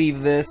gonna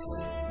leave this.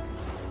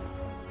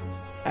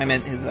 I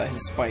meant his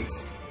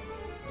spikes.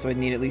 So I'd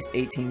need at least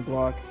 18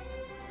 block.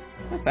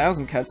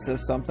 1,000 cuts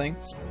does something.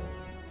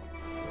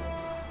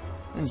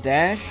 And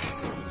dash.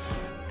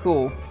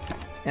 Cool.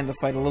 End the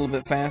fight a little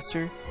bit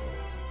faster.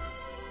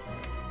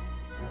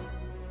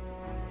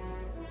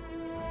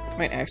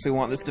 Might actually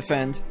want this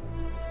defend.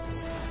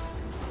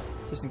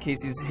 Just in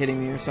case he's hitting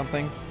me or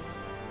something.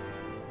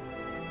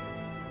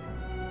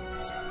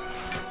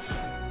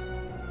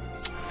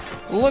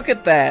 Look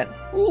at that!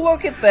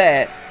 Look at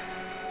that!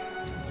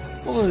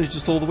 Well, he's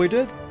just all the way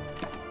dead.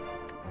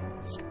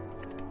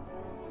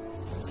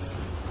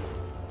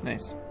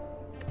 Nice.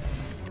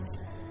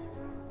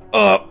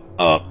 Up.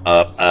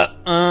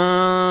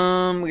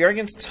 We are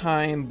against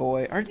Time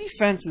Boy. Our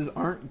defenses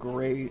aren't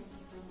great.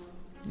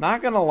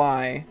 Not gonna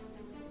lie.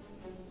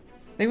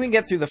 I think we can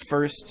get through the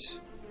first...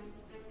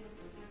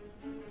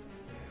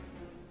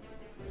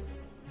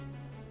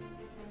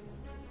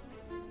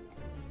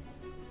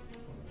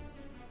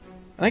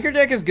 I think our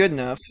deck is good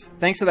enough,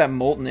 thanks to that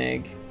Molten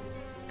Egg.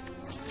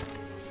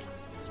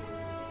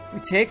 We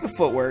take the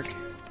footwork,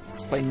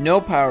 play no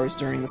powers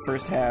during the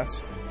first half.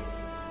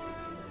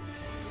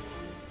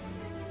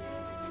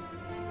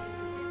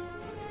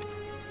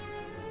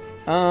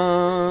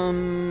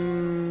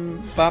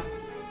 Bop.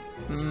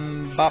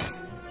 Bop.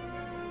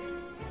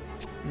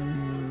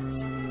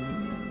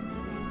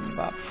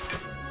 Bop.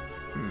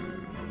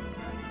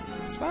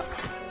 Bop.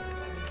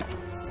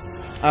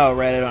 Oh,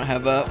 right, I don't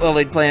have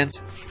well-laid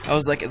plans. I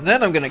was like, and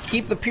then I'm gonna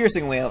keep the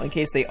Piercing Wail in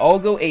case they all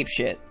go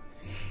apeshit.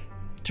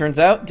 Turns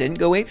out, didn't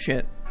go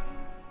apeshit.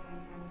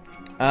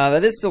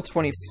 That is still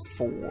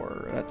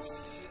 24.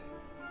 That's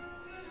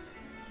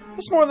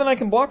more than I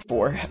can block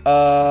for. Do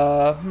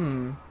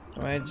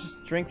I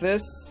just drink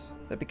this?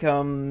 That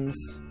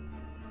becomes...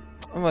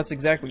 Oh, that's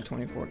exactly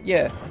 24.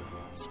 Yeah.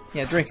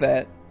 Yeah, drink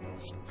that.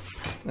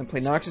 Then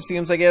play Noxus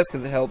Fumes, I guess,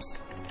 because it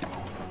helps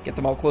get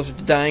them all closer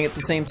to dying at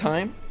the same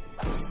time.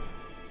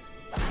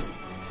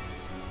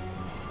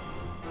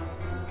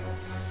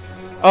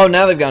 Oh,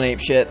 now they've gone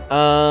apeshit.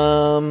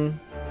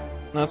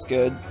 That's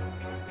good.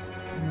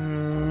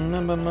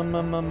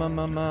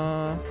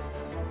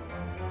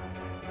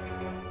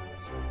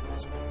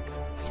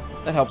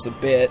 That helps a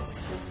bit.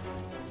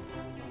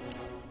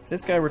 If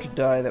this guy were to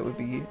die, that would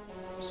be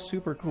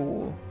super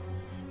cool.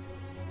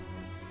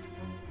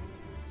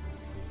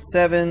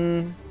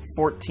 7,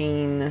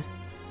 14,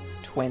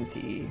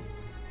 20.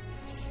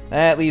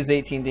 That leaves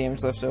 18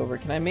 damage left over.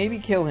 Can I maybe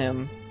kill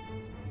him?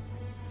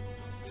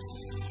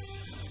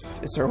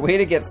 Is there a way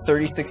to get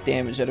 36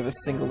 damage out of a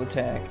single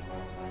attack?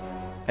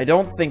 I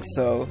don't think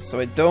so. So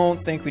I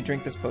don't think we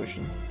drink this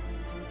potion.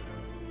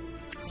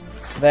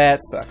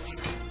 That sucks.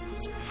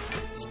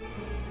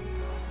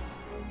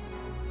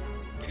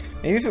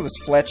 Maybe if it was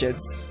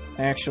Fletchits,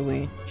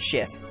 actually.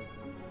 Shit.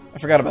 I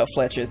forgot about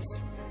Fletchits.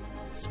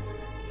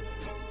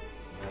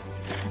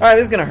 Alright,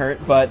 this is gonna hurt,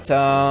 but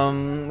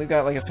we've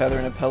got like a feather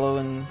and a pillow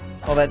and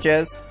all that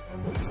jazz.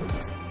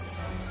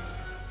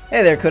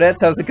 Hey there, Codettes,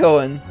 how's it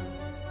going?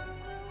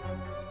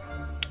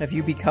 Have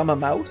you become a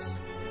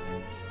mouse?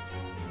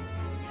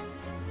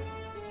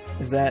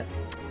 Is that...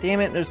 Damn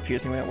it, there's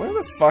piercing. Where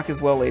the fuck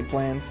is well-laid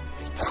plans?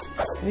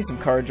 I need some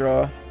card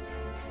draw.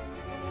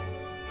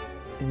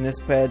 In this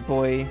bad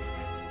boy.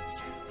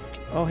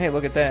 Oh, hey,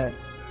 look at that.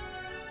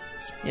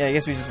 Yeah, I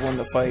guess we just won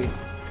the fight.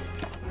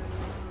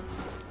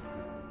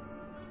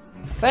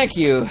 Thank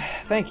you.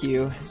 Thank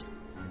you.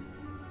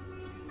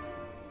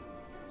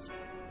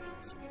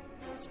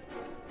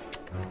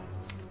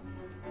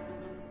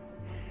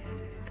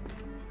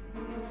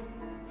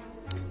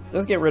 It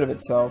does get rid of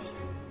itself.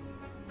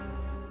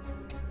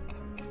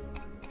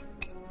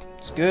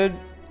 It's good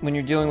when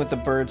you're dealing with the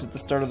birds at the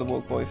start of the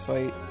Woke Boy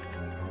fight.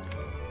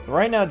 But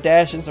right now,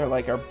 dashes are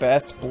like our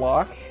best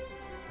block.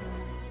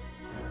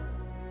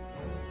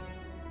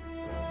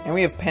 And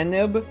we have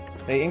Pennib.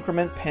 They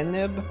increment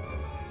Pennib.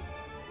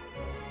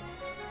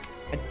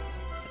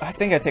 I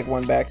think I take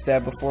one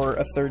backstab before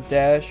a third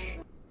dash.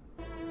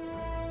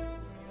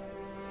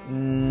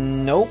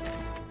 Nope.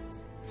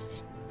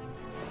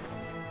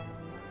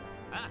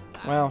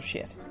 Well,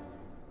 shit.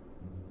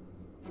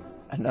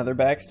 Another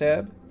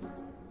backstab.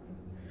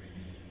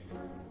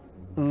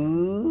 Ooh.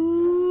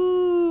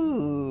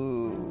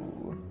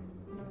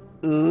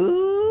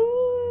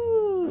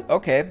 Ooh.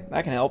 Okay,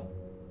 that can help.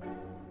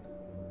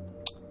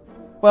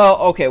 Well,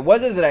 okay,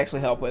 what does it actually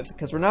help with?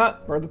 Because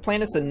the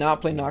plan is to not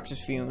play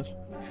Noxious Fumes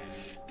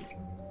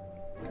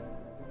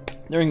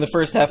during the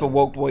first half of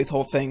Woke Boy's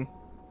whole thing.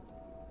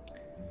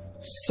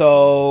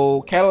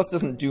 So, Catalyst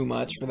doesn't do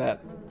much for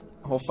that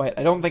whole fight.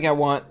 I don't think I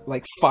want,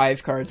 like,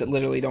 5 cards that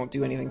literally don't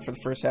do anything for the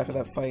first half of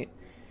that fight.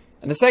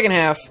 And the second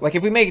half, like,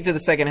 if we make it to the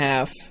second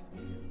half,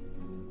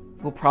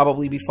 we'll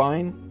probably be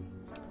fine.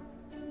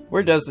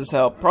 Where does this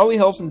help? Probably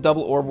helps in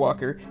Double Orb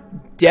Walker.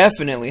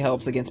 Definitely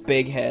helps against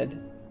Big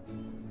Head.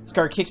 This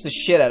card kicks the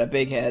shit out of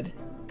Big Head.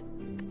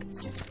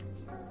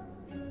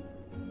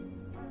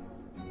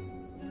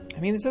 I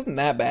mean, this isn't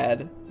that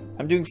bad.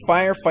 I'm doing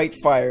fire, fight,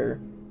 fire,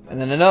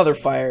 and then another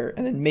fire,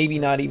 and then maybe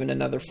not even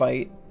another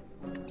fight.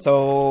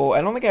 So,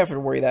 I don't think I have to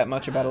worry that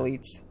much about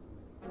elites.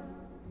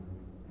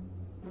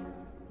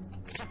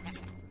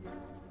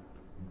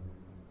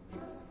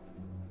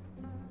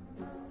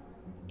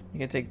 You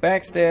can take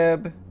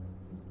backstab,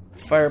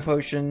 fire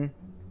potion,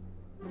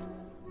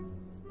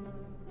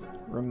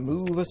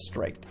 remove a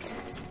strike.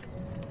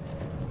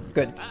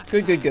 Good.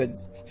 Good, good, good.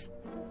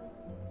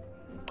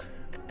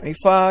 Are you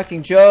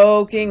fucking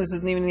joking? This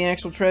isn't even the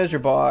actual treasure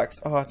box.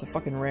 Oh, it's a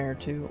fucking rare,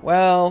 too.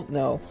 Well,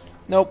 no.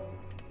 Nope.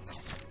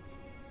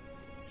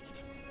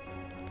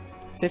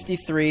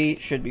 53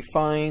 should be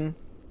fine.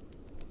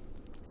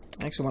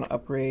 I actually want to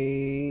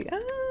upgrade...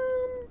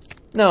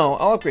 no,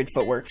 I'll upgrade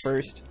footwork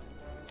first.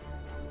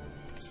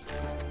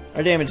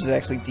 Our damage is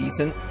actually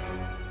decent.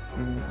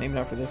 Maybe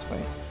not for this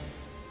fight.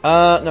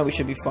 No, we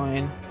should be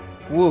fine.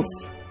 Woof.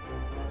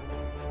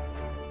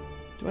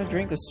 Do I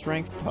drink the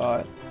strength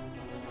pot?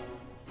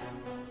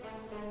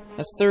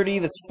 That's 30,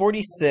 that's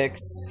 46.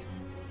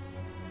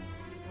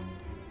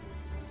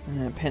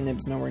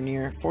 Pennib's nowhere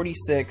near.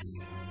 46.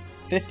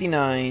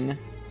 59.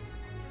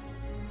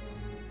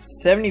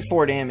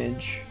 74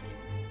 damage.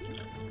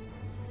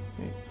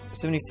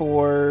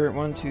 74.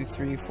 1, 2,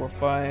 3, 4,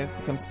 5.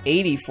 Becomes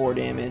 84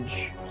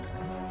 damage.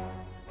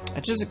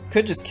 I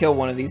could just kill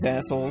one of these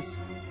assholes.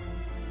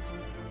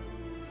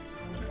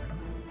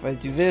 If I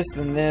do this,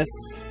 then this.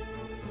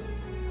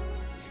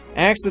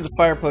 Actually, the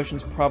fire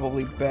potion's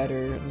probably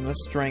better than the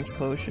strength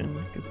potion.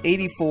 Because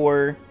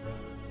 84...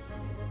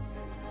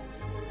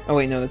 oh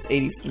wait, no, that's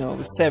 80... no, it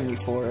was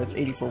 74. That's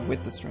 84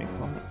 with the strength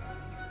pot.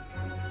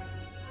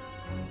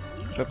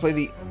 If I play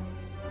the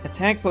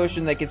attack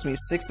potion, that gets me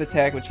 6th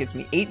attack, which gets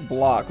me 8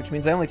 block, which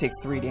means I only take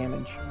 3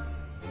 damage.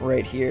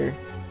 Right here.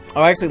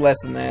 Oh, actually less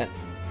than that.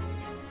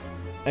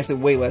 Actually,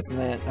 way less than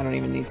that. I don't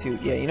even need to.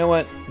 Yeah, you know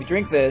what? We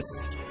drink this.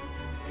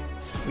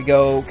 We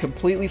go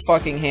completely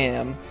fucking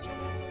ham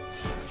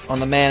on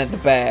the man at the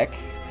back.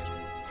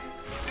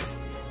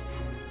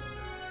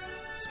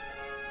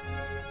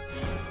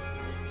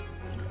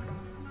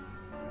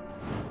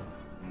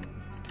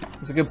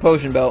 It's a good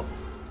potion belt.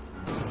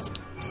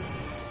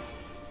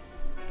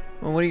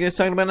 Well, what are you guys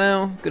talking about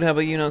now? Good, how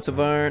about you, not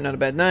Savar? Not a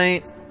bad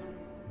night.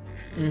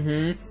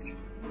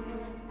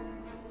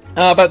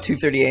 About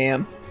 2:30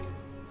 a.m.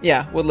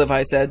 Yeah, would live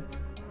high said.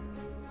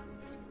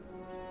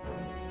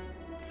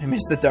 I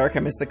miss the dark,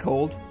 I miss the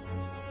cold.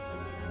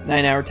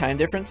 9-hour time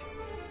difference.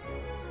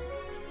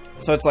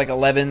 So it's like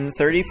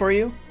 11:30 for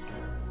you?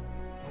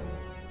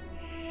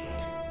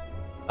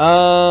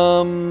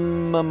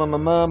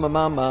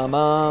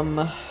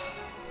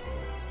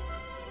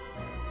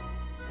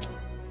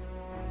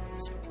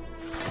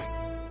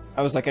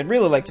 I was like, I'd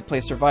really like to play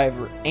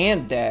Survivor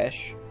and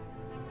Dash.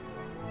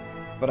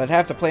 But I'd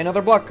have to play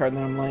another block card, and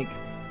then I'm like,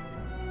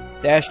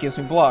 Dash gives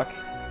me block.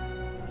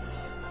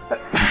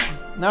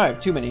 Now I have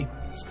too many.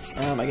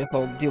 I guess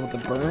I'll deal with the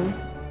burn.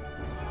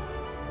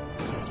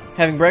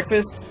 Having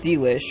breakfast,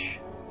 delish.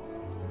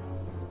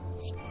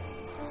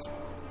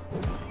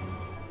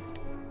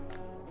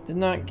 Did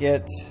not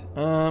get,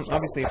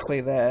 obviously I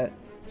play that.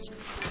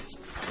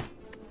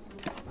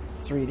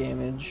 3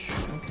 damage,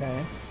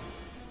 okay.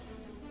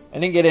 I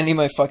didn't get any of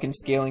my fucking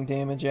scaling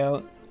damage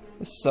out.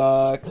 This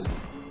sucks.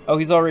 Oh,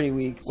 he's already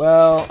weak.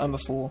 Well, I'm a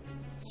fool.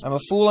 I'm a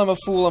fool, I'm a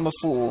fool, I'm a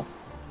fool.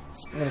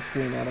 I'm gonna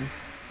scream at him.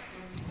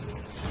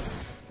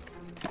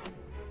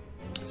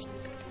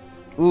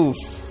 Oof.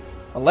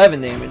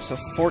 11 damage, so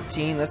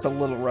 14, that's a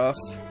little rough.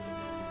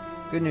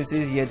 Good news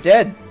is you're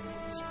dead.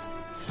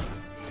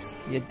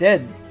 You're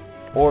dead.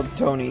 Orb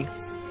Tony.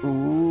 Ooh.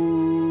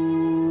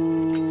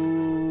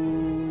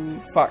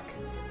 Fuck.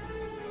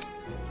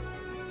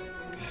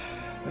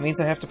 That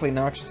means I have to play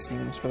Noxious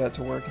Fumes for that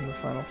to work in the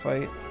final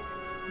fight.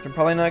 Which I'm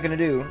probably not gonna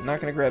do. I'm not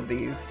gonna grab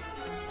these.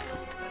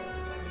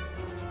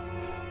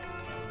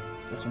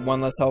 That's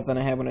 1 less health than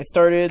I had when I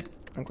started.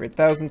 Upgrade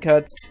 1,000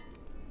 cuts.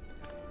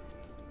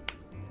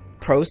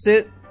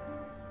 Prosit?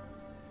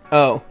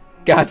 Oh,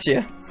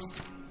 gotcha.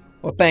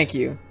 Well, thank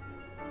you.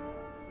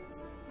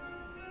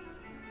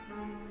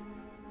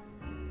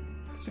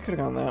 So I could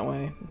have gone that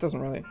way. It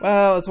doesn't really...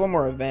 Well, it's one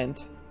more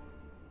event.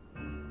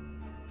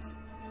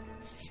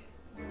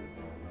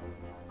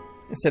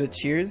 Instead of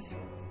cheers.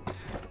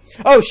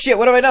 Oh shit,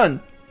 what have I done?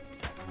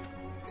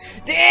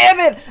 Damn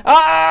it!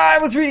 Ah, I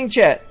was reading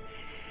chat.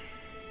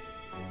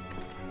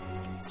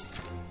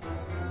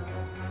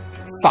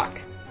 Fuck.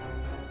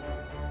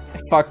 I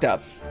fucked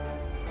up.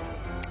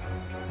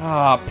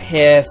 Ah,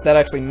 piss. That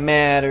actually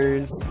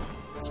matters.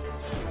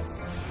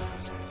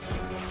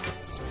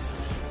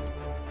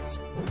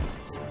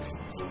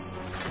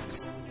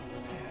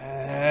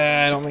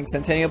 I don't think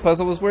Centennial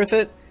Puzzle was worth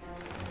it.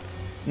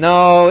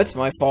 No, it's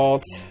my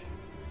fault.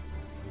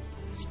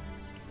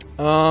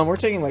 We're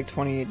taking like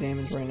 28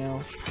 damage right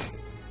now.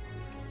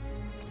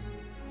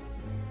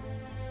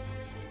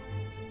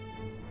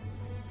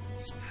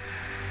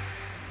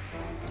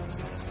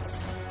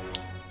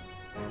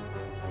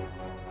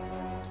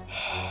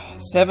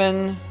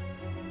 Seven.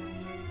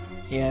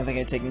 Yeah, I think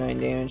I take 9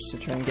 damage to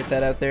try and get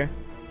that out there.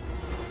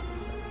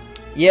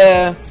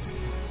 Yeah.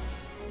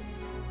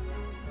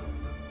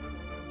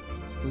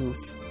 Oof.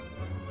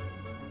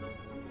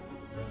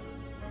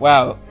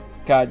 Wow.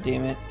 God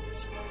damn it.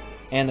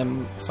 And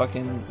I'm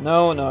fucking...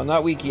 No, I'm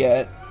not weak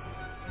yet.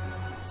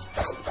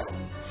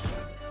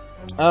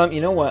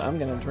 You know what? I'm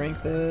gonna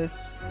drink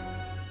this.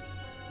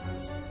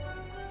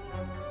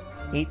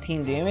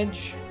 18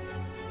 damage?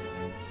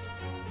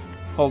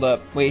 Hold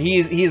up. Wait,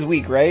 he is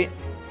weak, right?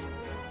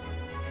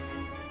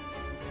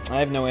 I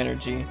have no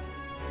energy.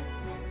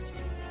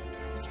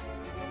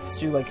 Let's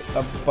do like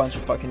a bunch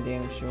of fucking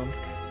damage to him.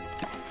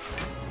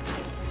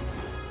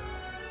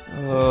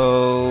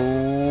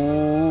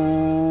 Oh,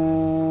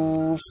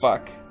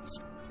 fuck.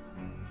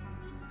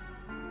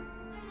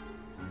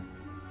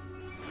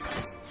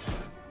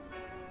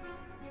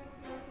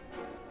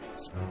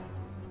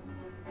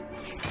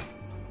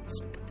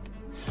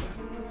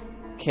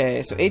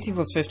 Okay, so 18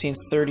 plus 15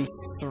 is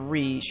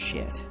 33.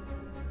 Shit.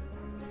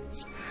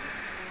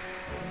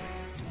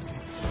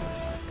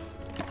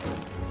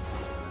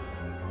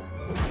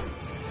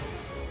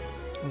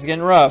 It's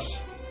getting rough.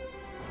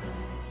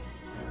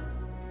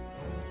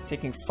 It's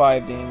taking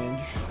 5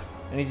 damage.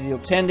 I need to deal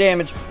 10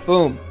 damage.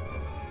 Boom.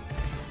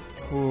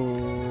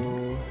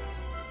 Ooh.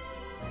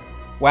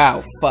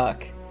 Wow,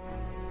 fuck. I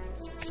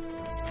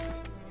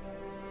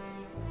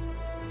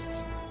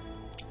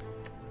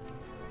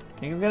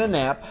think I'm gonna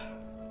nap.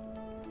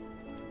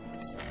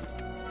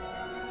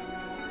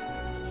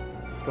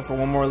 Go for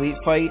one more elite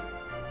fight.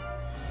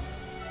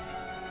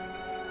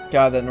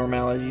 God, that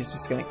normality is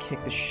just gonna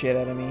kick the shit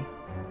out of me.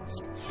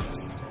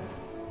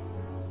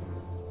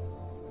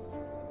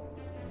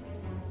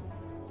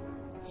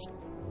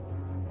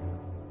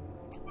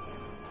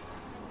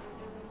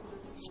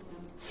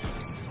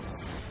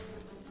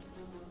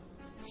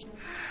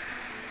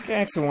 I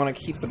actually want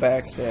to keep the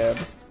backstab.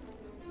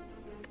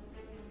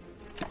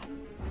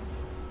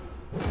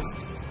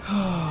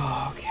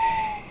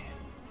 Okay.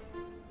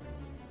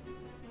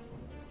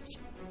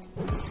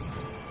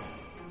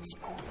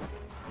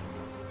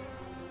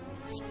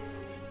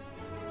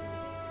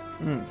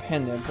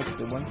 Pendant, that's a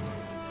good one.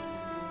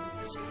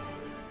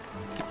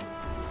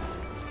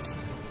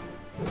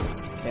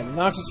 Okay,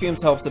 Noxious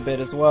Fumes helps a bit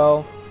as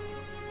well.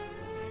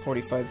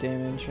 45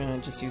 damage. I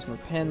just use my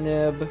pen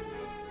nib.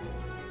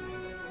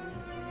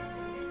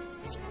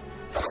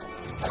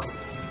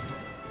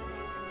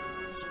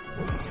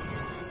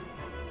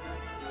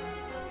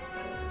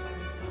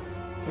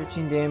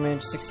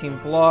 Damage, 16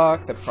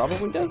 block. That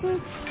probably does it.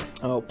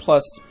 Oh,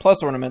 plus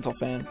ornamental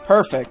fan.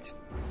 Perfect.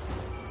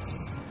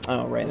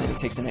 Oh, right. Then it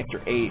takes an extra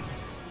 8.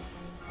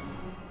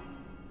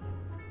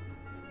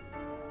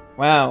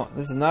 Wow,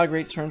 this is not a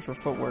great turn for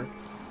footwork.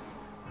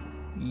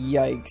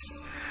 Yikes.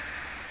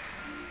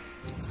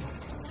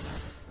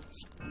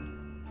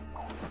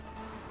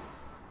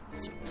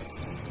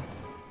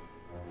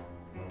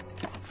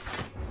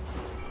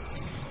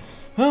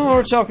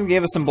 Oh, Orchalcum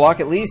gave us some block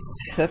at least.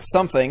 That's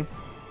something.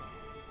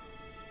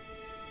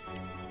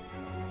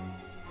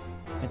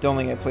 I don't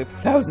think I played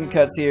 1,000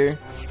 cuts here.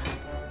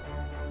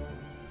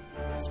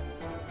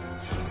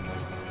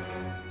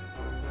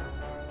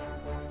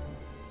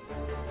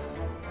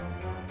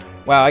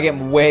 Wow, I get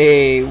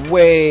way,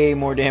 way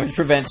more damage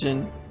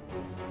prevention.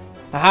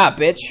 Haha,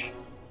 bitch.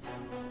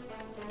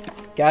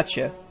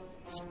 Gotcha.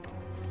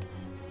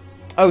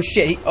 Oh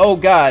shit, oh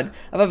god.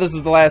 I thought this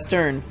was the last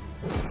turn.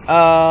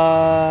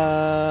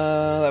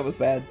 That was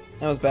bad.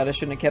 That was bad. I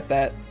shouldn't have kept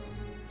that.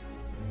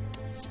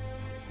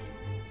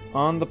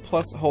 On the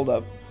plus, hold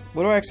up.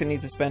 What do I actually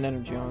need to spend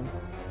energy on?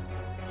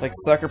 It's like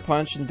Sucker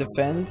Punch and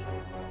Defend?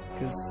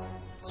 Because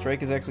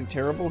Strike is actually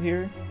terrible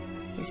here.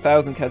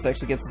 1,000 cuts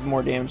actually gets us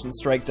more damage than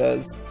Strike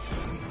does.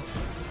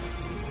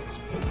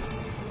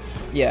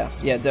 Yeah,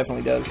 it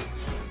definitely does.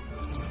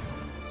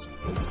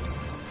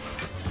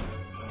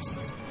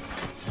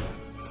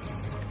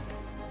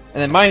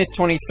 And then minus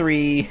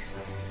 23.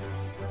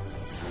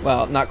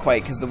 Well, not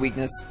quite, because the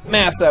weakness.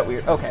 Math's that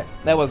weird. Okay,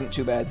 that wasn't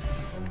too bad.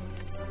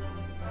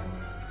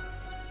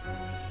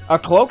 A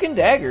Cloak and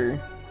Dagger?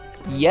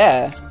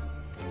 Yeah.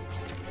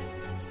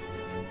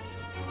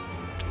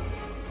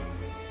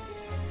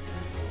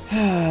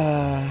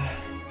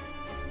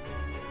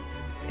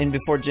 In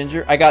before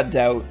Ginger? I got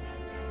Doubt.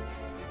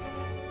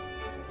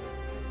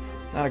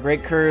 Not a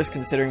great curse,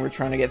 considering we're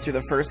trying to get through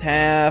the first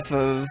half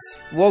of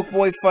Woke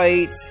Boy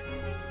fight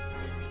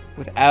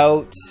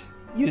without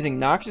using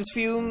Noxious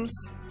Fumes.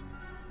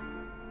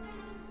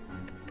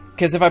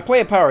 Because if I play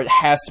a power, it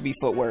has to be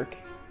Footwork.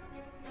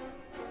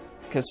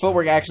 Because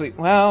Footwork actually...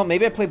 Well,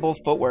 maybe I play both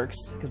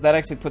Footworks, because that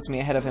actually puts me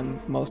ahead of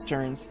him most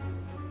turns.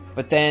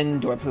 But then,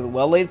 do I play the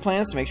Well-Laid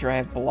Plans to make sure I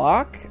have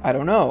block? I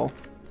don't know.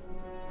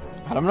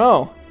 I don't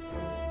know.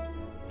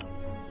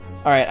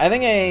 Alright, I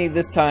think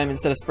this time,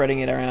 instead of spreading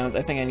it around,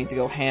 I think I need to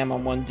go ham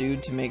on one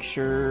dude to make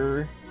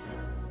sure...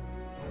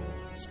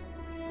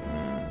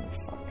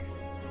 fuck.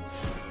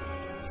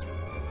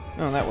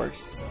 Oh, that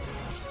works.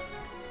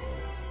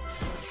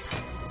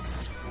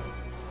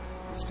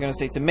 I was gonna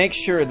say, to make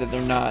sure that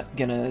they're not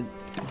gonna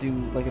do,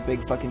 like, a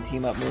big fucking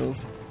team-up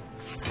move.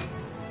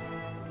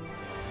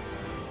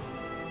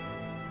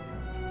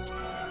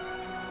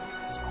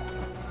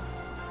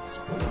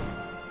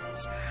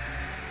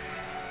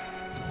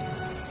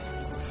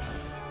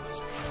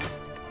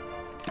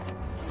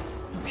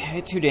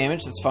 Okay, 2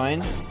 damage, that's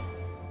fine.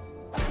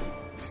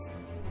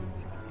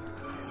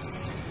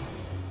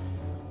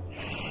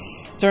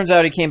 Turns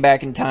out he came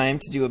back in time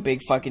to do a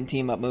big fucking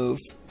team-up move.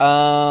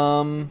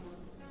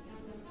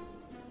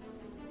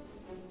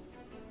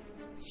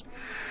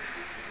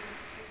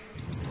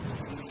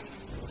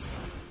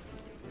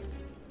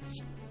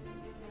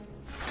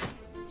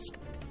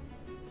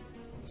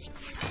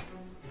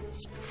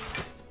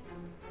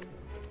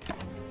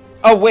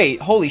 Oh wait,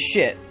 holy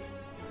shit.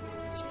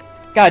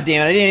 God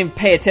damn it, I didn't even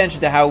pay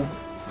attention to how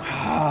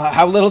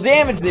little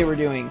damage they were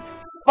doing.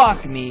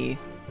 Fuck me.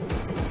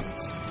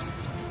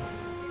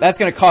 That's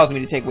gonna cause me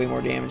to take way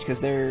more damage,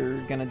 because they're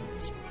gonna...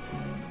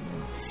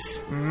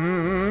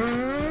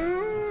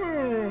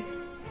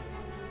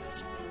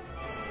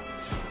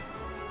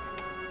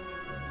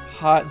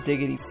 Hot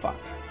diggity fuck.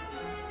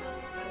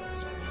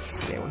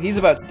 Okay, well he's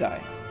about to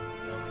die.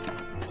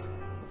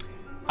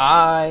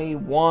 I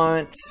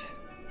want...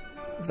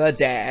 the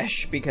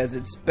dash, because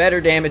it's better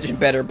damage and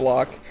better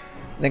block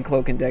than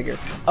Cloak and Dagger.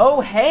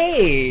 Oh,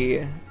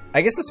 hey!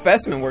 I guess the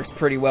Specimen works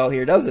pretty well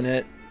here, doesn't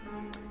it?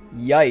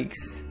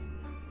 Yikes.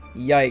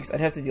 Yikes. I'd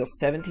have to deal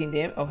 17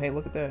 damage. Oh, hey,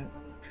 look at that.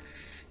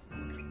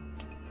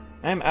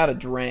 I'm out of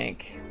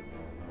drank.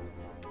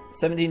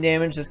 17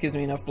 damage, this gives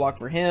me enough block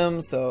for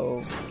him,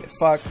 so get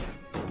fucked.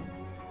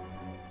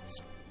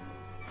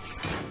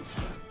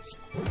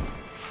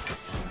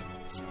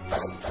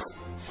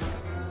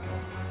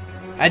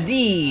 I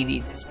did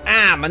it.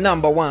 I'm a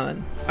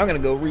 #1. I'm gonna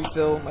go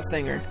refill my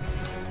thinger.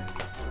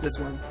 This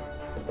one.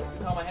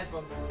 Oh, my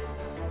headphones.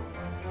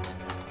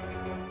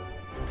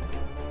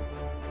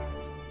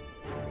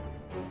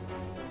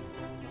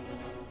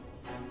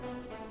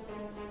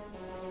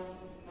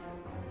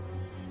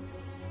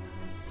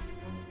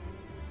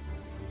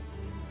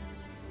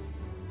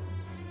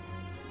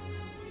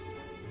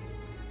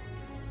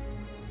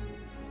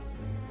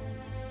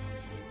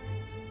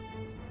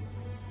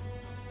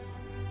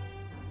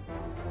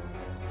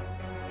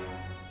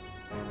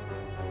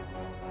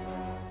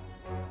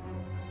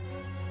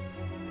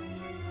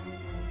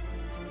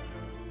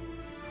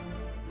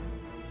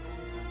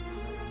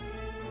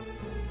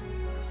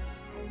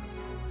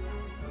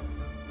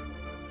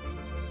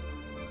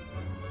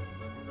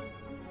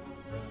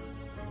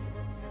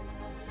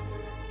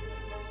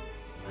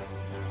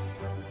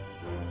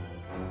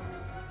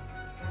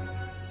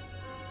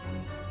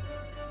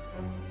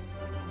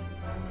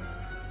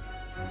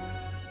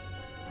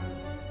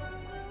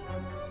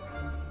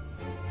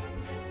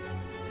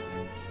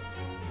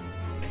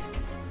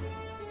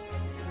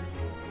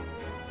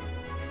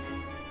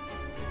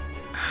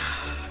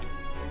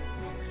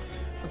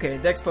 Okay,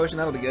 Dex Potion,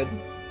 that'll be good.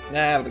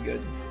 That'll be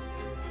good.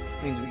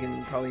 Means we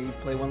can probably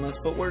play one less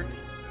footwork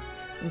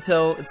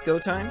until it's go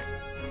time.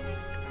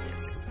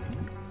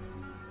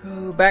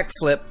 Oh,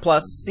 Backflip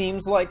Plus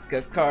seems like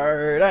a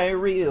card I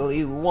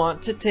really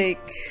want to take.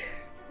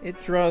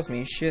 It draws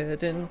me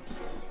shit and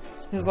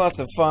there's lots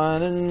of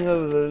fun and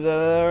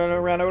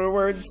around out of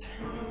words.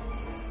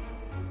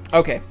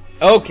 Okay,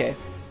 okay.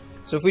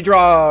 So if we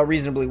draw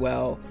reasonably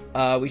well,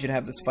 we should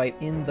have this fight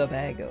in the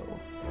bago.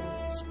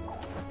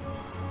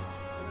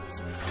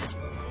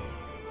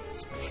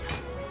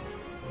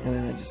 And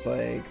then I just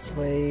like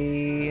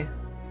play.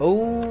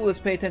 Oh, let's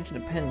pay attention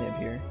to pen nib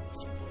here.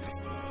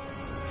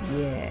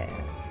 Yeah,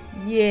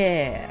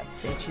 yeah,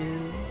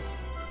 bitches.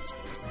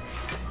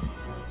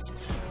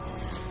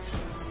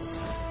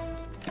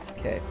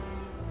 Okay.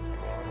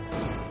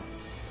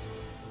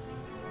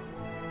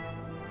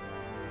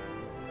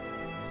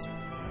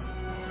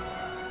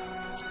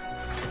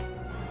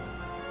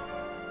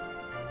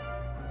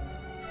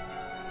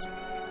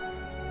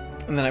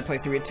 And then I play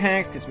 3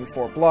 attacks, gets me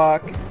 4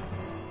 block.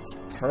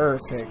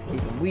 Perfect,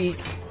 keep him weak.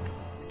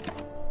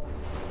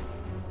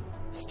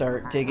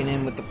 Start digging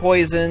in with the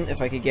poison. If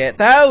I could get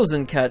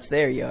 1,000 cuts,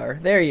 there you are.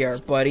 There you are,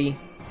 buddy.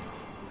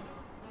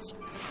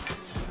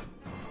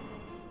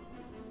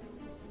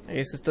 I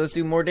guess this does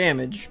do more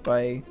damage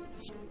by...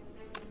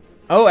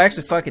 Oh,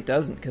 actually, fuck, it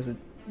doesn't, because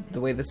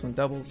the way this one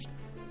doubles.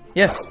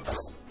 Yeah.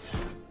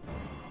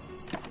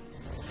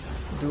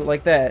 Do it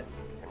like that.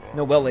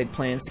 No well-laid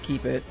plans to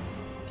keep it.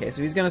 Okay,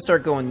 so he's gonna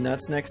start going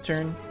nuts next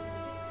turn.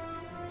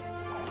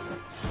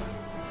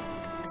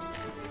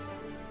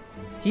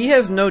 He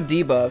has no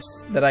debuffs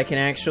that I can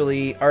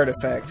actually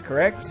artifact,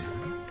 correct?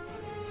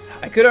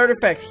 I could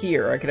artifact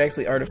here, or I could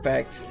actually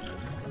artifact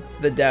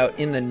the doubt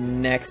in the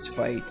next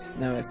fight,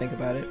 now that I think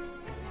about it.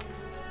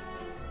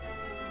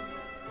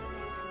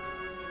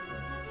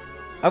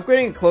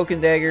 Upgrading a Cloak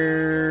and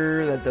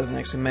Dagger, that doesn't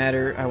actually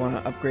matter. I want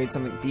to upgrade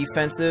something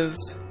defensive,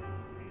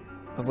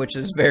 of which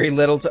is very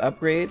little to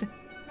upgrade.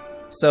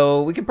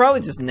 So we can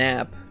probably just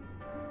nap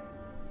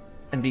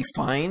and be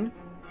fine.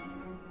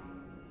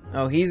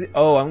 Oh, he's...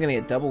 Oh, I'm gonna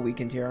get double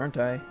weakened here, aren't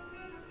I?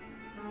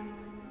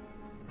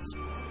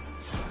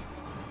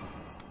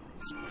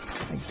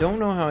 I don't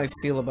know how I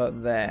feel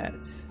about that.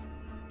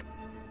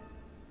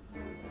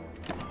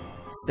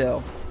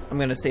 Still, I'm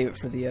gonna save it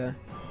for the,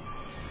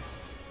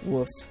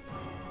 woof.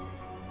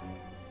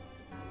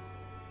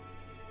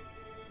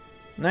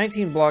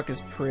 19 block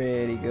is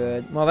pretty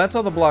good. Well, that's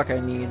all the block I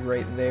need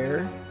right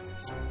there.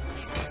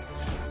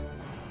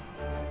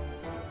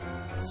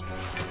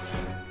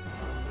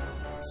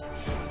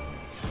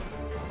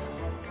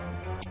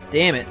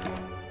 Damn it.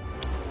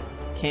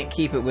 Can't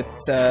keep it with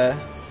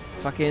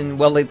fucking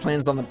well-laid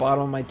plans on the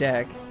bottom of my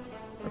deck.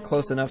 Or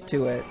close enough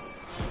to it.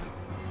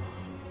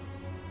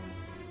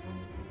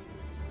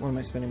 What am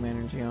I spending my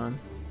energy on?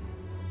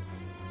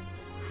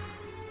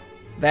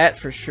 That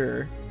for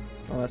sure.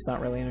 Well, that's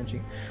not really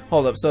energy.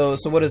 Hold up, so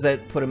what does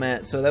that put him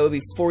at? So that would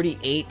be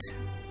 48. So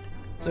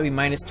that would be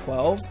minus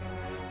 12.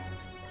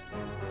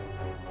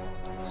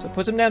 So it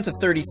puts him down to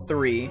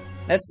 33.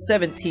 That's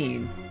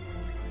 17.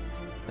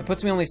 That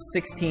puts me only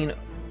 16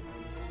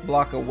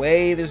 block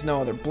away. There's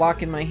no other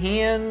block in my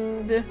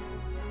hand.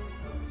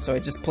 So I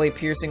just play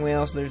Piercing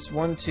Wail. So there's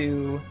 1,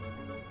 2...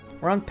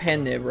 We're on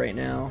Pen Nib right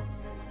now.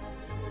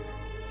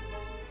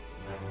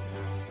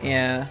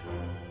 Yeah.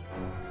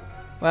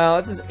 Well,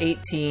 it does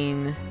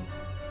 18.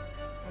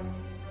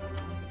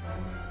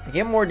 I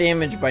get more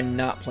damage by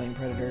not playing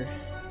Predator.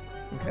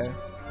 Okay.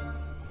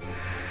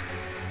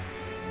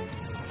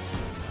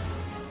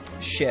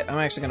 Shit, I'm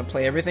actually gonna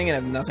play everything and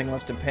have nothing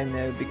left to Pen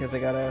Nib because I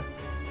got a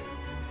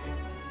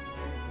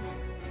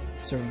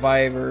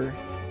Survivor.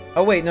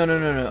 Oh wait,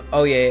 no.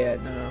 Oh yeah,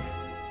 no.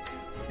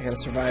 I got a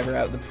Survivor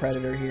out the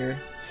Predator here.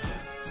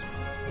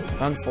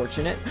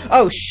 Unfortunate.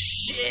 Oh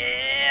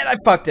shit! I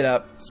fucked it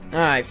up.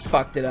 I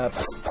fucked it up.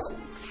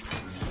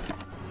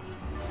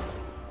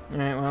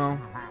 Alright, well.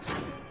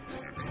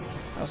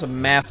 I also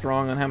mathed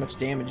wrong on how much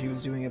damage he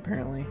was doing,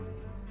 apparently.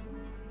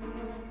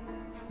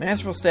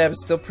 Masterful Stab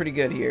is still pretty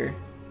good here.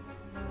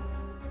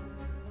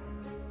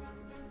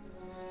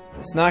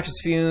 This Noxious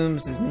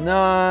Fumes is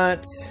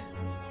not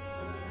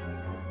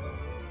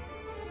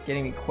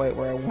getting me quite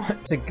where I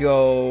want to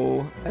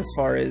go as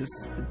far as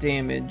the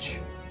damage.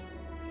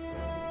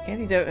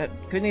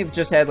 Couldn't he have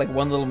just had like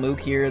one little mook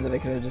here that I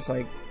could have just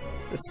like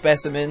the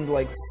specimen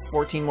like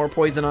 14 more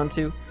poison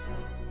onto?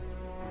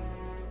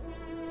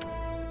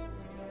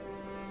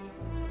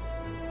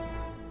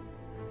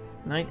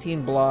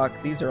 $19 block.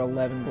 These are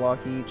 11 block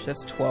each.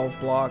 That's 12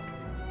 block.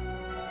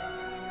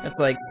 That's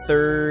like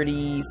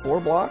 34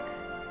 block.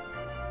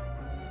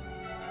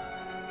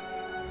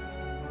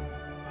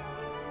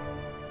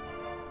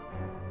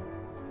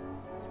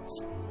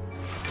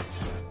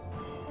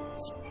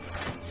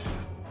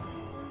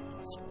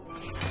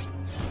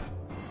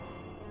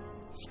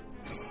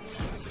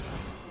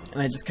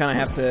 And I just kind of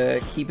have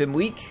to keep him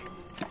weak.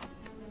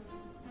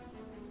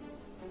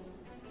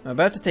 I'm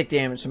about to take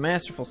damage, so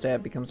Masterful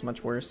Stab becomes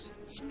much worse.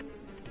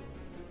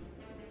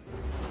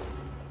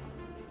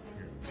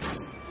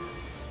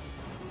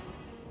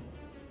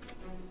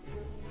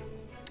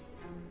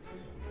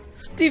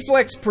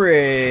 Deflect's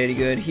pretty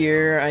good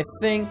here, I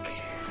think.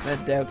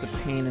 That doubt's a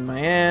pain in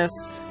my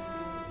ass.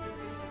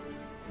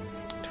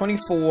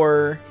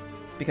 24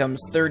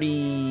 becomes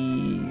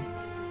 30...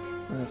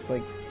 That's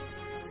like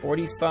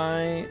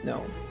 45...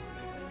 No.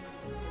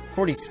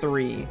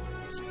 43.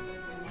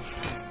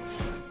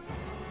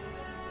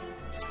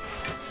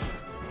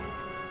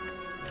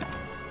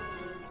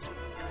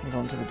 I'm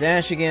going to the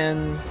dash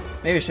again.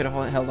 Maybe I should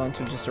have held on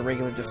to just a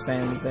regular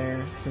defend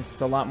there, since it's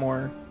a lot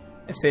more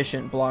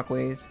efficient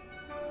blockways.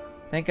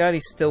 Thank God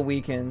he's still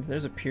weakened.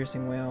 There's a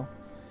piercing whale.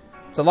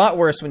 It's a lot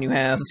worse when you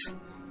have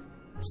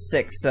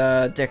 6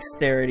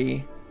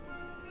 dexterity.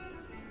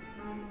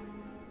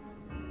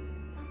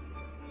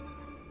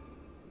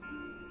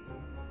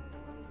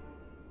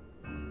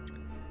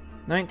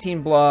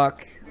 $19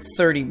 block,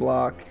 30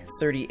 block,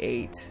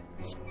 38.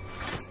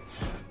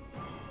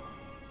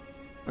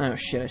 Oh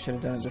shit, I should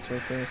have done it this way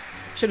first.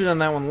 Should have done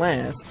that one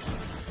last.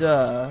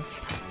 Duh.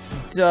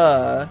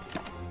 Duh.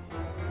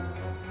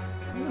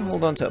 I'm gonna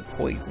hold on to a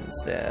poison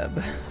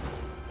stab.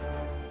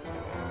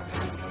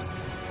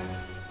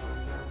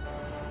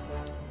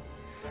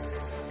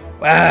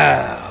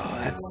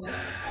 Wow,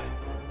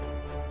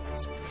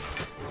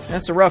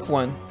 that's a rough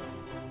one.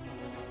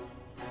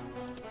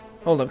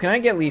 Hold up, can I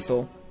get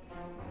lethal?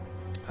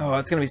 Oh,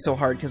 it's gonna be so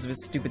hard because of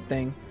his stupid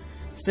thing.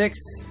 6,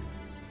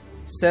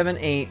 7,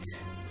 8,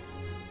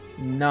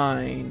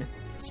 9.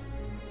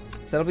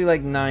 So that'll be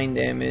like 9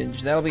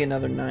 damage. That'll be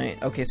another 9.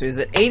 Okay, so he's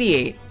at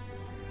 88.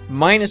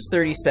 Minus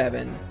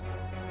 37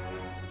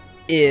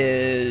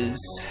 is...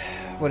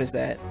 What is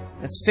that?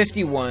 That's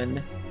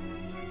 51.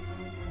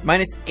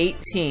 Minus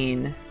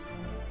 18.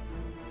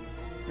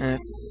 And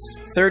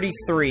it's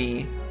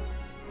 33.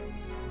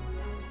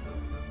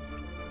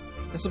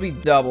 This will be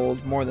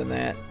doubled. More than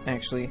that,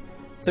 actually.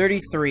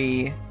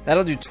 33.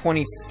 That'll do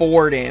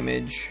 24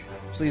 damage.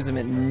 Which leaves him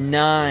at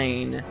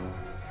 9.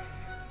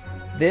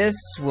 This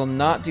will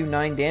not do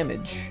 9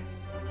 damage.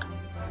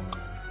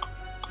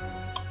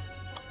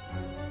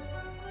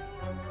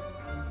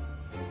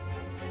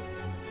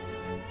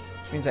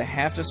 Which means I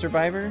have to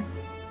survive her?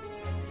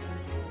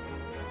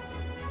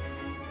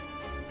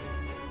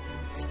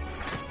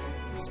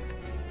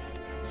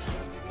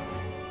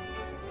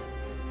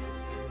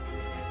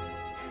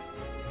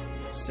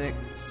 Six,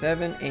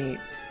 7, 8.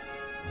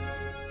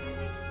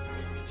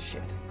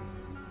 Shit.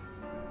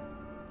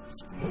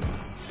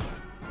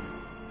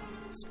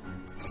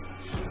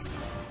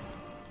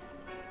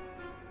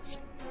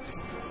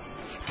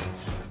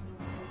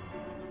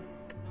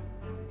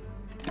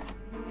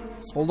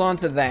 Hold on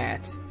to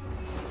that.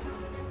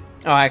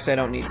 Oh, actually, I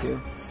don't need to.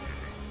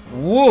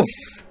 Woof!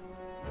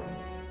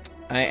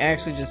 I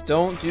actually just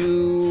don't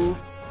do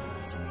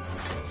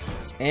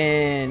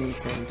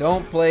anything.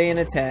 Don't play an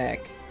attack.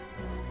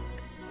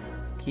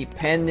 Keep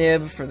pen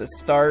nib for the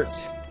start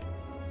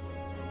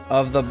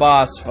of the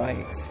boss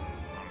fight.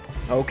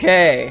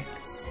 Okay.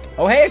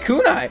 Oh, hey, a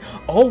kunai!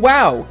 Oh,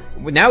 wow!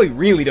 Now we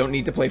really don't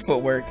need to play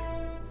footwork.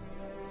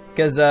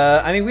 Because,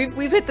 I mean,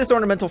 we've hit this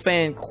ornamental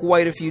fan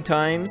quite a few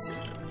times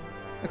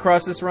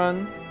across this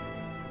run.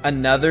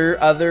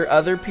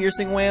 Other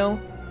piercing whale.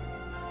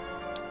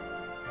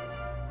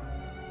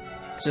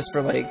 Just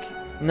for, like...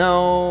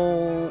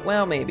 No...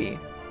 Well, maybe.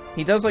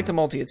 He does like to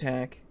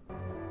multi-attack.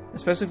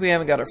 Especially if we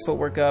haven't got our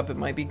footwork up, it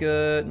might be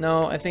good.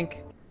 No, I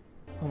think...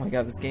 Oh my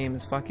god, this game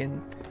is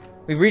fucking...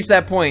 We've reached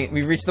that point.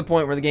 We've reached the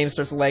point where the game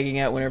starts lagging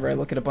out whenever I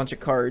look at a bunch of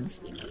cards.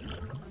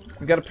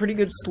 We've got a pretty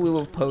good slew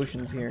of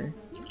potions here.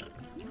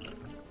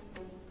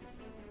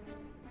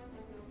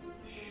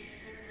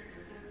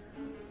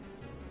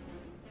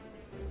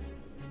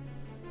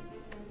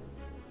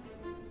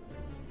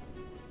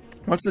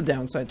 What's the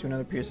downside to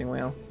another piercing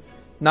whale?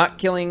 Not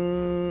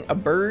killing a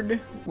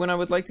bird when I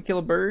would like to kill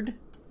a bird?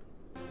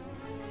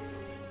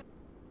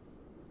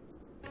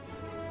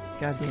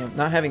 Goddamn,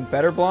 not having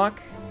better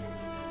block?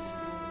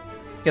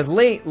 Because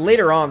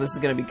later on, this is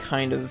going to be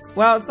kind of...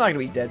 Well, it's not going to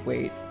be dead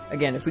weight.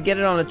 Again, if we get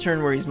it on a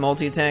turn where he's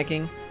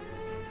multi-attacking,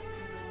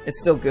 it's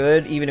still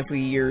good, even if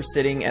we're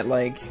sitting at,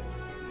 like...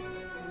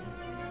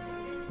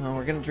 Well,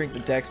 we're going to drink the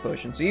dex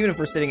potion, so even if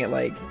we're sitting at,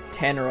 like,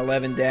 10 or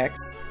 11 dex,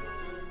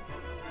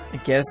 I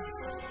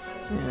guess...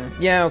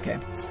 Yeah, okay.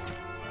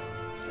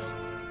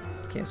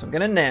 Okay, so I'm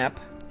going to nap.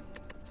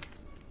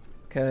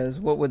 Because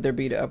what would there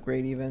be to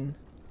upgrade, even?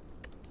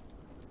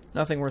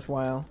 Nothing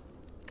worthwhile.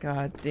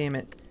 God damn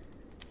it.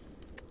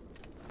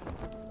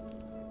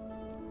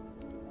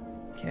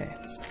 Okay.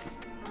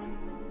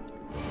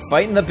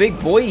 Fighting the big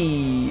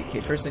boy! Okay,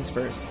 first things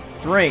first.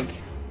 Drink!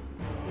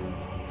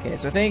 Okay,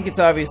 so I think it's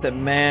obvious that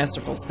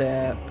Masterful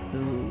Stab...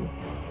 Ooh.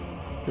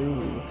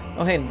 Ooh.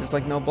 Oh hey, there's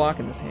like no block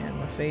in this hand.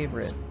 My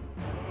favorite.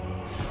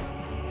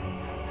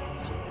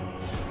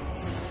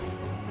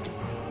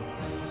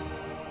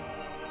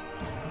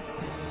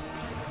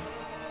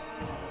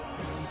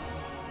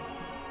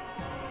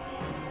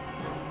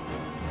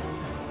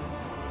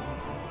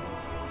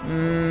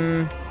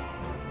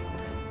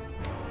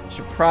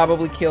 Should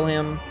probably kill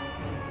him.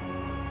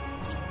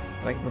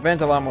 Like,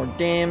 prevent a lot more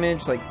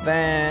damage, like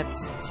that.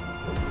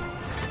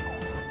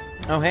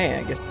 Oh, hey,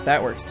 I guess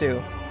that works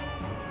too.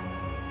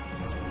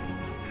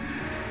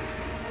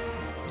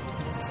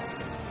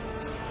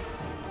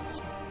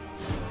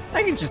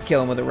 I can just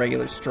kill him with a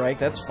regular strike,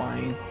 that's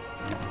fine.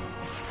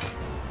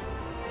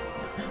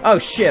 Oh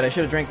shit, I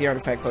should have drank the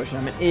artifact potion.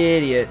 I'm an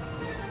idiot.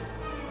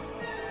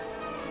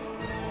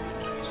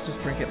 Let's just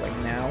drink it like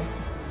now.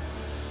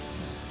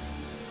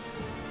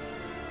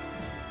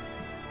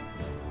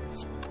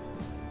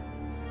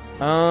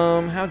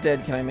 How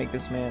dead can I make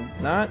this man?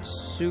 Not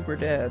super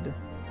dead.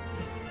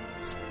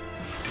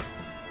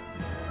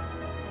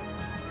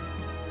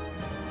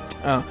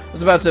 Oh, I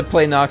was about to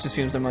play Noxious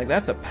Fumes. I'm like,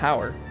 that's a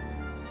power.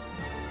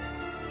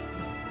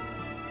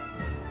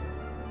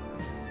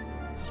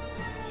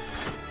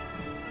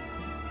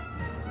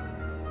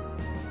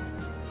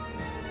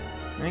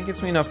 That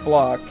gets me enough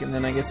block, and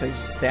then I guess I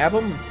just stab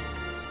him?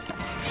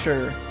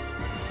 Sure.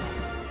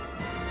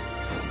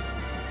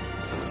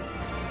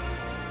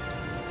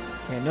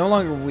 Okay, no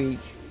longer weak.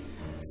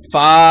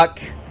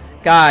 Fuck.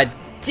 God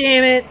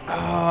damn it!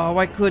 Oh,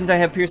 why couldn't I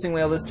have Piercing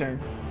Wail this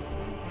turn?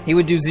 He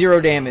would do 0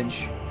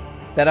 damage.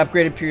 That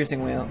upgraded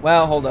Piercing Wail.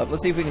 Well, hold up.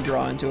 Let's see if we can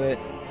draw into it.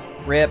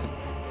 Rip.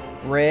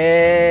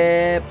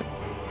 Rip.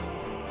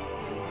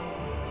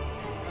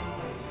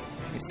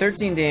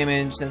 13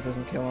 damage. That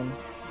doesn't kill him.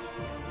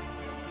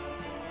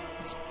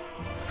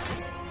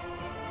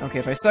 Okay,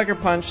 if I Sucker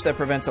Punch, that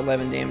prevents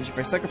 11 damage. If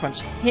I Sucker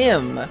Punch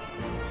him,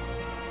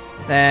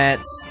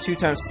 that's 2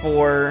 times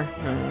 4.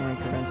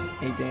 Prevents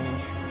 8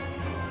 damage.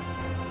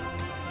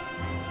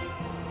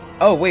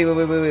 Oh, wait,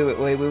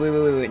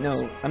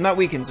 no. I'm not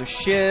weakened, so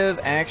Shiv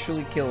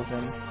actually kills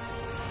him.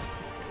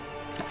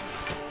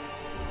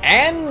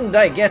 And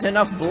I get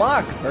enough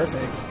block.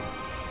 Perfect.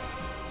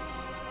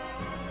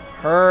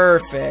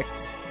 Perfect.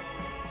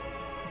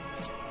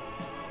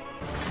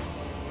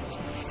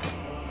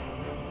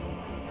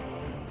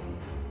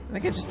 I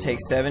think I just take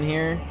 7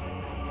 here.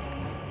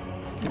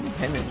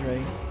 Independence,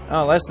 right?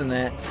 Oh, less than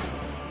that.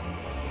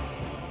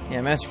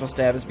 Yeah, Masterful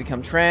Stab has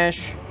become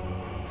trash.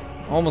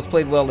 Almost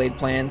played well-laid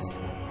plans.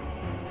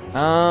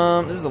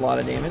 This is a lot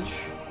of damage.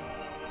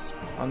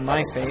 On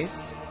my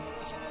face.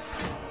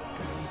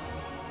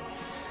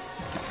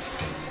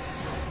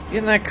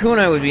 Getting that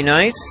kunai would be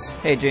nice.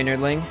 Hey, J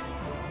Nerdling.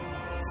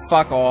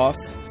 Fuck off.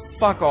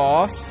 Fuck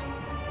off.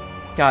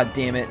 God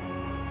damn it.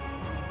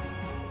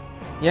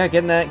 Yeah,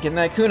 getting that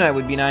kunai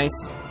would be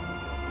nice.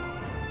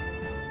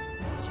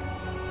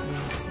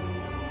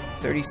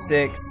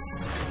 36.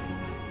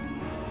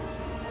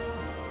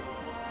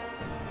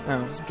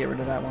 Oh, just get rid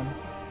of that one.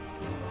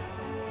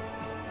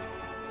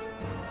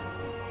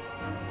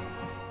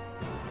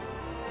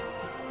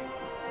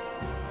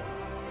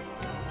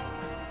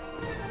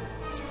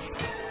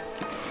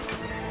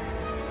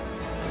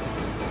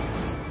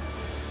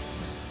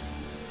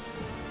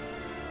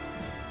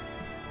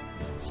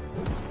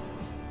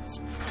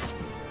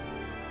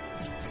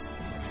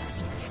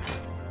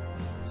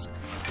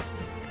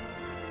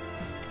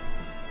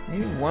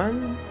 Maybe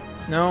 1?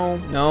 No,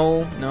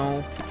 no,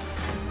 no.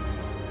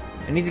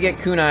 I need to get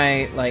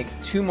kunai, like,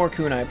 2 more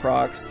kunai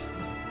procs.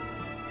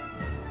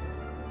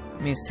 I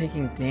mean, he's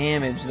taking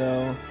damage,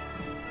 though.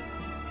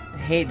 I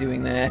hate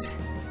doing that.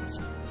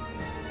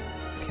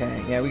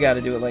 Okay, yeah, we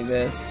gotta do it like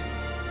this.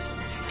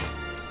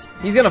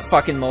 He's gonna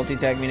fucking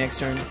multi-tag me next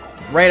turn.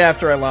 Right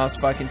after I lost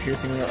fucking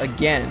Piercing Wail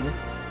again.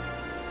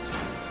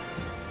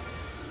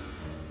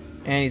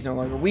 And he's no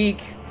longer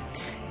weak.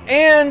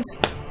 And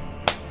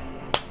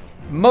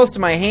most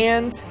of my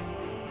hand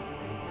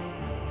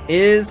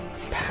is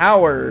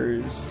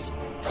powers.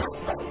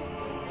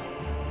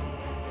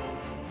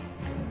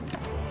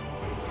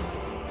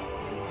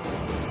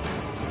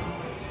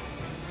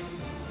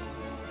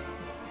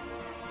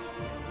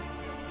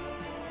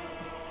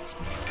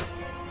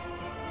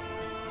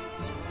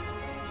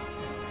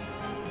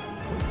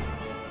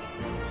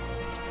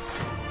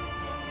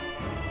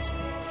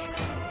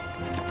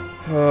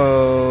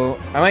 Oh,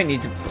 I might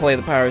need to play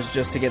the powers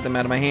just to get them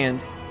out of my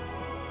hand.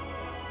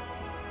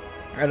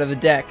 Out of the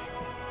deck.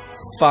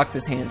 Fuck,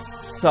 this hand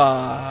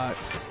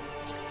sucks.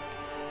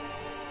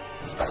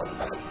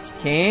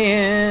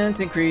 Can't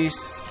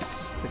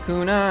increase the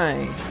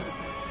kunai.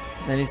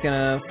 Then he's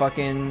gonna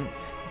fucking...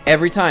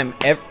 Every time.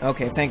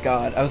 Okay, thank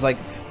God. I was like,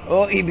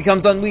 oh, he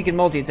becomes unweak in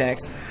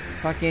multi-attacks.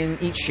 Fucking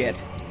eat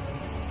shit.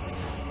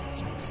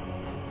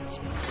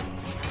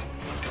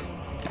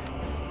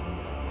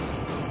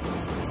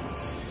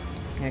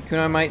 Yeah,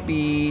 kunai might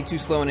be too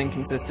slow and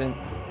inconsistent.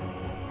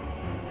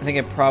 I think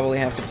I probably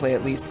have to play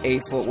at least a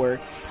footwork.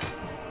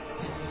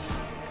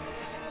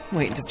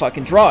 Waiting to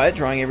fucking draw it,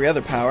 drawing every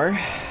other power.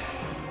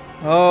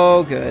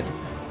 Oh, good.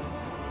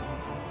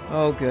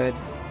 Oh, good.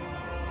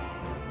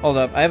 Hold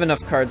up, I have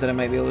enough cards that I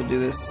might be able to do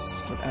this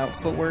without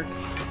footwork.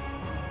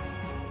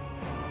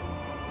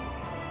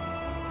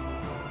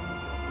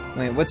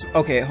 Wait, what's...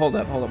 Okay, hold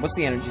up. What's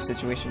the energy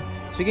situation?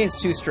 So he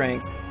gains 2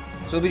 strength.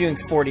 So he'll be doing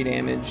 40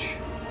 damage.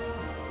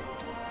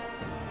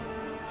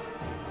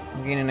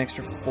 I'll gain an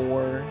extra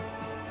 4.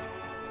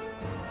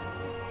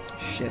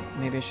 Shit,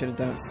 maybe I should have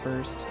done it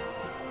first.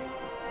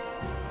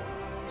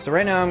 So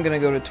right now I'm gonna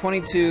go to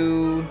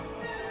 22,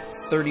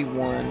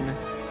 31.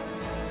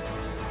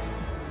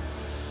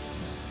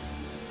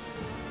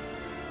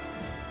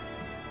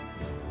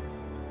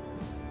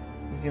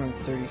 He's dealing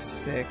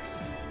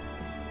 36.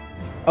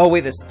 Oh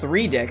wait, that's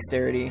 3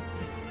 dexterity.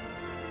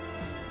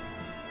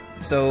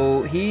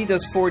 So he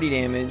does 40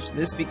 damage.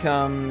 This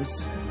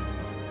becomes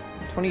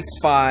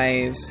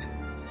 25,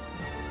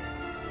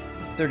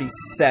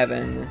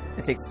 37.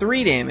 I take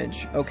 3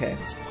 damage. Okay.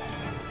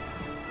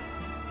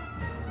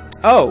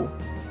 Oh!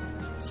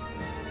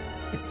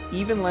 It's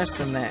even less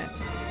than that.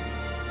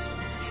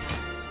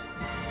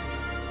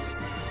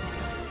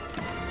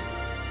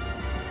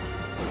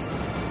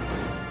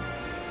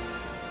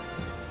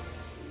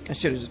 I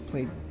should have just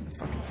played the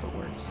fucking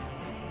footworks.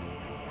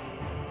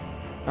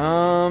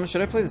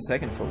 Should I play the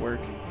second footwork?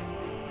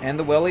 And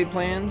the well-laid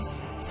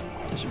plans?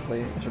 I should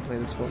play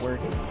this footwork.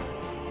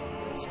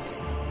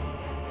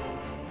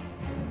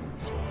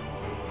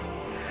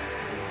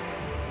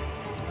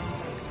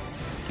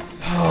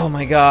 Oh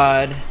my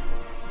god.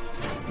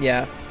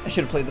 Yeah, I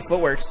should have played the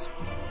footworks.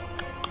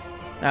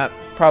 That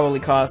probably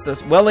cost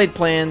us. Well-laid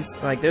plans,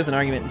 like, there's an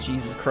argument,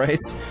 Jesus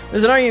Christ.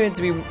 There's an argument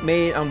to be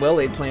made on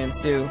well-laid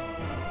plans, too.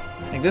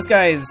 Like, this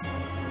guy is,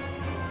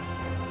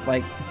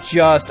 like,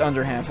 just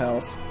under half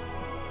health.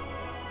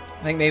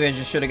 I think maybe I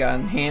just should have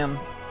gotten ham.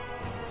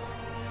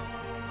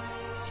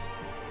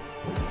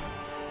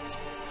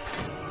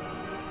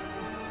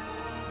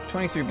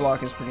 .23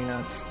 block is pretty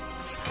nuts.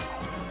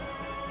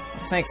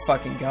 Thank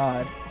fucking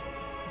God.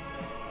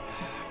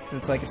 Because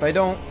it's like, if I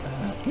don't...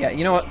 yeah,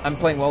 you know what? I'm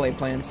playing well-laid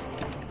plans.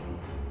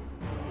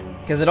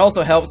 Because it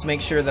also helps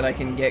make sure that I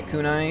can get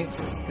kunai.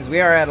 Because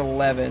we are at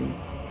 11.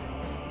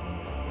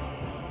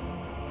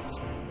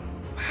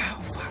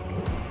 Wow, fuck.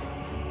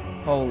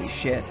 Holy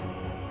shit.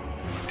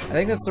 I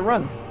think that's the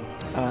run.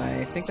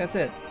 I think that's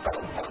it.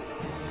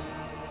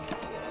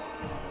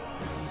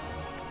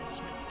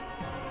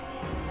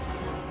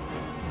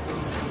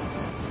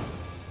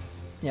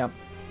 Yep.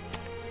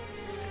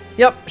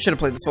 Yep, should have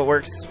played the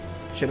footworks.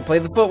 Should have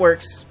played the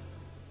footworks.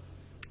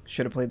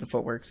 Should have played the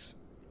footworks.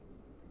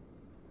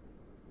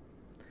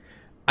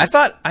 I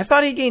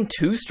thought he gained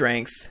 2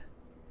 strength.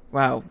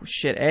 Wow,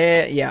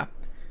 shit. Yeah.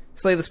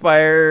 Slay the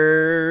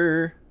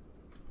Spire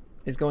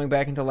is going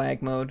back into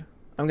lag mode.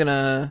 I'm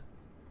gonna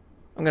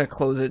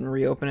close it and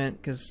reopen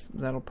it because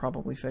that'll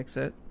probably fix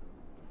it.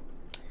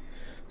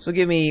 So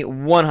give me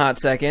 1 hot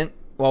second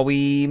while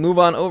we move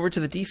on over to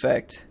the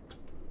defect.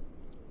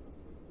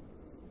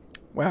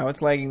 Wow,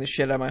 it's lagging the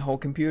shit out of my whole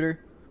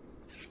computer.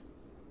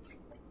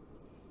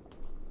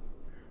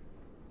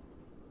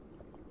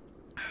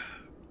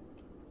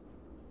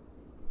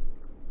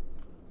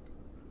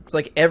 It's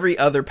like every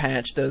other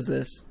patch does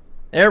this.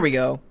 There we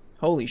go.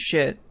 Holy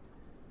shit.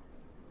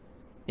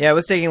 Yeah, it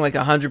was taking like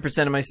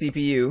 100% of my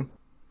CPU.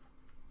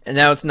 And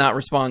now it's not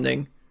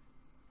responding.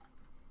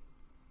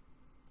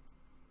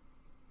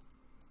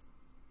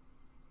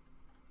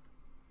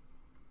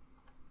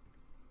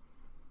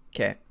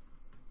 Okay.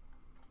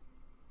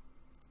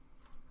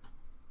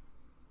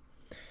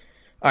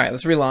 Alright,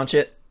 let's relaunch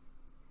it.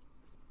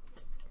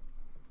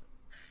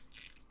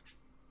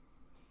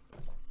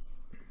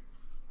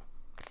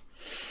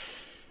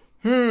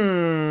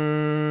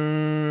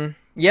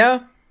 Yeah.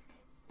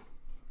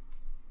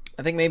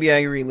 I think maybe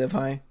I relive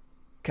high.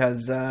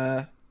 Because,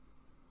 I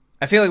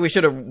feel like we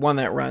should have won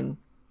that run.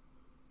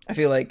 I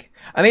feel like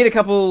I made a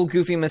couple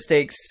goofy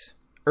mistakes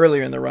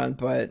earlier in the run,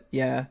 but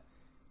yeah.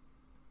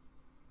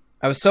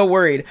 I was so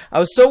worried. I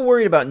was so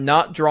worried about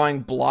not drawing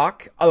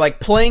block,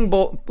 like playing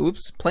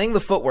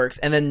the footworks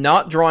and then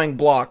not drawing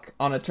block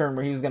on a turn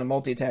where he was going to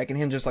multi-attack and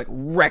him just like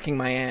wrecking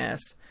my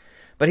ass.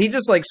 But he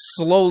just like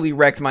slowly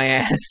wrecked my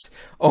ass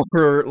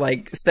over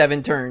like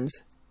 7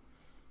 turns.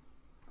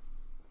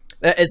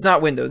 It's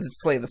not Windows,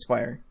 it's Slay the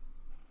Spire.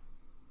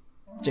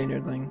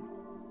 J-Nerdling.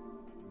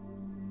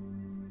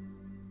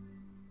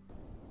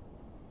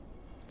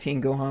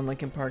 Teen Gohan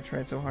Linkin Park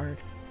tried so hard.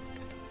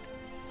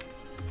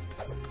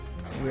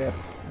 Rip.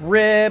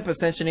 Rip!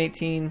 Ascension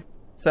 18.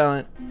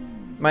 Silent.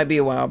 Might be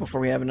a while before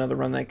we have another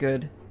run that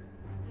good.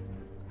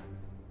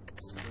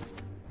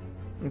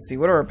 Let's see,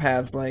 what are our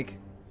paths like?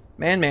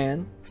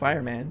 Man,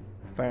 Fireman,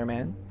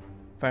 Fireman,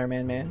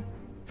 Fireman, Man,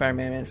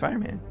 Fireman, Man,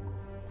 Fireman.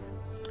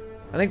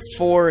 I think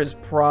 4 is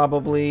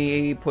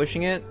probably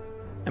pushing it.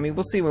 I mean,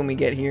 we'll see when we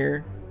get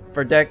here. If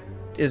our deck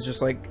is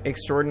just like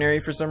extraordinary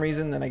for some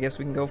reason, then I guess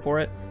we can go for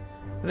it.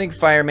 I think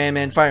Fireman,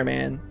 Man,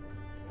 Fireman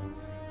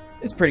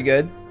is pretty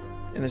good.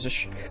 And there's a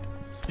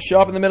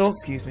shop in the middle.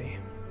 Excuse me.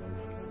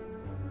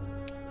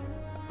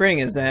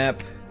 Upgrading a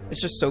Zap.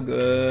 It's just so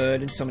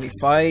good in so many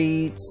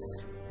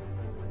fights.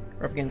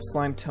 We're up against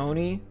Slime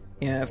Tony.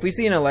 Yeah, if we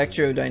see an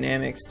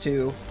Electrodynamics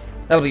too,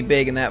 that'll be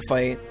big in that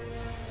fight.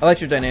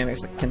 Electrodynamics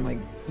can like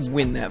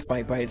win that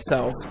fight by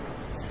itself.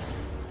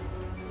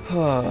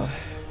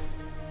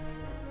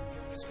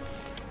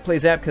 Play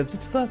Zap because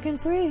it's fucking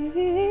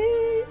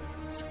free.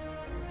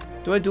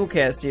 Do I dual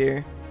cast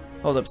here?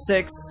 Hold up,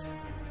 6,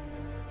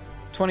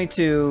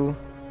 22,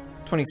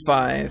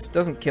 25.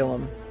 Doesn't kill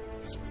him.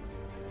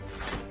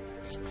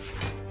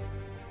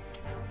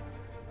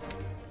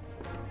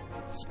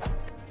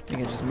 I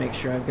can just make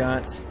sure I've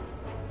got...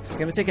 It's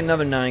gonna take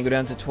another 9, go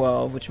down to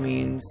 12, which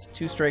means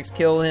 2 strikes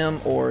kill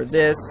him, or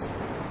this.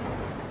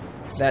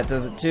 That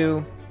does it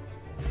too.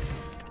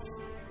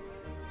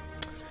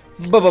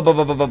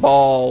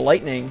 Ball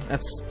lightning.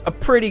 That's a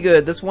pretty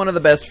good. That's one of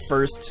the best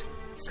first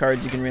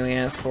cards you can really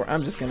ask for.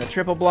 I'm just gonna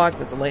triple block,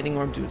 let the lightning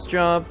orb do its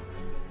job.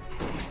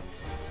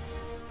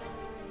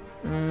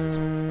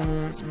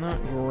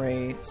 Not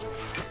great.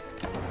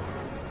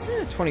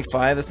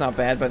 25. That's not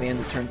bad by the end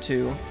of turn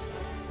 2.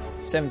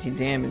 17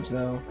 damage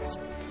though.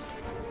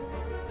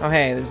 Oh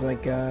hey, there's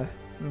like there's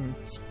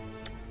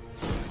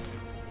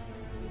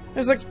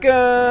like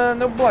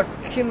no block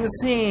in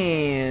this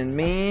hand,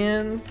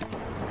 man.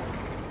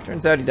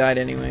 Turns out he died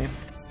anyway.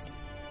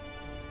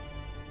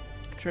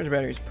 Charge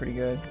battery's pretty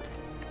good.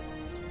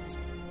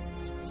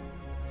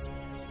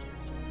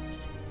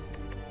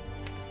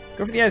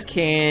 Go for the Eyes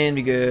can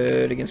be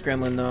good against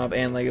Gremlin Knob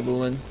and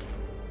Lagavulin.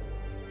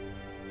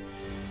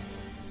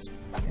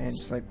 And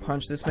just like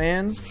punch this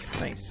man.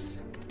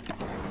 Nice.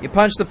 You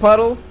punch the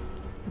puddle,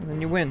 and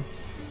then you win.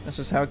 That's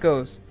just how it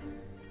goes.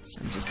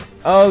 I'm just...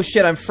 Oh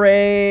shit, I'm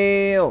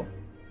frail!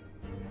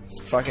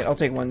 Fuck it, I'll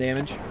take 1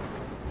 damage.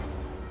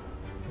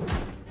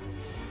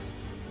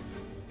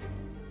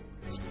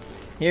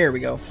 Here we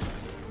go.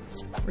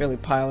 Really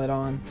pile it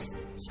on.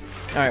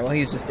 Alright, well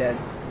he's just dead.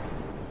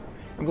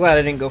 I'm glad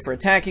I didn't go for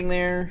attacking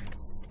there,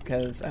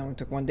 because I only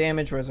took 1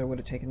 damage, whereas I would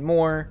have taken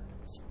more.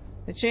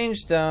 They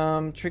changed,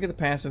 trigger the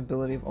passive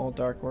ability of all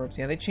Dark Orbs.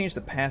 Yeah, they changed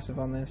the passive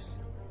on this.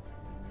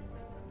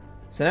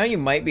 So now you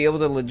might be able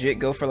to legit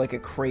go for like a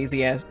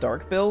crazy-ass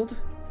Dark build.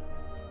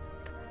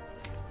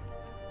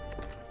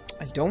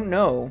 I don't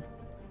know.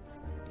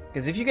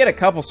 Because if you get a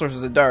couple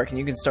sources of Dark, and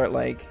you can start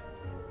like...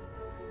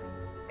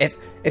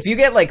 If you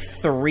get like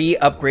 3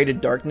 upgraded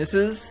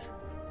Darknesses...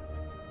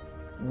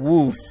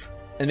 Woof.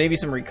 And maybe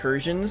some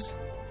recursions.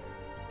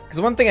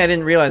 Because one thing I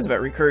didn't realize about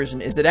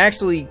recursion is it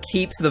actually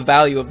keeps the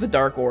value of the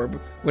Dark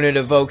Orb when it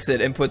evokes it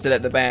and puts it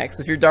at the back.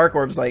 So if your Dark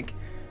Orb's like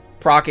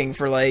proccing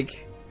for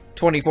like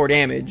 24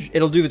 damage,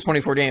 it'll do the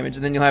 24 damage,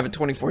 and then you'll have a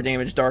 24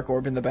 damage Dark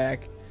Orb in the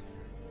back.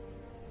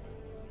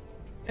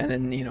 And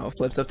then, you know, it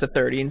flips up to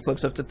 30 and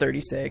flips up to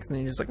 36, and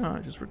then you're just like, oh,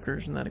 just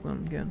recursion that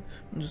again.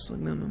 I'm just like,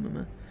 meh, meh, meh,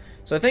 meh.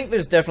 So I think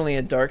there's definitely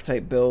a Dark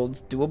type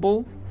build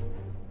doable.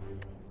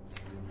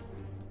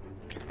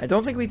 I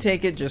don't think we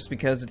take it just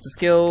because it's a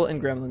skill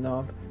and Gremlin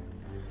Knob.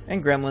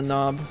 And Gremlin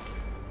Knob.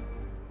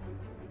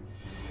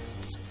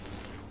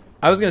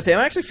 I was gonna say, I'm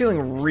actually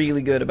feeling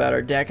really good about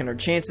our deck and our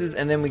chances,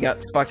 and then we got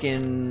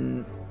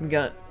fucking... We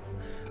got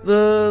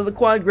the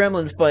quad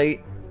Gremlin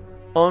fight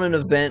on an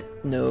event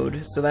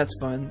node, so that's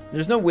fun.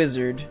 There's no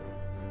wizard,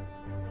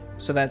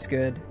 so that's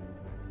good.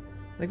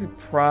 I think we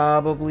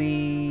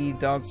probably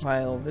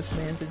dogpile this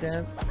man to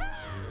death.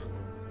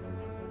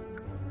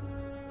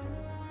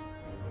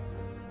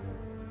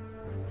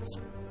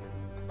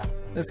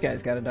 This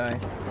guy's gotta die.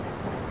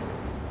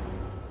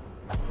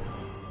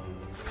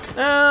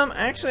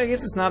 Actually, I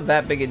guess it's not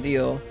that big a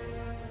deal.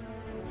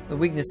 The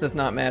weakness does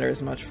not matter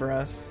as much for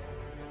us.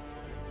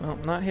 Well,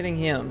 not hitting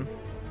him.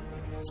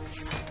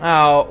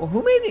 Oh,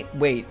 who made me...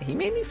 Wait, he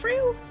made me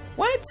frail?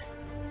 What?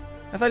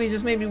 I thought he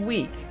just made me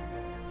weak.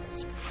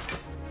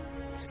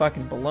 It's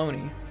fucking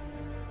baloney.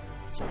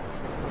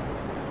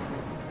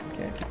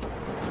 Okay.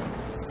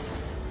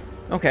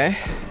 Okay.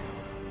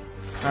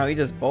 Oh, he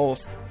does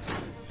both.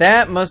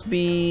 That must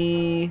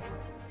be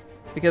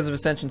because of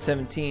Ascension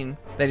 17,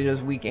 that he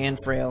does weak and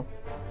frail.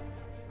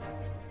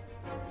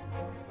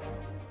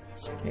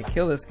 Okay,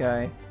 kill this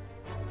guy.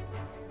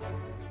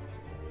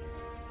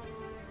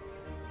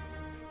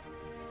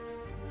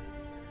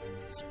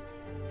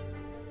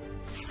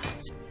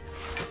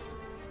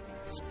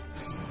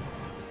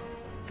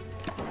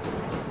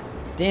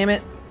 Damn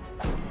it.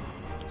 I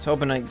was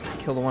hoping I'd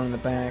kill the one in the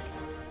back.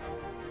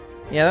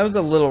 Yeah, that was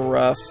a little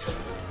rough.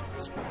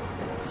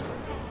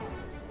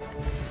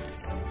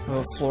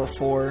 Oh, floor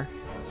 4.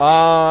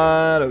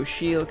 Auto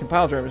shield.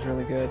 Compile driver is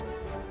really good.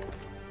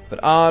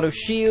 But auto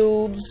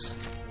shields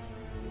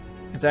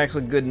is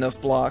actually good enough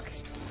block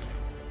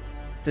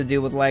to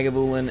deal with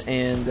Lagavulin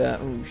and,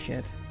 oh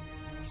shit.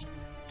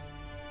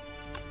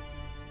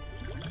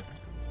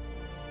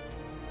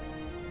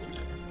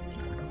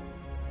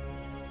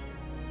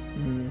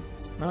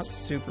 Not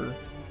super.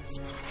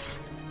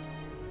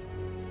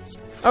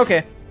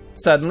 Okay.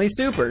 Suddenly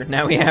super.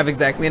 Now we have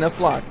exactly enough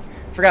block.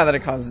 Forgot that it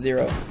costs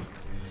 0.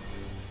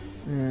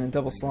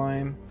 Double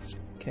slime.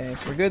 Okay,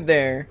 so we're good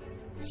there.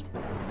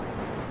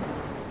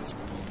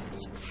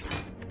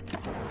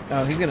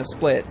 Oh, he's gonna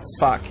split.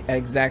 Fuck. At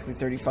exactly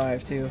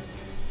 35, too.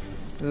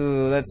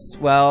 Ooh, that's...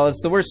 Well,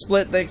 it's the worst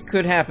split that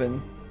could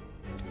happen.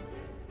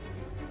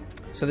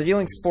 So they're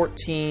dealing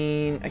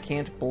 14. I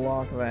can't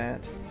block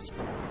that.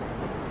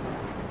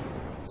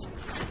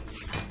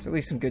 It's at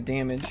least some good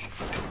damage.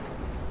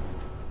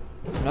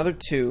 It's another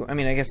 2. I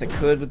mean, I guess I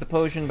could with the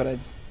potion, but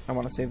I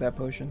want to save that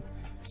potion.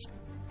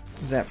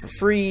 Is that for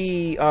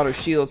free? Auto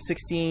shield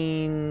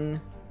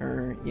 16.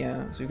 Or,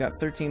 yeah, so we've got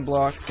 13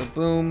 blocks, so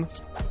boom.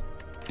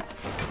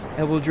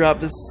 And we'll drop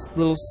this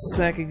little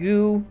sack of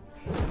goo.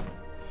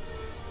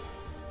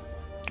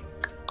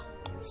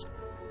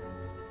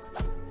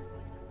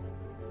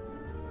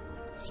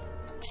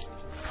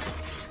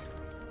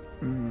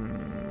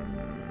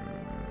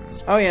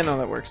 Oh yeah, no,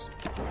 that works.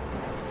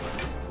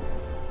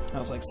 I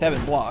was like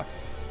 7 block.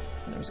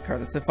 And there was a card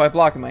that said 5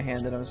 block in my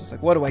hand, and I was just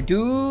like, what do I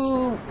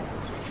do?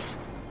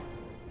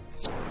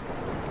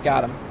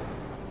 Got him.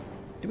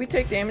 Did we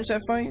take damage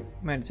that fight?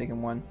 Might have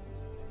taken 1.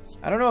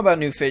 I don't know about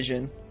new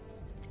fission.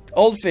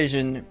 Old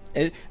fission,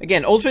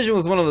 again, old fission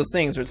was one of those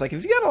things where it's like,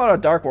 if you got a lot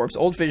of dark orbs,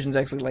 old fission's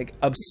actually like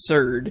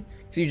absurd.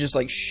 So you just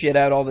like shit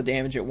out all the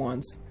damage at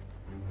once.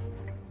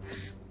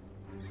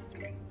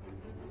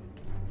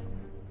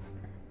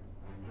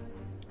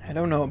 I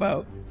don't know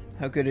about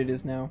how good it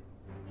is now.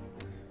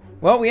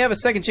 Well, we have a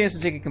second chance to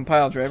take a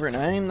compile driver, and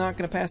I'm not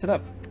going to pass it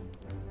up.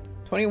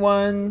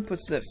 21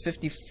 puts us at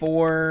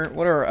 54.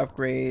 What are our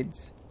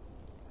upgrades?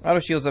 Auto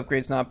shields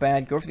upgrade's not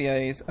bad. Go for the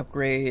eyes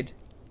upgrade.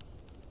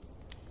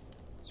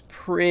 It's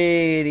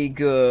pretty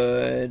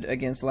good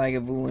against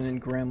Lagavulin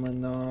and Gremlin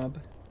Knob.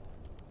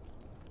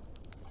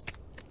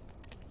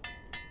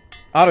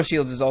 Auto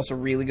shields is also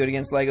really good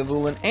against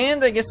Lagavulin,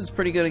 and I guess it's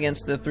pretty good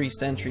against the 3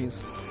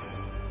 sentries.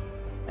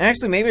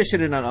 Actually, maybe I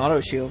should have done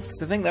auto shields,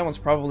 because I think that one's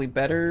probably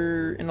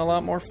better in a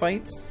lot more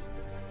fights.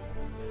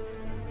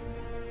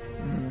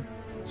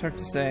 It's hard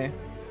to say.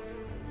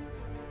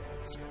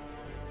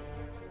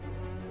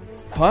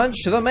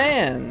 Punch the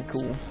man!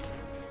 Cool.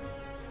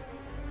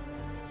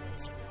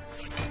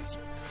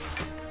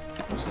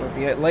 Just let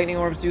the lightning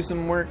orbs do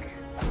some work.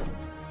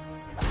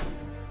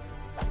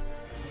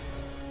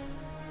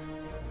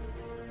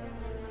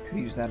 Could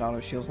use that auto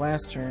shields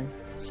last turn.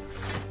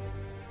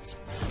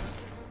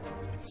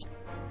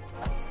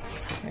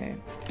 Okay.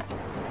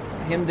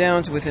 Him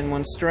down to within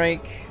 1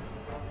 strike.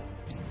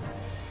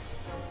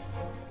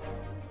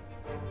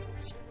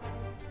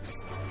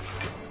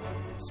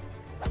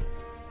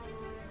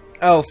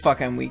 Oh,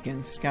 fuck, I'm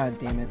weakened. God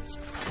damn it.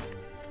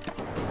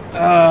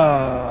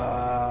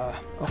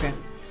 Okay.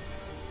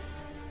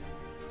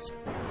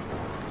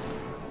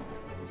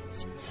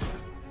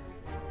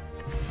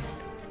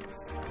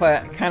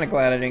 Kinda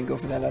glad I didn't go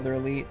for that other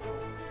elite.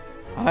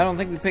 I don't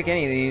think we pick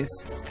any of these.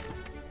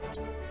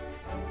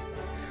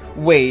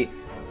 Wait.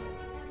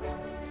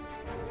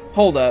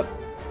 Hold up.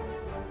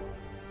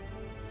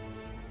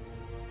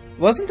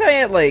 Wasn't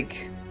I at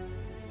like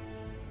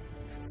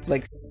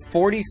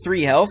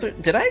 43 health?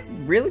 Did I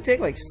really take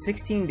like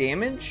 16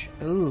 damage?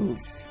 Oof.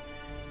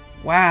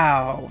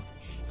 Wow.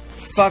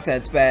 Fuck,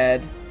 that's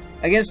bad.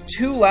 Against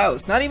 2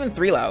 Laos. Not even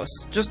 3 Laos.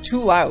 Just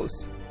 2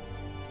 Laos.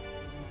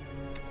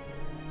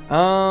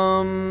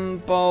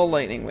 Ball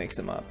lightning wakes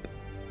him up.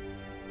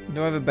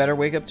 Do I have a better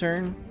wake up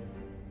turn?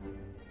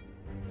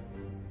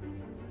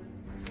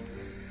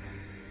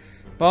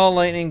 Ball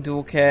lightning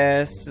dual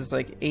cast is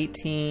like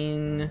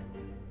 18.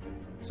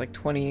 It's like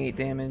 28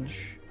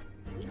 damage.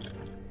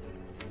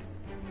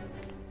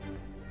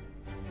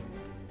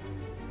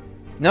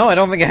 No, I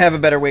don't think I have a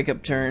better wake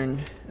up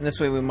turn. And this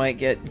way we might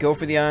get go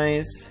for the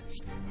eyes.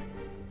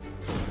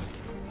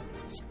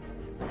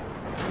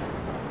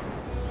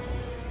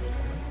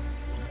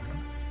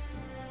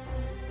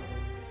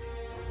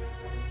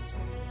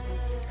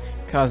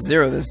 Cost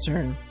 0 this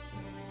turn.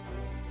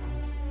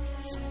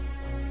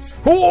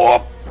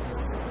 Whoop!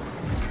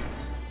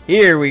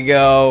 Here we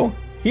go.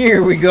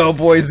 Here we go,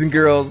 boys and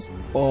girls.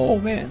 Oh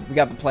man, we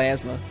got the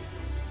plasma.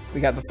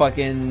 We got the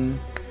fucking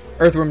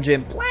Earthworm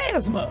Jim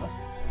plasma.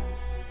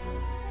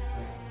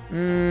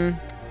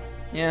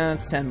 Yeah,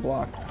 it's 10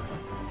 block.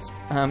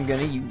 I'm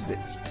gonna use it.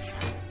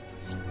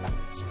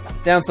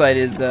 Downside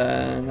is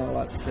not a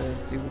lot to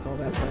do with all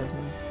that plasma.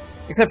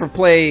 Except for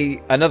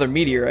play another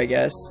meteor, I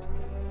guess.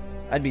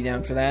 I'd be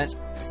down for that.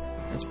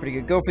 That's pretty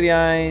good. Go for the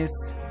eyes.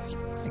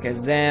 I think I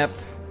zap.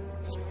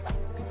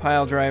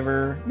 Compile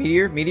driver.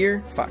 Meteor?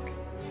 Meteor? Fuck.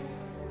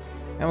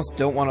 I almost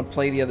don't want to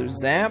play the other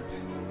zap.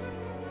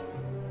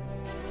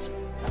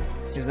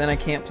 Because then I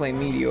can't play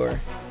meteor.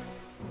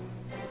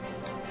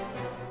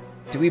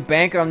 Do we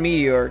bank on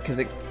meteor? Because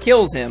it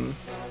kills him.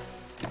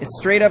 It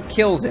straight up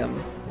kills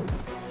him.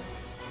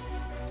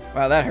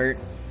 Wow, that hurt.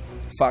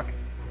 Fuck.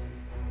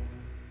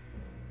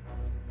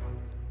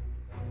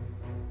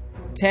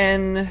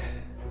 10.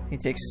 He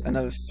takes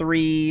another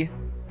 3.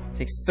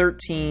 Takes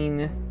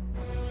 13.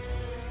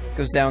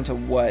 Goes down to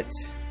what?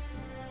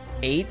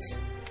 8?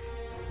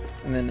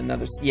 And then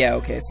another... Yeah,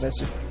 okay, so that's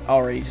just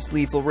already just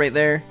lethal right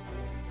there.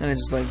 And I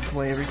just like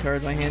play every card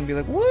in my hand and be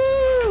like,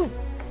 woo!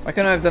 Why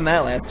couldn't I have done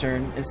that last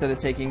turn instead of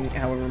taking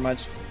however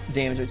much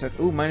damage I took?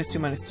 Ooh, -2,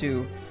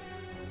 -2.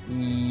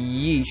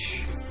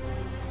 Yeesh.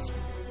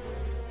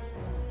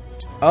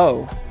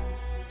 Oh.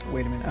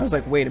 Wait a minute. I was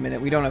like, wait a minute.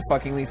 We don't have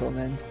fucking lethal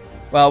then.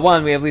 Well,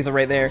 one, we have lethal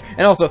right there.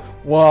 And also,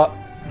 what?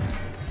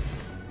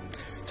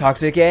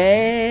 Toxic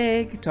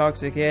egg.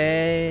 Toxic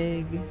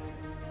egg.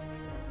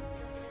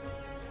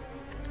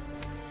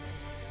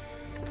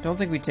 Don't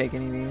think we take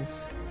any of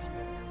these.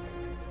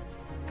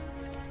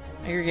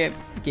 Aggregate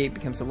gate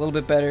becomes a little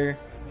bit better.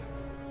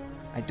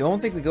 I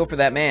don't think we go for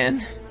that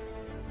man.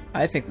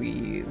 I think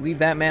we leave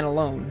that man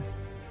alone.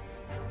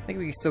 I think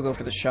we can still go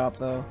for the shop,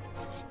 though.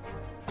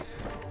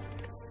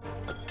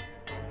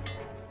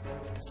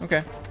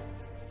 Okay.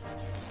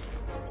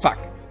 Fuck.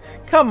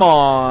 Come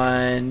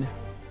on!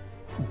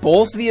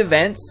 Both the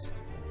events?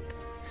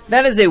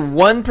 That is a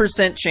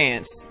 1%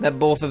 chance that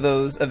both of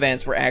those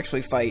events were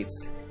actually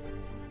fights.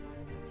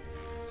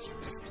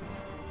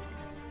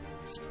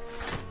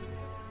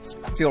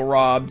 I feel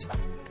robbed.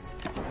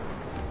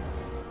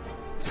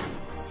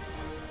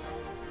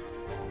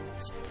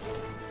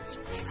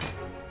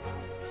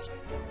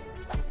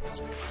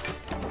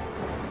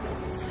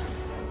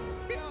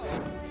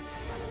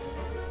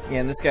 Yeah,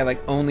 and this guy,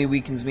 like, only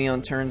weakens me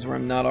on turns where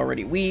I'm not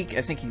already weak.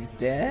 I think he's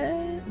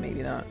dead?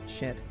 Maybe not.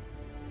 Shit.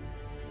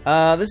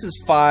 This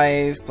is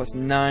 5 plus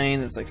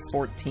 9. That's like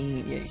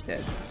 14. Yeah, he's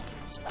dead.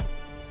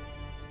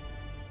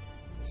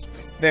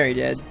 Very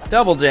dead.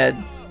 Double dead.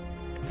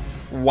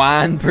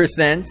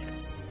 1%.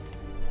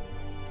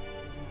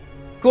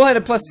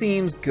 Cool-headed plus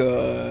seems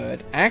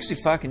good. I actually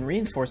fucking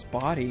reinforced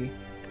body.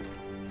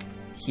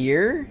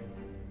 Here?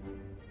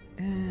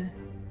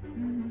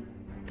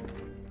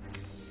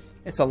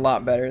 It's a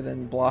lot better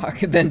than block,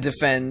 than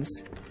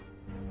defends.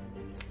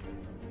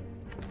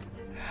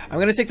 I'm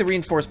gonna take the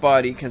reinforced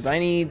body, because I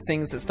need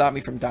things that stop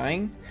me from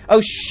dying. Oh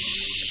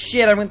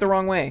shit, I went the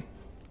wrong way.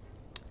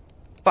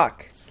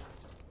 Fuck.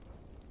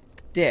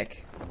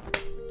 Dick.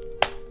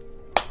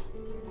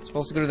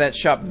 Supposed to go to that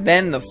shop,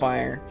 then the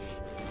fire.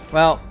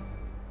 Well,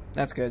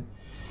 that's good.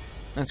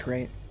 That's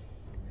great.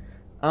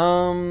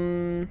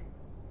 They're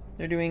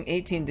doing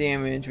 18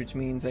 damage, which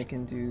means I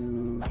can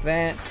do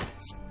that.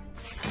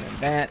 And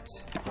that.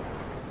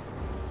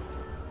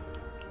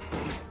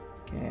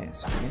 Okay,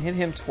 so I can hit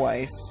him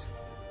twice.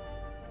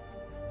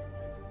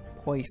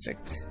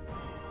 Perfect.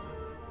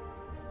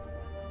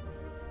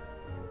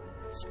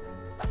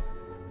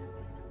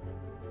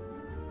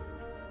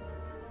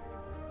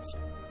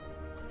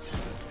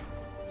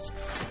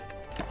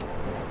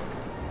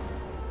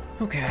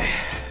 Okay.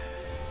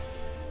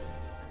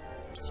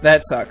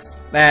 That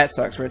sucks. That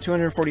sucks. We're at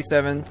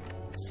 247.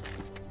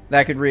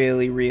 That could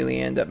really,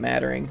 really end up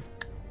mattering.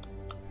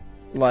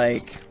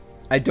 Like,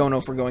 I don't know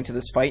if we're going to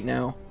this fight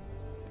now.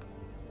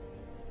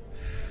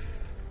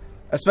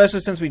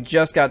 Especially since we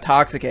just got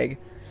Toxic Egg.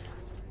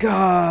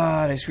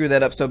 God, I screwed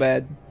that up so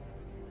bad.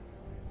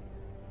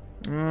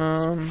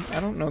 I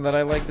don't know that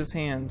I like this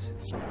hand.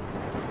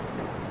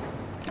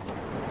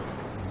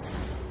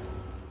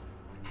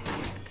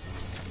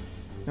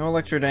 No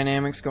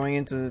electrodynamics going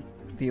into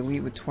the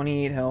elite with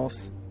 28 health.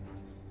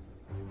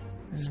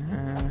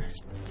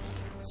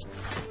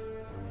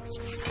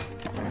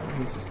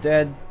 He's just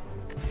dead.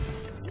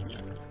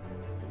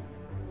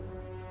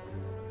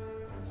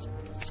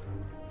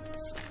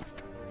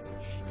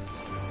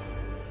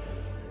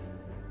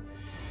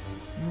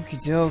 Okie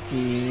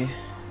dokie.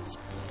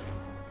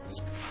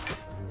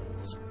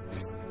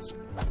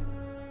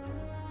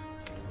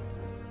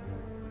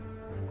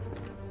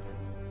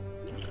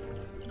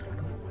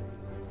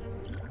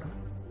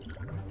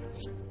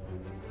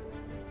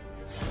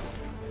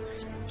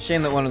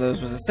 Shame that one of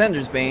those was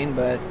Ascender's Bane,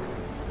 but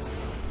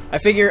I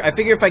figure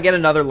if I get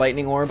another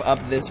lightning orb up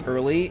this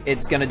early,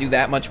 it's gonna do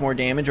that much more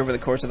damage over the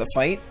course of the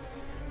fight,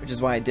 which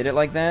is why I did it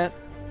like that.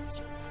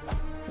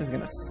 This is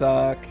gonna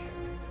suck.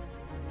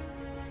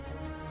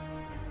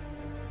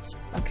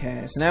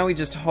 Okay, so now we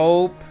just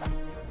hope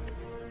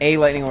a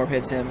lightning orb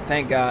hits him.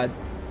 Thank God.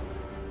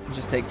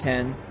 Just take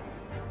 10.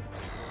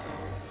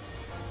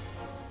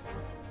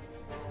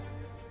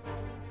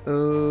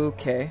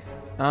 Okay.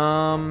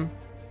 I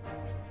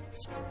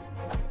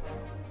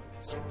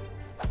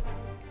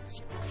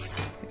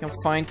think I'm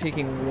fine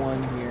taking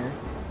 1 here.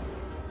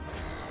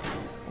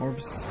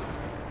 Orbs.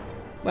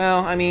 Well,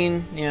 I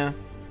mean, yeah.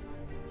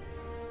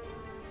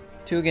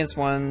 2 against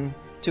 1.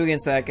 2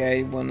 against that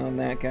guy, 1 on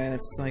that guy.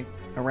 That's like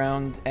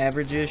around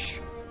average-ish.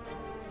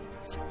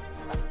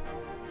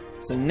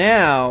 So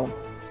now,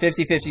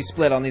 50-50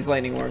 split on these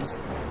lightning orbs.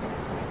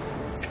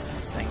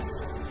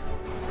 Nice.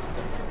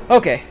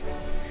 Okay.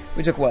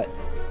 We took what?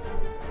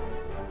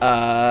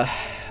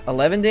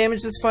 11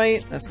 damage this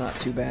fight? That's not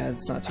too bad.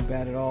 It's not too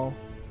bad at all.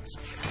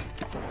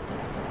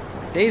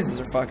 Dazes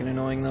are fucking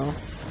annoying, though.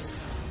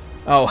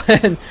 Oh,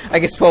 and I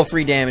guess 12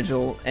 free damage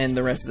will end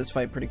the rest of this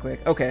fight pretty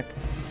quick. Okay.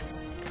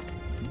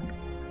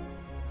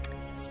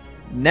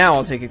 Now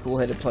I'll take a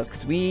cool-headed plus,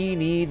 because we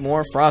need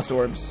more frost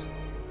orbs.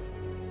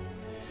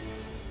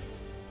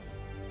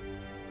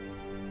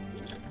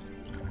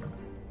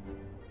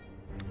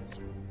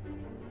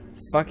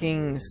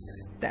 Fucking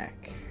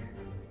stack.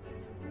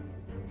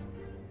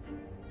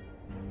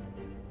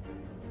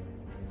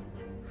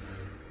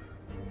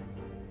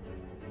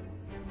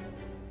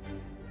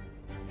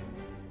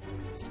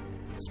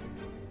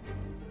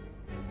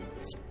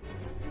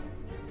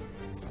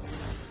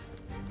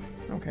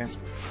 Okay.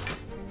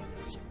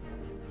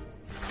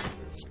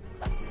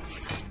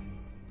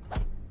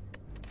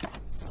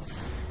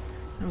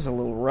 That was a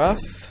little rough.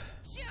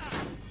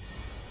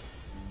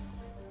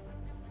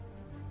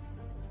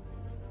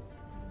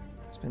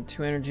 Spend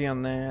 2 energy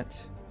on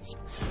that.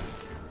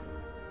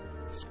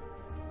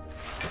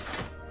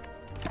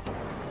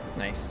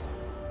 Nice.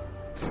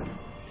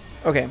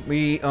 Okay,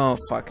 oh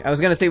fuck. I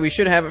was gonna say we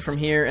should have it from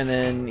here, and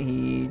then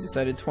he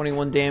decided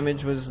 21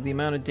 damage was the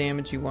amount of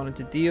damage he wanted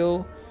to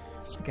deal.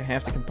 I think I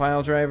have to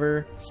compile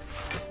driver.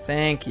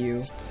 Thank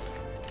you.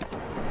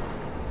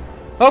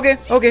 Okay,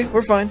 okay,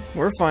 we're fine.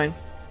 We're fine.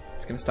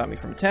 It's gonna stop me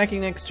from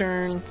attacking next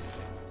turn.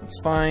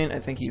 That's fine. I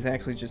think he's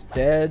actually just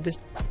dead.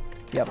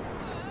 Yep.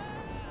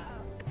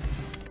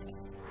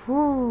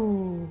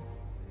 Whew.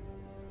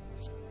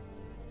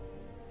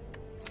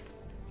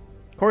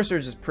 Core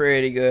Surge is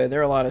pretty good. There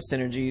are a lot of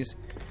synergies.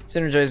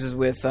 Synergizes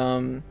with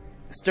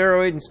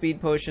steroid and speed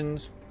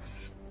potions.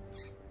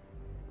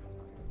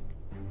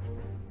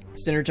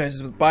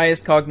 Synergizes with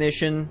bias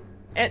cognition.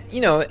 And,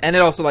 you know, and it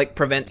also, like,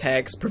 prevents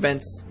hacks,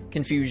 prevents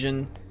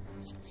confusion,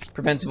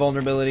 prevents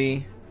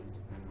vulnerability.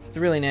 It's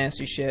really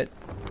nasty shit.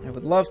 I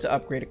would love to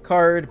upgrade a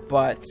card,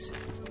 but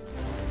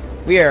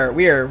we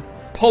are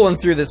pulling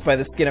through this by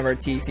the skin of our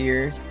teeth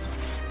here.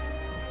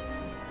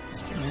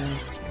 And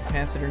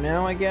capacitor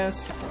now, I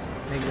guess.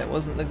 Maybe that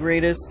wasn't the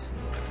greatest.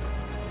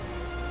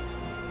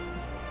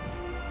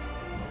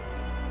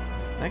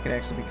 That could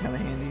actually be kind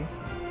of handy.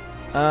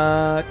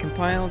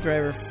 Compile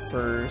driver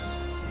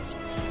first.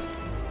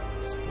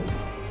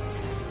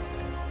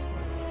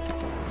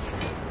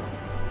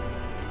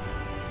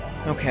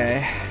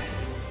 Okay.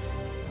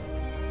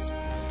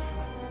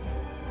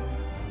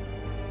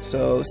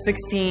 So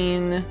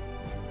 16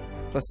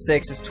 plus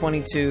 6 is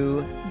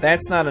 22.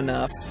 That's not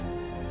enough.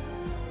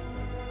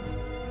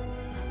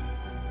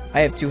 I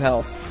have 2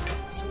 health.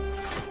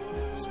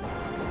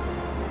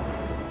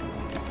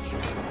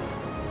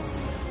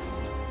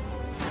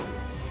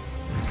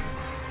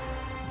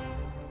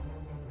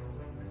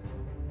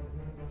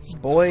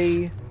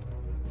 Boy.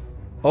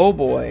 Oh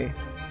boy.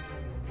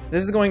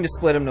 This is going to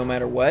split him no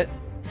matter what.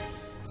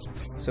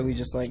 So we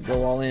just like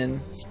go all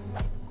in.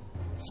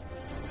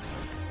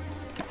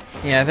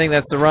 Yeah, I think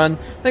that's the run.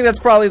 I think that's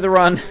probably the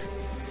run.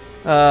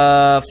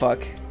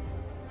 Fuck.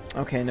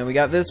 Okay, no, we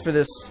got this for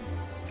this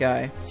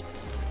guy.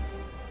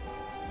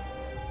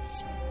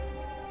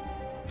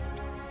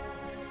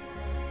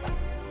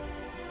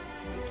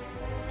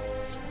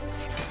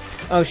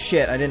 Oh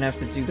shit, I didn't have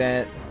to do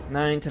that.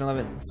 9, 10,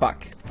 11.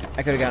 Fuck.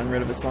 I could have gotten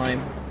rid of a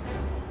slime.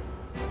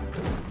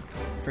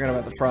 Forgot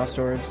about the frost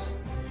orbs.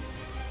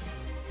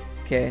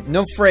 Okay,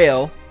 no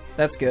frail.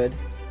 That's good.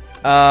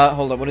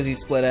 Hold up, what does he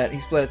split at? He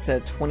split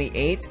at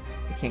 28.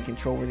 I can't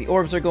control where the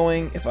orbs are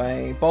going. If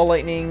I ball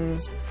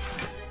lightning...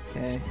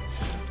 Okay.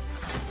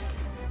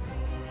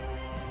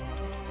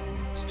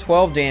 It's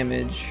 12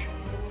 damage.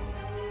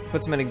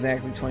 Puts him at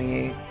exactly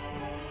 28.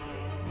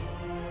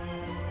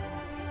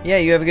 Yeah,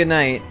 you have a good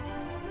night.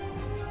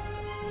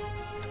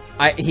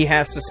 He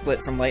has to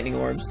split from lightning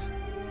orbs.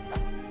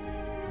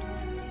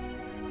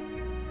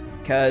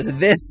 Because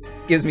this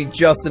gives me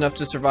just enough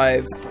to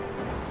survive.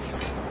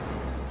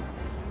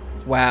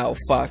 Wow,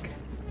 fuck.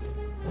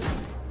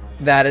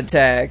 That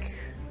attack.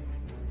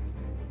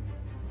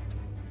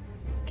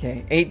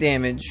 Okay, 8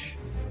 damage.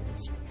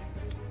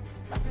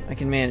 I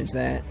can manage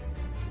that.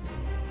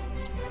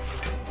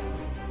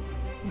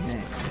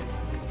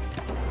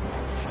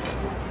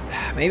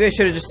 Maybe I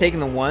should have just taken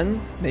the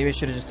 1. Maybe I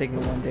should have just taken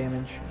the 1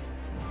 damage.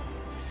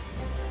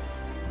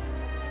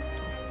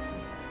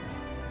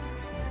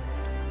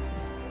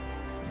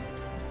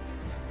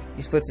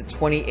 He splits at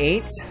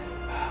 28.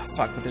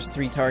 Fuck, but there's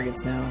 3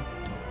 targets now.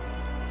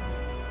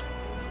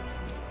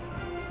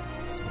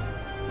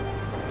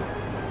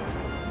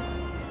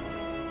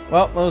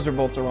 Well, those are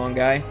both the wrong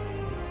guy.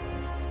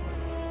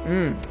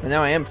 And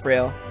now I am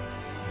frail.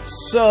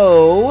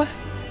 So...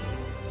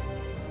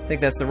 I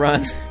think that's the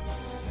run.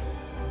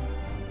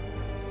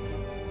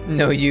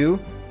 No, you?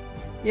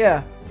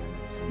 Yeah.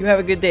 You have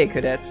a good day,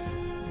 cadets.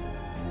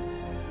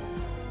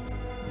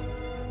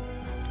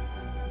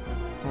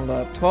 Hold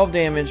up. 12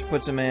 damage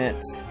puts him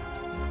at...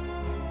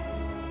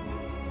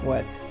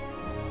 What?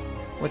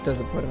 What does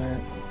it put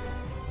him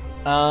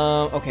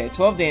at? Okay,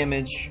 12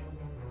 damage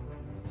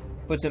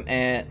puts him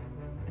at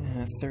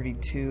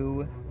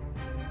 32.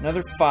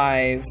 Another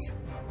 5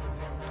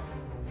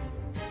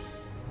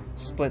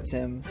 splits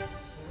him.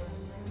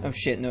 Oh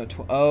shit, no.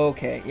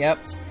 Okay, yep.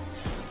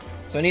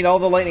 So I need all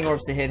the lightning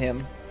orbs to hit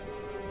him.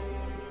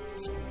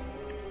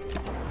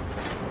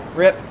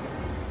 Rip.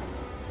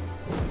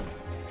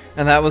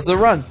 And that was the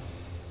run.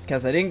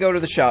 Because I didn't go to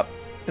the shop.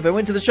 If I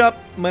went to the shop,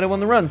 I might have won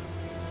the run.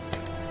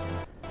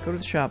 Go to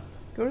the shop.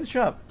 Go to the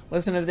shop.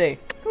 Lesson of the day.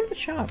 Go to the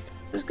shop.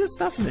 There's good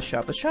stuff in the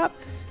shop. The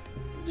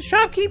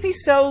shopkeep, he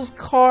sells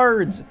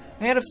cards.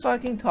 I had a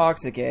fucking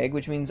toxic egg,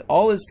 which means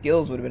all his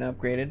skills would have been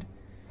upgraded.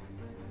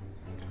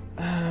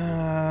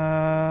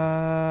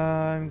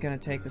 I'm gonna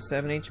take the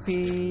 7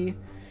 HP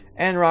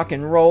and rock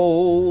and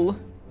roll.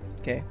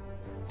 Okay.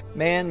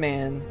 Man.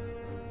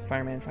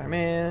 Fireman.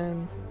 Fireman, man.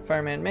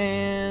 Fireman,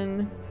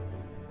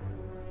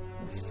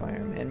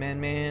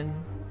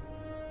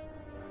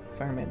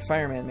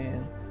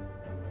 man.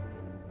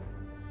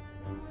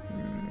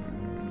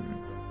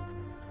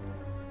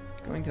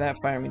 Going to that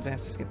fire means I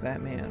have to skip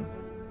that man.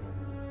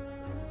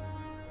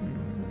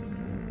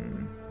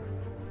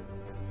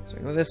 So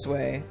we go this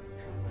way.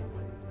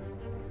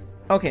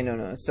 Okay, no,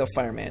 it's still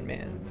Fireman,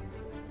 man.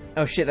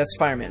 Oh shit, that's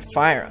Fireman.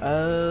 Fire.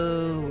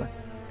 Oh.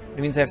 It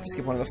means I have to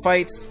skip one of the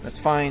fights. That's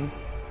fine.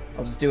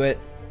 I'll just do it.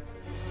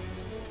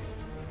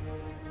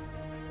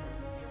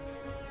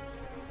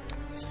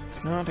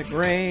 Not a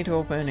great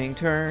opening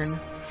turn.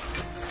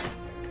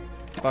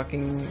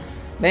 Fucking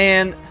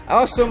man, I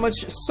lost so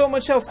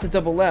much health to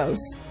double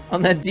louse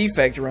on that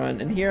defect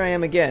run, and here I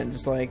am again,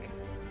 just like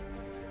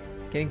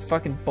getting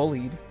fucking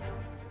bullied.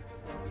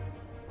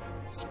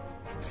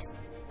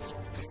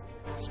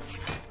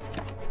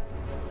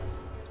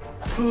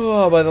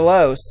 Oh, by the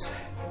louse.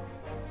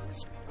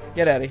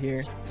 Get out of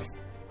here.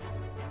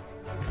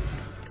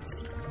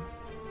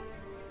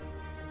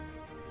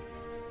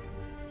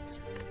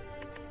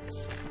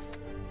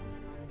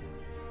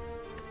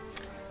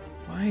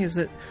 Why is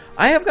it?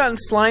 I have gotten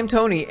Slime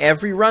Tony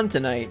every run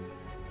tonight.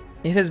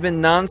 It has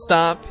been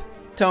non-stop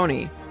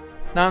Tony.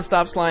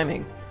 Non-stop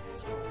sliming.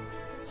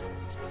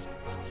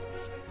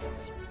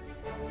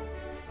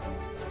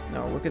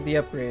 No, look at the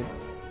upgrade.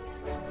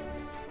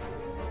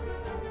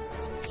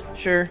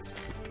 Sure.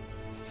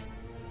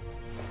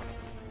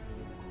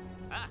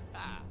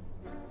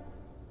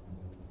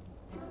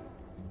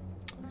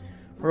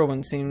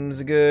 Whirlwind seems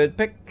a good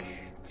pick.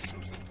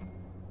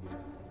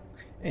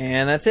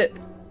 And that's it.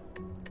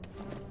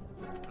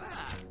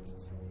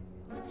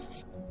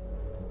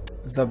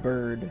 The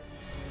bird.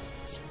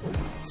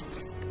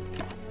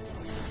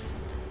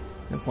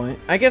 No point.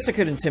 I guess I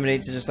could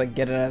intimidate to just like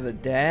get it out of the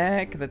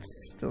deck. That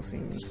still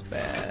seems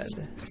bad.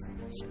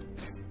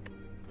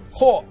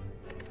 Ho!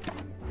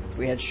 If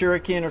we had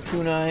Shuriken or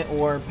Kunai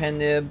or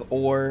Pennib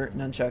or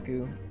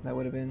Nunchaku, that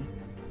would have been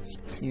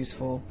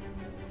useful.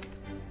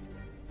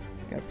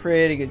 Got a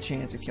pretty good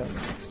chance of killing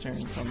the next turn,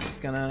 so I'm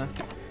just gonna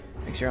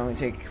make sure I only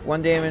take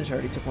 1 damage. I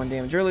already took 1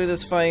 damage earlier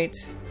this fight.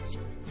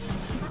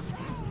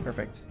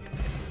 Perfect.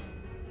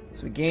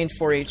 So we gained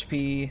 4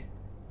 HP.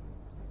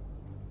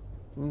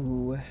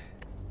 Ooh.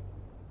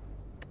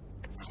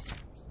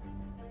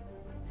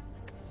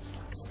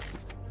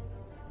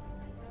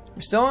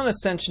 We're still on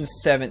Ascension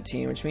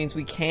 17, which means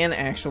we can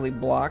actually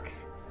block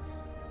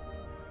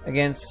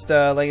against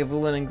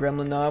Lagavulin and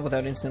Gremlin Knob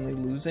without instantly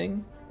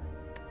losing.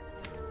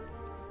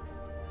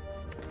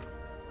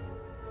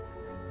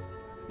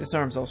 This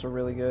arm's also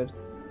really good,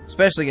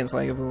 especially against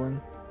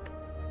Lagavulin.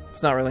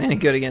 It's not really any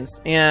good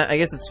against... Yeah, I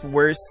guess it's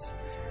worse.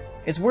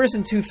 It's worse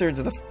in 2/3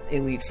 of the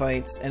elite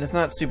fights, and it's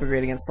not super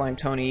great against Slime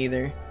Tony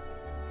either.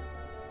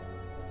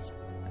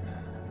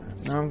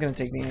 No, I'm gonna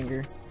take the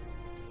anger.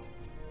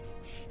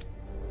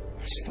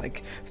 Just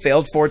like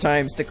failed 4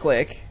 times to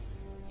click.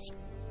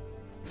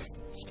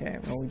 Okay,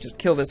 well we just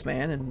kill this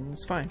man and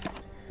it's fine.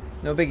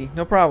 No biggie,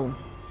 no problem.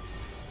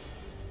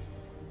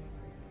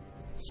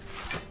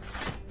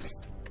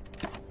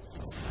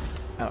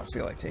 I don't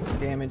feel like taking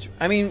damage.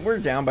 I mean, we're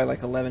down by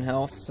like 11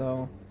 health,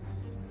 so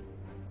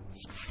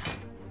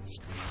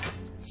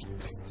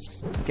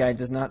this guy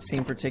does not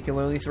seem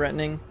particularly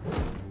threatening.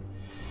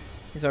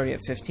 He's already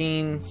at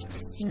 15.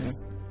 Yeah.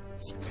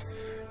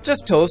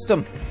 Just toast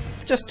him.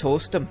 Just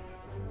toast him.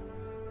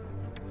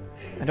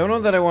 I don't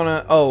know that I want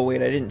to... Oh,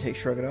 wait, I didn't take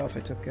Shrug It Off.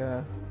 I took,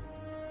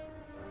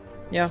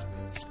 yeah.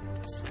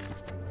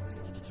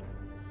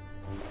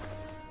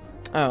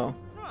 Oh.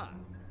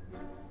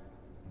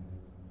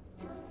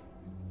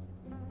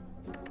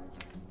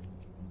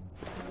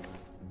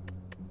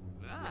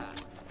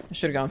 I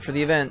should have gone for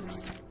the event.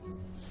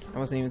 I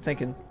wasn't even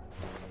thinking.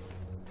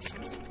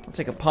 I'll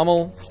take a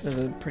pummel. There's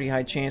a pretty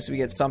high chance we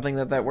get something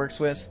that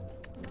works with.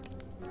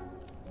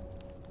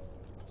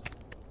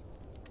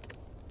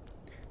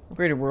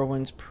 Upgraded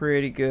Whirlwind's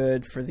pretty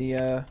good for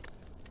the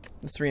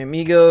 3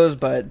 amigos,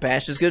 but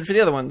Bash is good for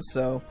the other ones,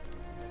 so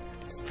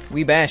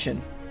we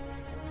bashin'.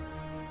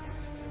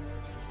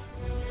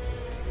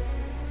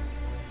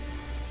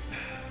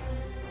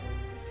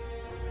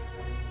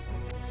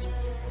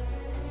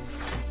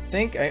 I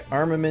think I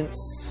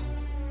armaments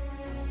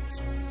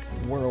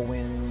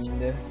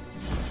Whirlwind.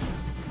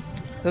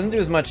 Doesn't do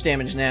as much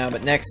damage now,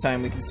 but next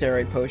time we can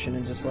Steroid Potion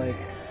and just like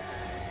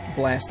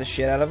blast the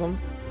shit out of them.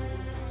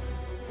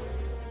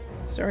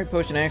 Steroid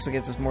Potion actually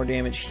gets us more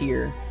damage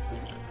here.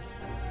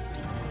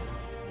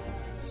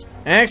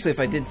 Actually, if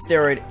I did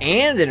Steroid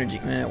and Energy...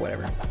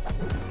 whatever.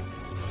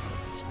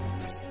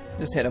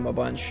 Just hit him a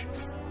bunch.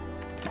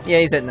 Yeah,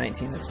 he's at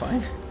 19, that's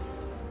fine.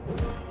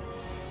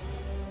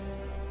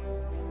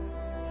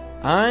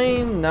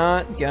 I'm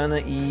not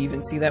gonna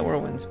even see that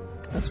Whirlwind.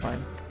 That's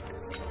fine.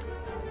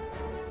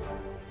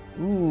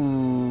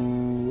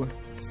 Ooh.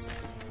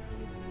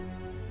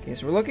 Okay,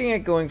 so we're looking at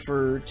going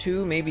for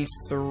 2, maybe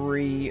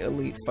 3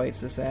 elite fights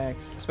this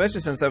act.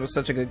 Especially since that was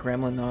such a good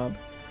Gremlin Knob.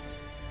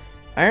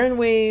 Iron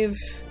Wave,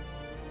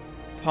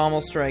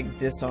 Pommel Strike,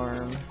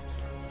 Disarm.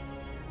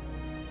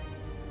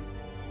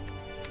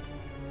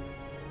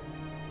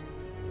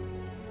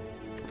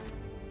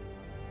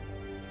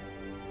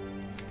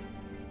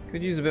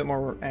 Could use a bit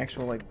more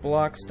actual like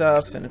block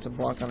stuff, and it's a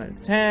block on an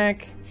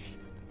attack.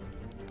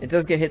 It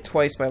does get hit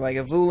twice by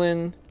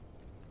Lagavulin.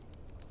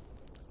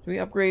 Do we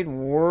upgrade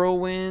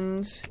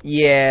Whirlwind?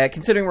 Yeah,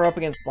 considering we're up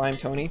against Slime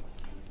Tony.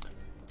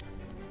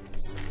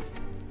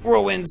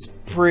 Whirlwind's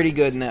pretty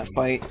good in that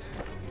fight.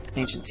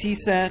 Ancient Tea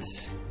Set.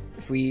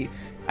 If we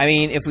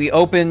get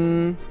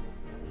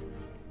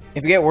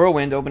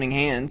Whirlwind opening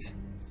hand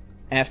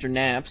after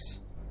naps,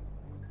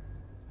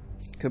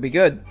 could be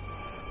good.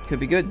 Could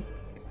be good.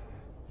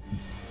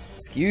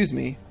 Excuse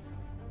me.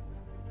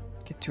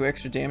 Get 2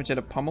 extra damage out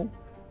of Pummel?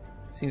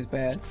 Seems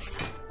bad.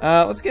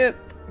 Let's get,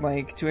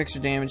 like, 2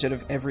 extra damage out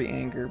of every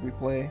anger we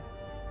play.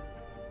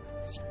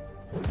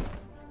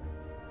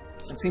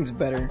 That seems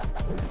better.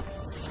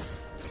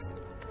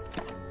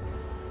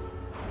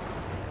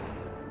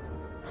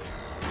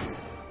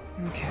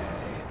 Okay.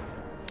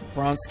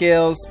 Bronze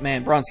Scales.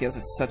 Man, Bronze Scales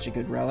is such a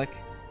good relic.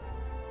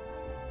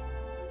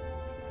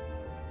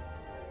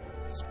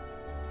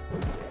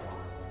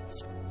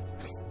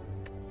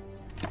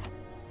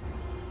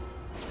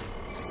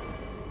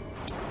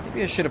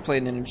 Maybe I should have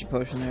played an energy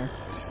potion there.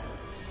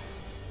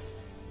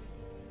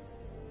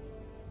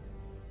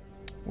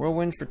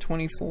 Whirlwind for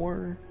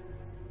 24.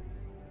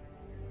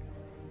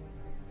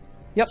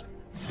 Yep.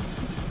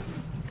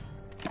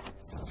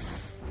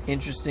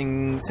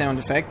 Interesting sound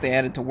effect they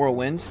added to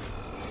Whirlwind.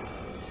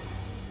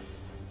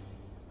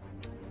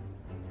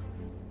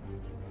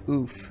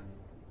 Oof.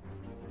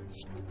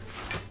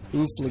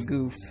 Oof la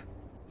goof.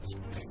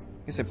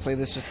 Guess I play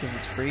this just because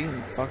it's free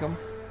and fuck them.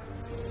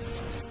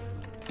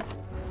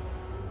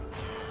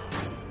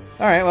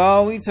 Alright,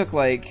 well, we took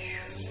like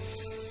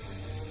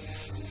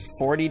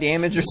 40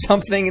 damage or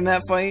something in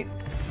that fight.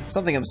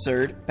 Something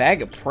absurd.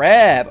 Bag of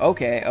Prep.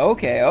 Okay,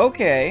 okay,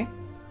 okay.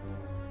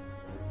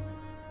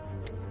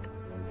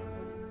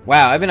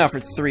 Wow, I've been out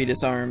for 3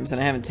 disarms and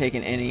I haven't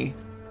taken any.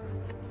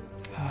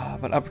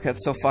 But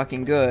Uppercut's so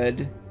fucking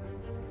good.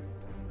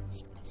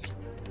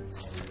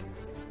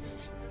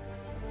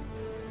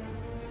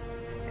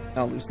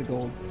 I'll lose the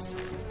gold.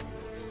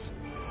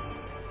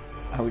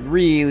 I would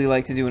really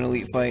like to do an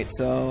elite fight,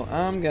 so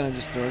I'm gonna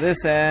just throw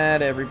this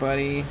at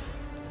everybody.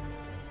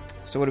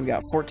 So what do we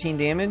got? 14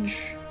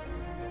 damage?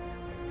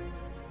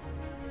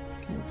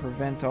 Can we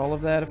prevent all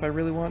of that if I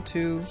really want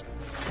to?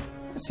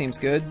 That seems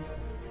good.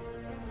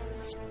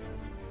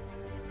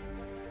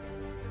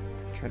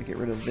 Try to get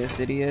rid of this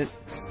idiot.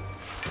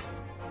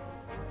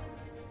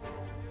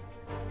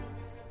 I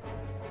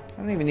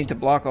don't even need to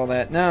block all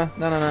that. No,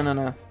 no, no, no, no,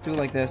 no. Do it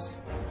like this.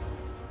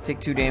 Take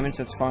 2 damage,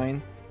 that's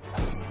fine.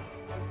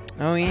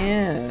 Oh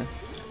yeah.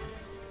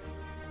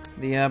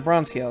 The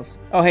bronze scales.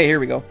 Oh hey, here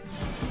we go.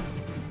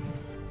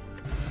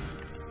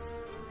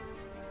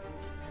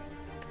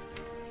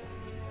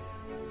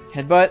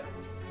 Headbutt.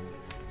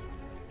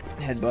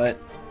 Headbutt.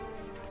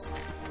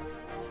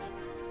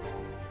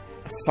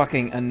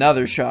 Fucking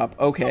another shop.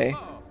 Okay.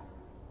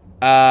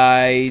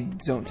 I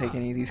don't take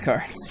any of these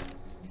cards.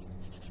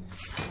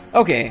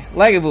 Okay,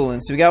 Lagavulin.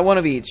 So we got 1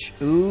 of each.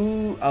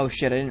 Ooh. Oh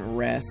shit, I didn't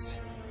rest.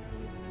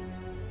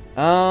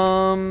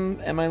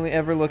 Am I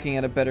ever looking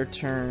at a better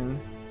turn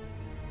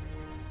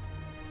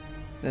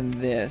than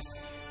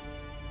this?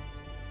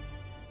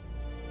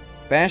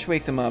 Bash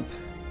wakes him up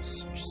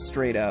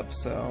straight up,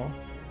 so...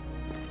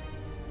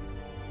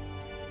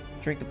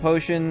 Drink the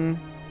potion.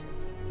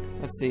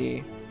 Let's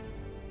see.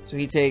 So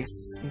he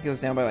goes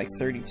down by like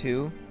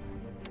 32.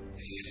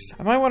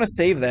 I might want to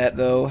save that,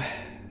 though.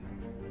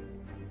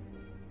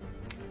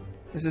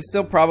 This is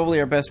still probably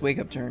our best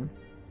wake-up turn.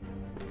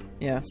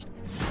 Yeah.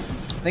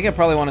 I think I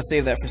probably want to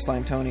save that for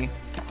Slime Tony.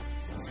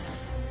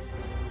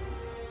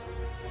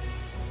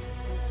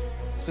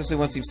 Especially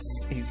once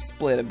he's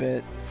split a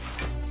bit.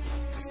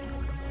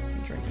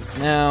 Drink this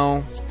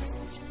now.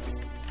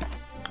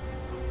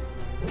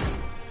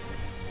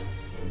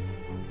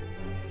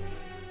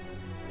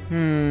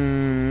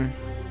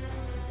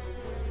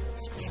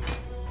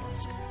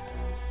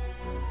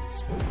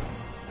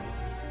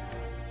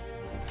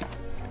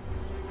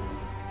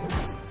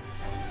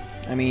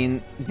 I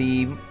mean,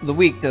 the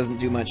weak doesn't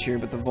do much here,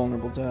 but the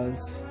vulnerable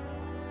does.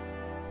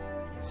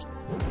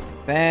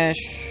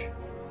 Bash.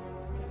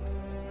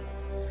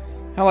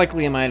 How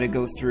likely am I to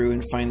go through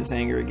and find this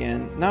anger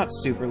again? Not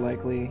super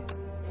likely.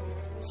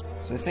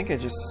 So I think I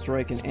just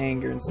strike an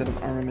anger instead of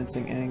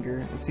armamenting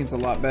anger. It seems a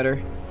lot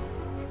better.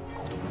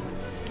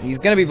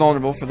 He's gonna be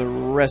vulnerable for the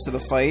rest of the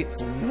fight.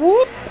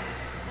 Whoop!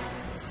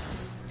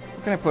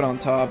 What can I put on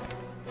top?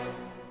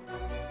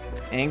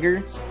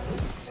 Anger?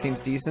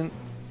 Seems decent.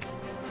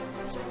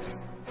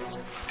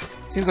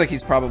 Seems like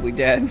he's probably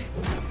dead.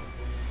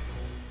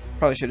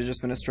 Probably should have just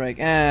been a strike.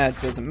 Ah,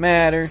 it doesn't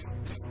matter.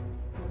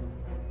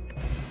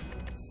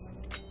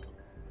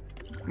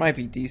 Might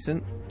be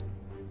decent.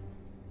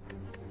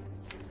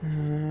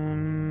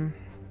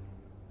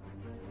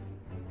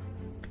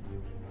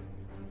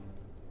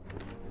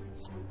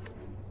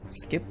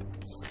 Skip.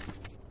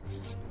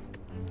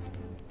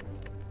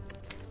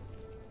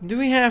 Do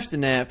we have to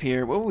nap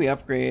here? What will we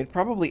upgrade?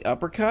 Probably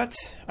Uppercut.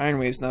 Iron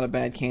Wave's not a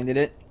bad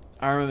candidate.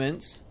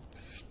 Armaments.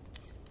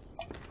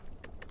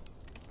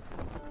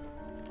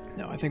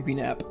 No, I think we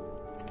nap.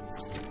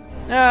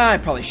 Ah, I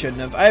probably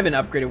shouldn't have. I haven't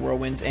upgraded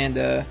Whirlwinds and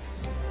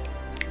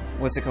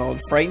what's it called?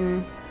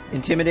 Frighten?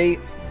 Intimidate?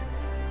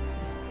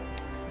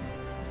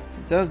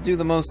 It does do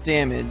the most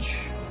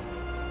damage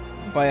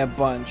by a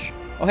bunch.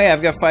 Oh hey,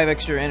 I've got 5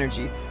 extra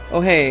energy.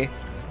 Oh hey,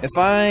 if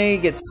I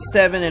get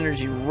 7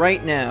 energy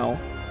right now,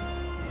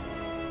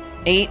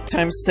 8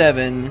 times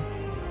 7,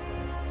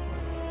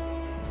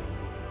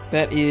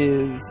 that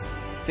is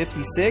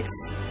 56?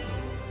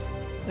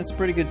 That's a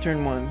pretty good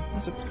turn 1.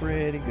 That's a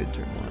pretty good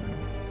turn 1.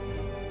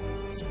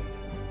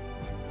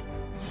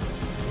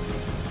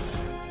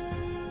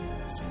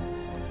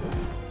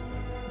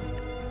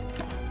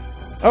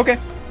 Okay.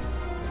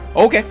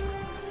 Okay.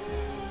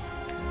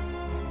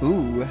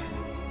 Ooh.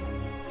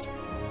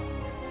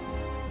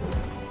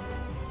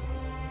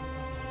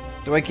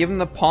 Do I give him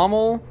the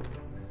pommel?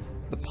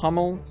 The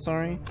pummel,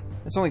 sorry.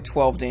 It's only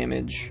 12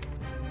 damage.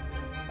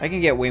 I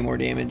can get way more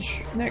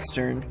damage next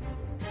turn.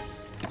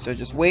 So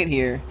just wait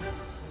here.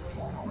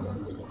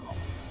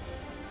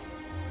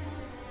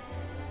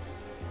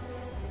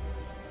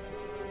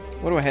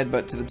 What do I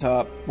headbutt to the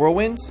top?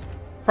 Whirlwind?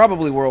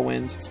 Probably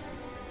Whirlwind.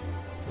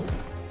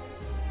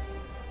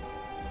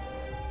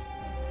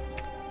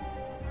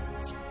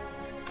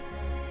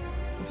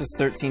 That does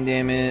 13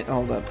 damage.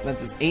 Hold up. That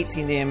does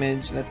 18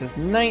 damage. That does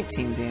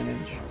 19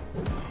 damage.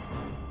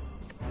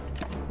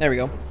 There we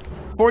go.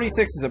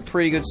 46 is a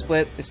pretty good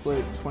split. They split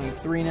it to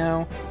 23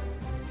 now.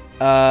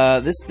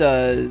 This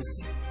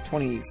does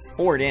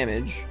 24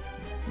 damage.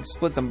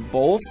 Split them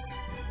both.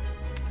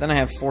 Then I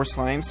have 4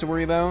 slimes to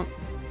worry about.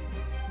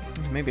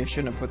 Maybe I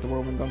shouldn't have put the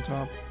whirlwind on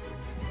top.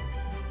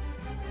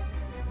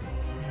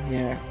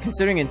 Yeah,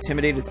 considering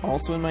Intimidate is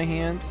also in my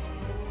hand.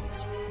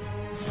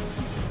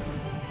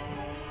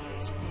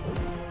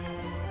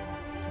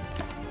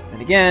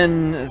 And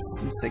again,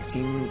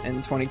 16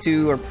 and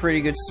 22 are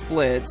pretty good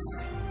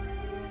splits.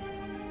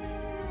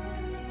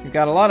 We've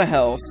got a lot of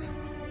health.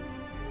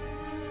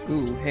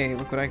 Ooh, hey,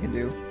 look what I can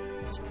do.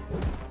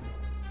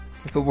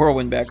 Put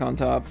Whirlwind back on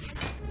top.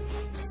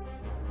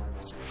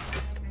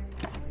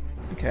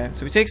 Okay,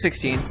 so we take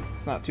 16.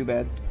 It's not too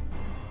bad.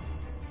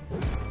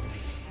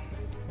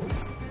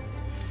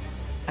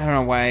 I don't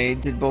know why I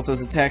did both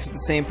those attacks at the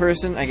same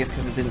person. I guess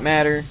because it didn't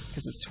matter.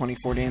 Because it's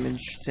 24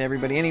 damage to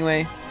everybody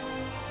anyway.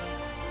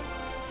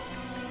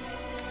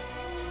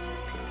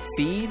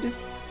 Feed?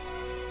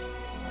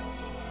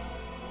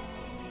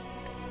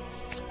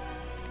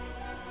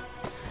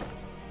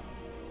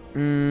 I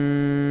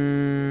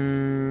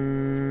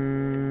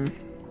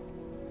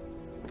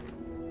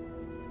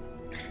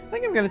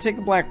think I'm gonna take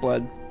the black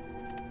blood.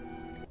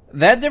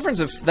 That difference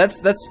of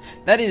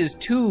that is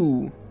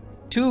two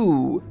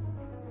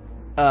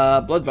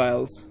blood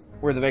vials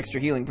worth of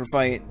extra healing per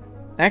fight.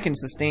 That can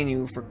sustain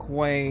you for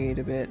quite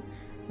a bit.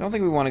 I don't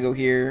think we want to go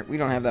here. We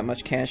don't have that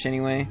much cash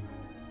anyway.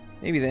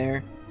 Maybe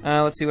there.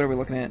 Let's see, what are we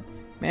looking at?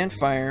 Man,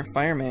 fire,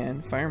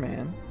 fireman,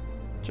 fireman,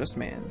 just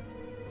man,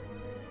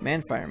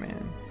 man,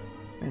 fireman,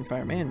 man,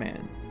 fireman,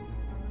 man.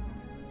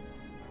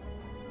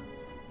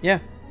 Yeah.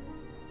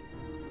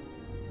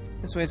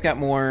 This way's got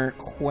more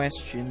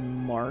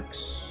question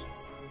marks.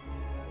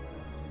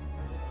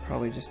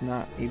 Probably just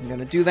not even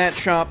gonna do that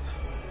chop.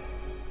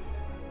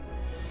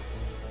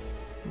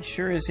 He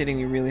sure is hitting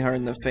me really hard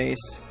in the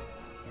face.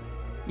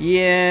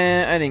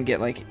 Yeah, I didn't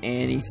get like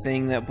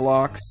anything that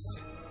blocks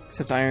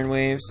except Iron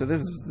Wave, so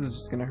this is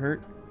just gonna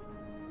hurt.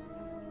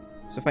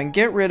 So if I can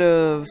get rid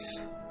of...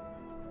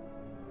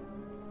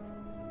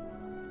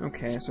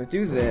 Okay, so I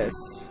do this.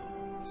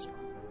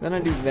 Then I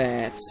do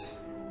that.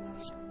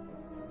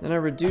 Then I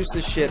reduce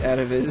the shit out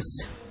of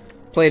his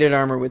plated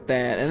armor with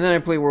that. And then I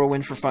play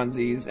Whirlwind for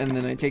funsies. And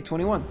then I take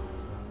 21.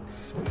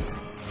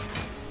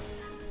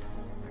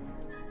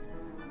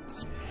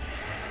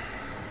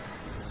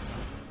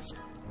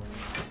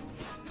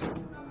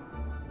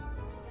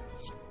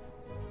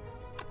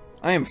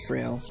 I am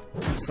frail.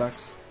 That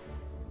sucks.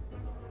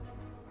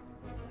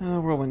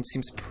 Whirlwind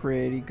seems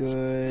pretty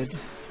good.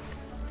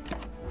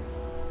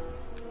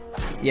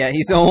 Yeah,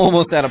 he's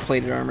almost out of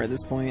plated armor at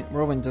this point.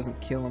 Whirlwind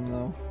doesn't kill him,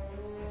 though.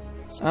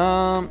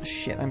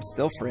 Shit, I'm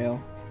still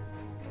frail.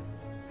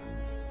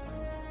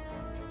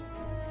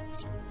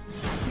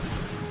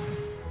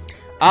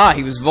 Ah,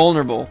 he was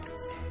vulnerable.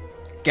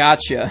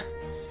 Gotcha.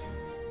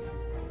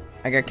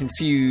 I got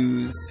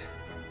confused.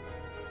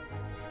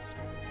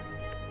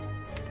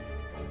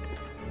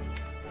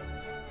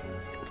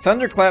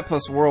 Thunderclap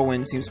plus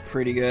Whirlwind seems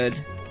pretty good.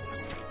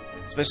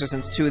 Especially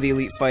since 2 of the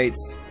elite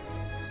fights.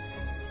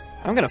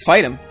 I'm gonna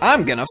fight him.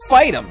 I'm gonna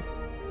fight him!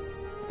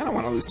 I don't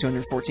want to lose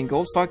 214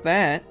 gold. Fuck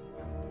that.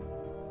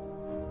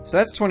 So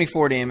that's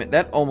 24 damage.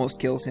 That almost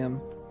kills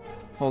him.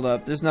 Hold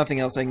up. There's nothing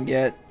else I can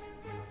get.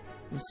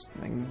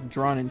 I can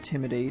draw and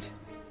Intimidate.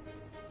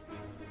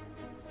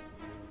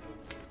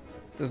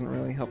 Doesn't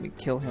really help me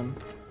kill him.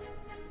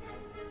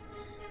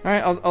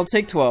 Alright, I'll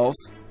take 12.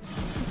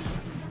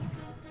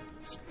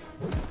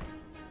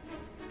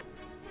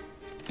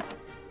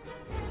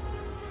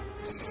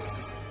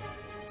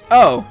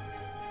 Oh!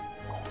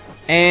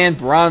 And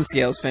Bronze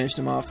Scales finished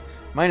him off.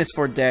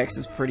 -4 dex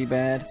is pretty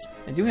bad.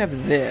 I do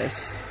have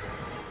this.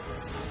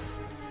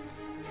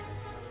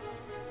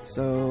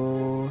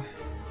 So...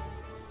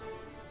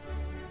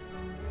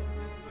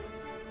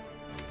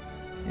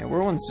 yeah,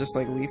 Whirlwind's just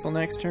like lethal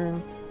next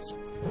turn.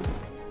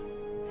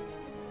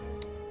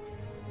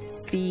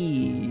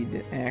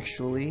 Feed,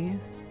 actually.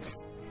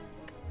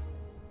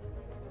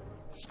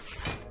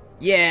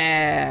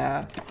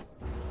 Yeah!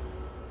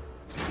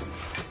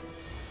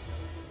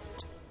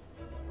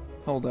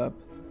 Hold up.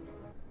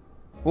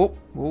 Whoa,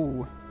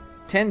 whoa.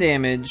 10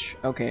 damage.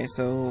 Okay,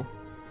 so...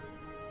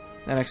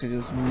 that actually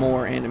does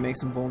more and it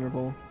makes him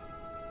vulnerable.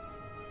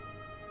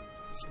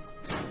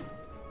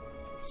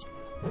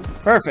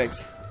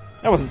 Perfect!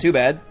 That wasn't too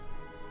bad.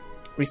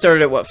 We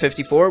started at, what,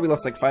 54? We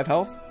lost like 5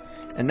 health.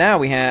 And now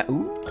we have...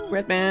 ooh,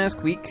 red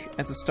mask, weak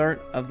at the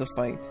start of the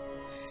fight.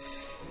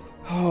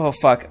 Oh,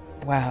 fuck.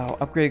 Wow,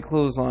 upgraded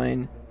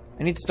clothesline.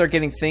 I need to start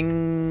getting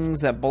things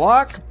that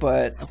block,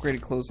 but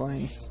upgraded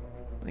clothesline's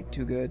like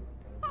too good.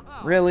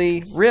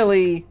 Really?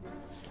 Really?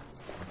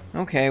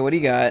 Okay, what do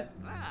you got?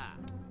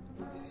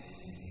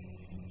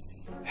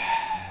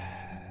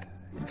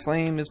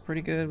 Flame is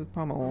pretty good with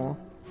Pummel.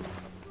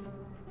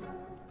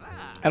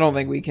 I don't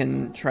think we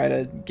can try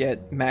to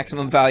get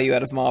maximum value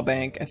out of Maw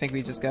Bank. I think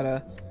we just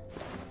gotta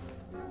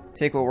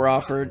take what we're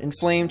offered.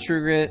 Inflame, True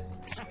Grit.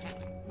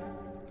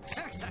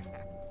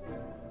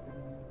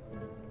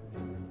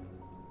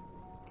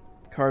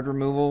 Card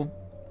removal.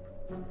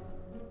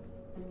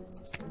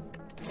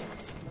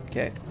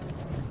 Okay.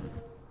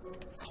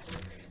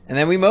 And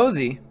then we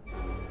mosey.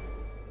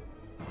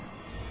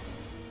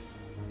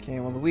 Okay,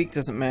 well the weak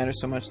doesn't matter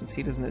so much since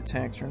he doesn't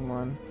attack turn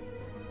 1.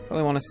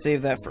 Probably want to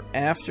save that for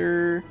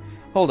after...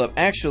 hold up,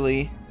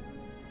 actually...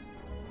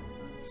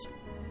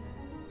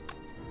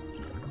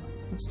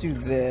 let's do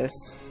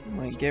this.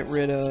 Like, get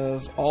rid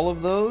of all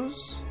of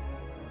those.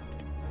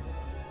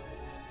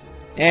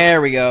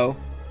 There we go.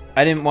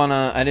 I didn't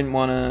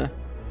wanna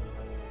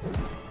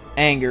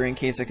anger in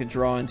case I could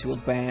draw into a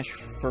bash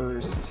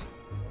first.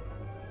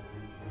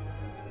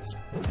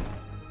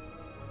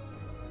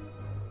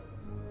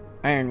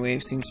 Iron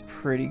Wave seems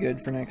pretty good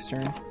for next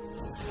turn.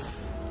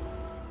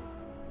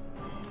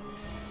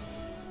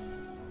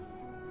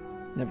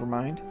 Never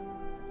mind.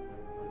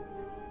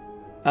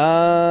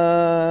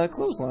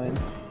 Clothesline.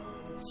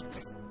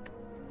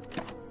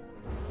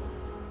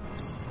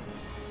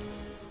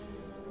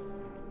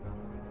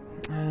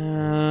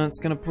 It's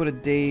gonna put a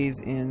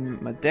daze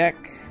in my deck.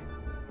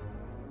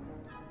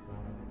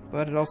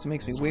 But it also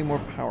makes me way more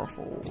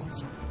powerful.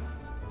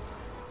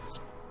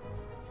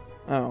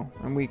 Oh,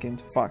 I'm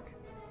weakened. Fuck.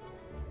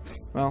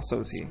 Well, so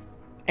is he.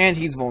 And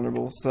he's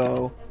vulnerable,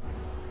 so...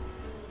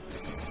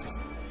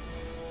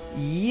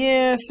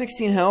 yeah,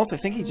 16 health. I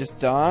think he just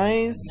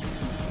dies.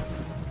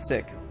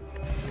 Sick.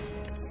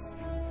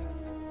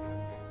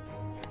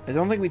 I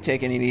don't think we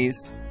take any of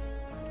these.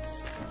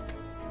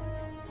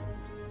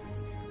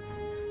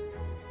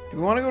 Do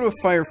we want to go to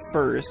a fire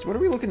first? What are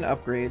we looking to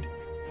upgrade?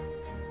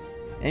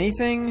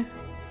 Anything?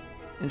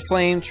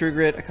 Inflame, True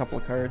Grit, a couple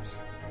of cards.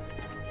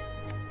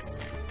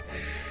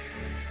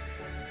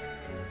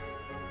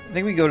 I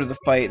think we go to the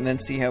fight and then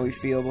see how we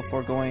feel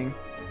before going...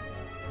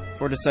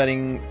 before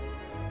deciding...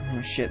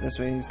 oh shit, this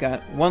way he's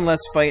got one less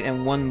fight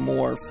and one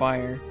more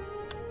fire.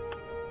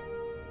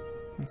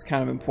 That's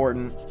kind of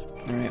important.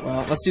 Alright,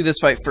 well, let's do this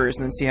fight first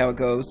and then see how it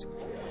goes.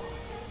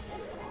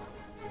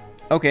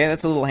 Okay,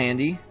 that's a little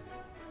handy.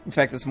 In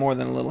fact, it's more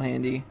than a little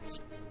handy.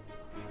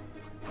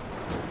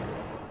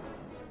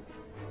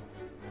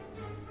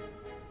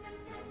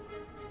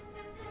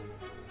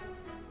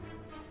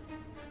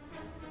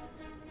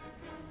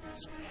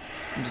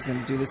 I'm just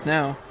gonna do this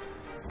now.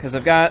 Because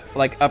I've got,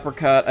 like,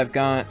 uppercut, I've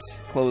got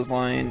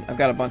clothesline, I've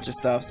got a bunch of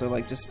stuff, so,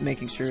 like, just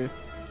making sure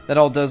that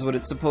all does what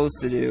it's supposed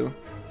to do.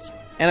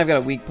 And I've got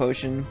a weak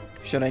potion,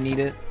 should I need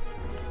it.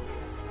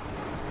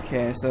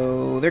 Okay,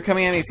 so they're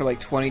coming at me for, like,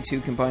 22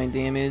 combined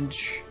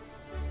damage.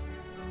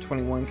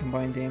 21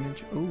 combined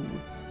damage. Ooh.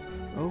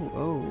 Oh,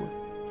 oh.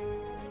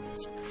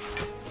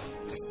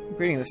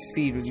 Upgrading the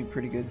feed would be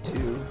pretty good,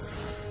 too.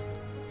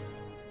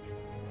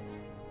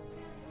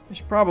 I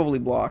should probably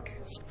block.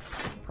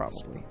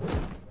 Probably.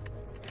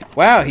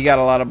 Wow, he got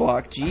a lot of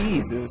block.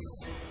 Jesus.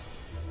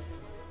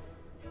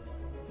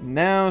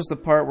 Now's the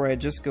part where I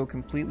just go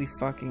completely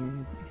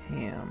fucking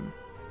ham.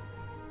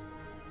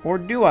 Or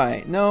do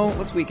I? No,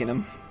 let's weaken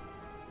him.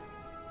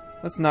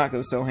 Let's not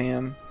go so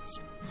ham.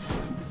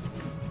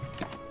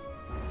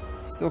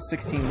 Still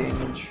 16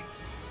 damage.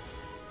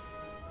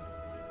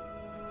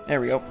 There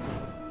we go.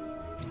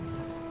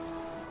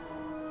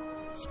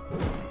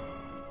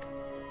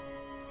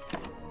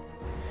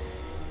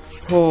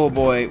 Oh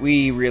boy,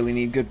 we really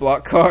need good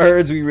block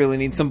cards. We really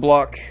need some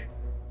block.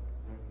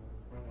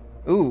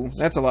 Ooh,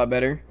 that's a lot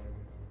better.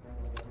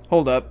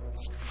 Hold up.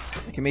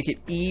 I can make it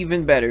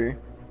even better.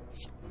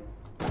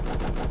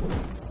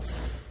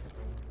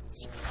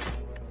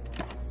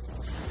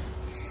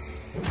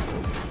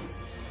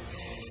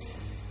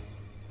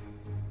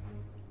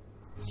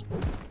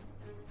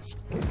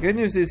 Okay, good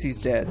news is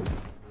he's dead.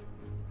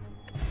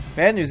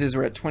 Bad news is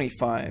we're at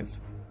 25.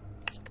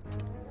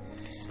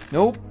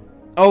 Nope.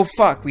 Oh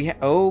fuck,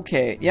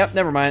 okay. Yep,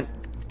 never mind.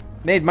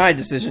 Made my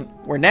decision.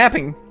 We're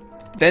napping,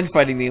 then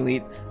fighting the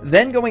elite,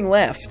 then going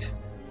left.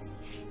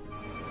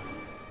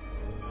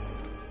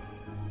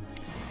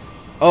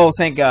 Oh,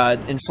 thank God.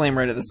 Inflame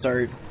right at the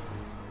start.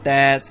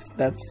 That's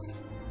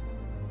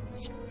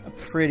a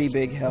pretty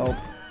big help.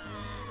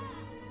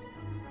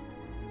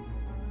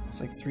 It's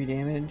like 3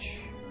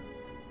 damage.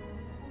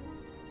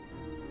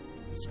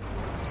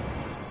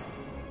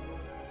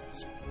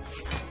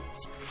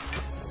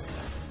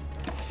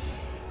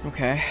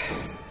 Okay.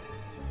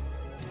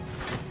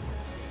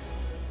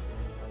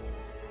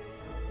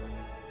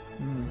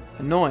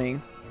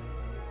 Annoying.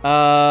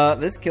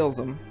 This kills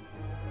him.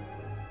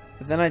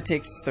 But then I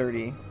take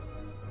 30.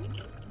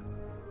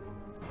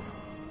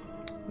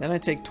 Then I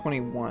take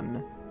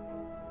 21.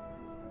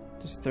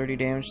 Just 30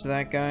 damage to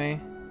that guy.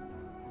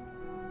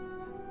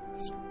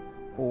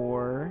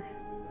 Or...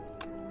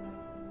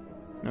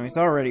 no, he's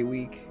already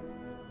weak.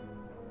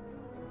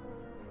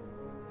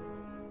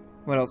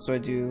 What else do I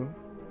do?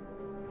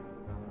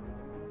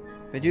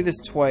 If I do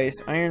this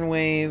twice, Iron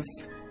Wave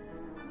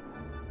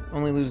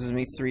only loses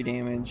me 3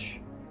 damage.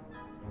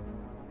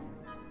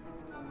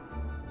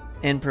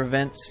 And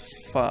prevents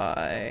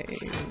 5.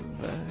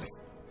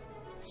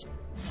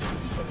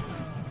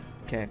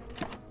 Okay.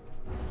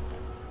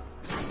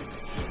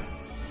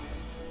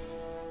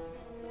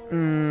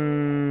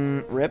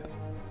 Rip.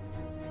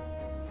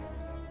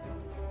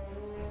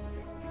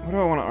 What do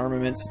I want to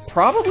armaments?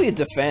 Probably a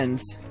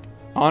defend.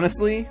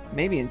 Honestly,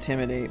 maybe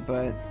intimidate,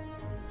 but...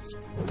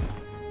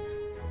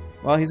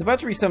 well, he's about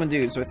to resummon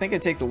dude, so I think I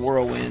take the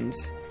whirlwind.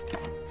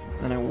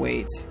 Then I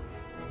wait.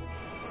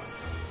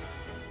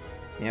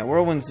 Yeah,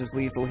 whirlwind's just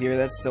lethal here.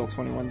 That's still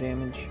 21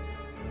 damage.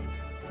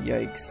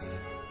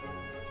 Yikes.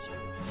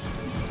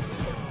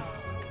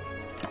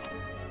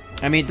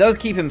 I mean, it does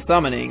keep him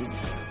summoning,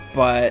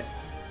 but...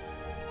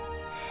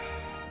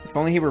 if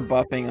only he were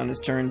buffing on his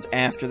turns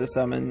after the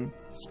summon,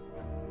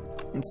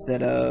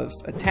 instead of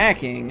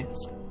attacking,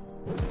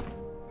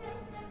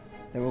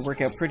 that would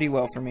work out pretty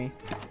well for me.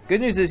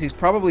 Good news is he's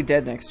probably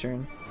dead next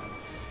turn.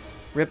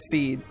 Rip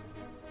feed.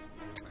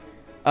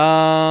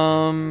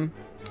 Hold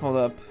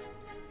up.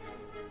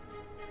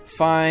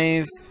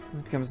 5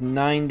 becomes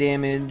 9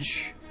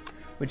 damage,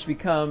 which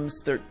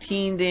becomes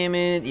 13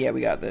 damage. Yeah,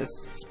 we got this.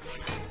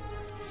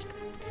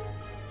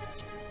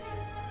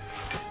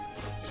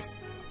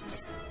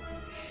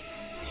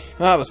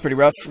 Well, that was pretty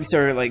rough. We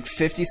started at like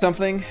 50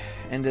 something,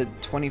 ended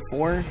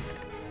 24.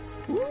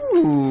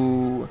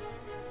 Ooh.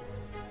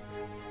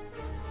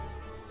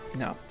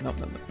 No, nope,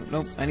 nope, nope,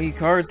 nope. I need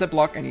cards that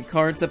block. I need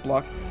cards that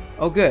block.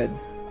 Oh, good.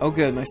 Oh,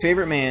 good. My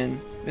favorite man,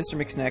 Mr.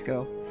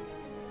 McSnecko.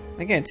 I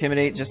think I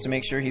intimidate just to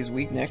make sure he's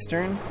weak next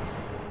turn.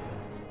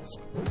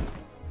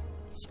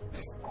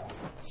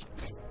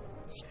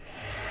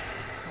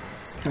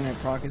 Kunai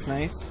proc is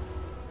nice.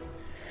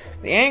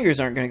 The angers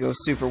aren't going to go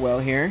super well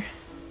here.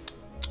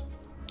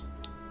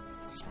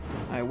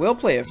 I will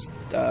play a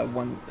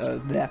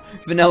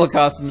Vanilla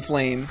Costume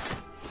Flame.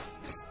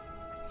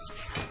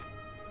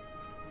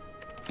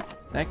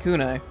 That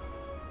kunai.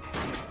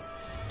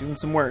 Doing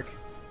some work.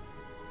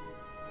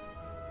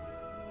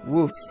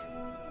 Woof.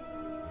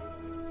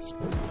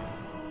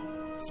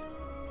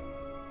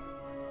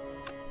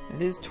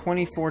 It is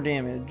 24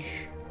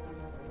 damage.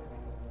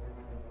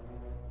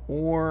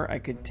 Or I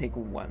could take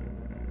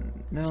 1.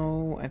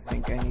 No, I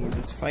think I need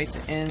this fight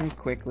to end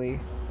quickly.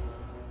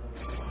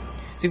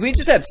 See, if we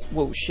just had...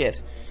 whoa,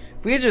 shit.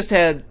 If we had just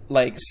had,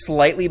 like,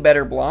 slightly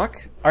better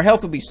block, our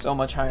health would be so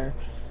much higher.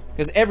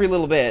 Because every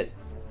little bit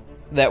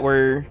that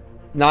we're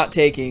not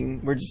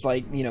taking, we're just,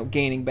 like, you know,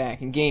 gaining back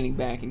and gaining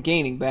back and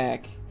gaining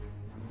back.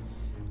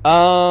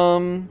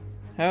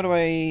 How do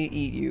I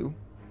eat you?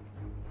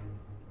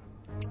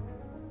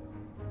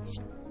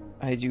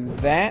 I do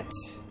that.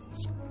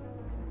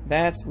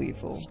 That's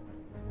lethal.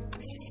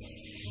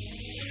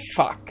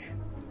 Fuck.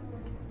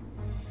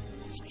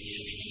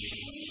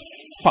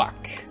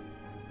 Fuck.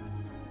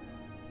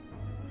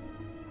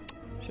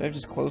 Should I have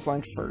just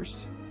clotheslined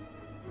first?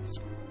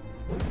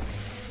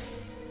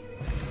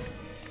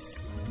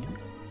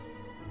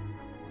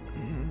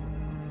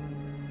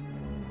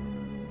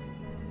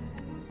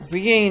 If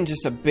we gain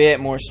just a bit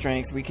more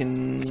strength, we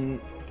can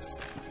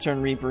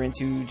turn Reaper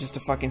into just a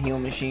fucking heal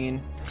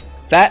machine.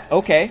 That,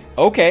 okay,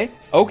 okay,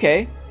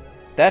 okay.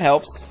 That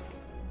helps.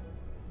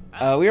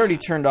 We already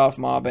turned off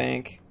Maw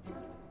Bank.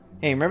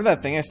 Hey, remember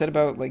that thing I said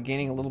about, like,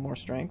 gaining a little more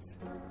strength?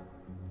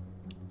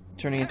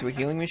 Turning into a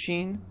healing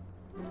machine?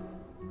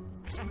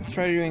 Let's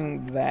try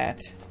doing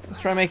that. Let's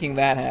try making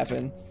that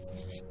happen.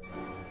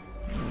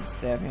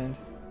 Stab hand.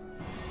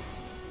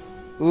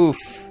 Oof.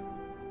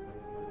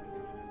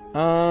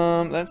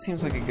 That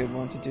seems like a good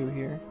one to do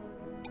here.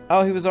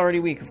 Oh, he was already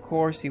weak. Of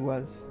course he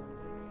was.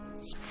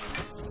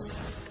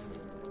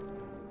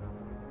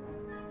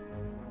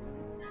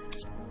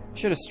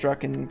 Should have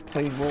struck and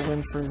played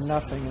Whirlwind for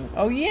nothing.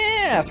 Oh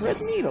yeah!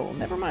 Thread Needle!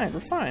 Never mind, we're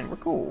fine, we're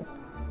cool.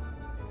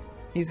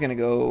 He's gonna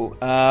go...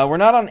 we're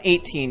not on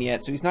 18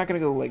 yet, so he's not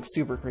gonna go, like,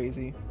 super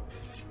crazy.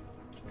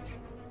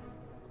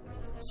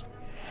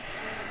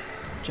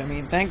 Which, I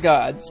mean, thank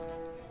God.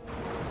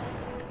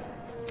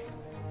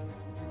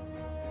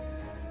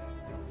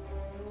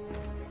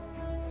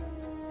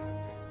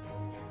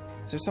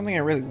 Is there something I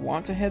really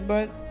want to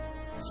headbutt?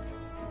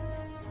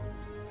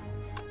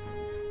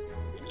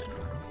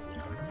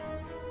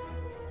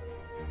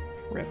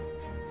 Rip.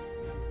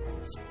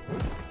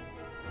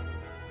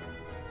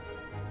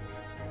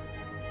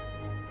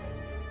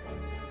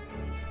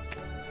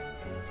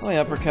 Probably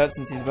uppercut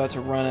since he's about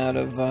to run out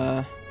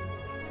of,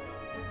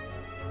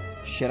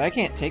 Shit, I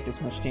can't take this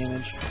much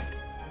damage.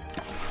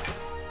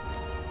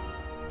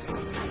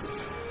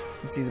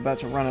 Since he's about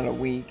to run out of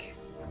weak.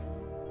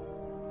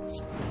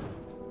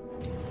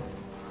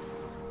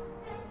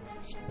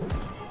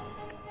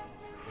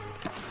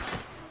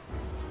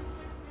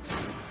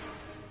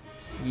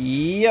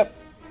 Yep.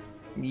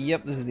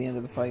 Yep, this is the end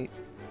of the fight.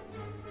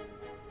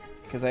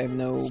 Because I have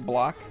no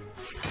block.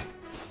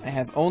 I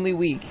have only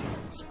weak.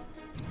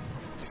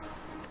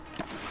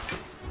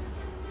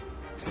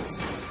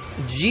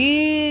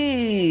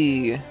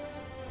 G.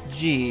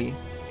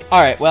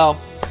 Alright, well,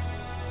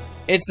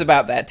 it's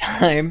about that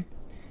time.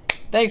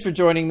 Thanks for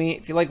joining me.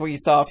 If you like what you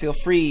saw, feel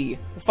free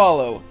to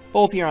follow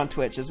both here on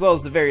Twitch, as well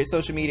as the various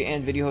social media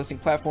and video hosting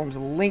platforms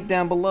linked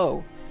down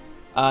below.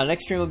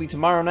 Next stream will be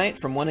tomorrow night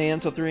from 1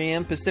 a.m. till 3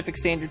 a.m. Pacific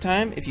Standard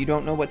Time. If you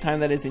don't know what time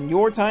that is in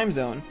your time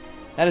zone,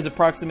 that is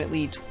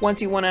approximately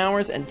 21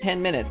 hours and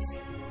 10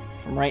 minutes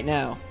from right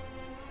now.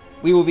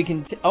 We will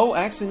be oh,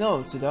 actually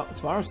no,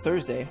 tomorrow's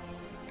Thursday.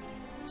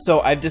 So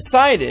I've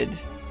decided,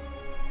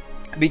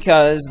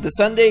 because the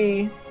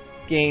Sunday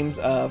games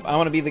of I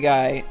Want to Be the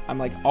Guy, I'm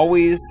like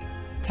always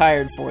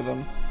tired for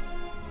them.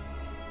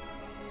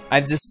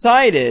 I've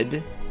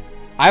decided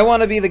I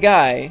Want to Be the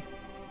Guy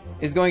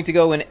is going to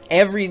go in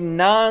every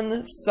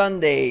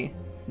non-Sunday,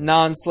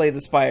 non-Slay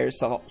the Spire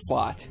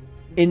slot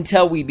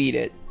until we beat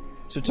it.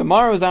 So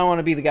tomorrow's I Want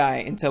to Be the Guy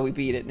until we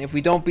beat it. And if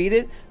we don't beat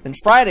it, then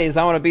Friday is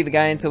I Want to Be the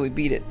Guy until we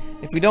beat it.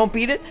 If we don't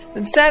beat it,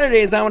 then Saturday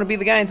is I Want to Be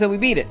the Guy until we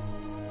beat it.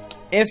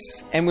 If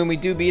and when we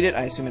do beat it,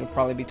 I assume it'll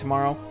probably be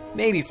tomorrow.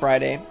 Maybe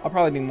Friday. I'll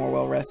probably be more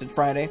well-rested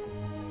Friday.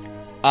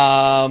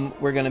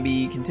 We're going to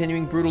be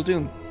continuing Brutal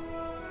Doom.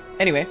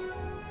 Anyway,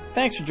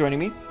 thanks for joining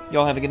me.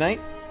 Y'all have a good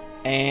night.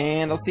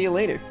 And I'll see you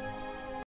later.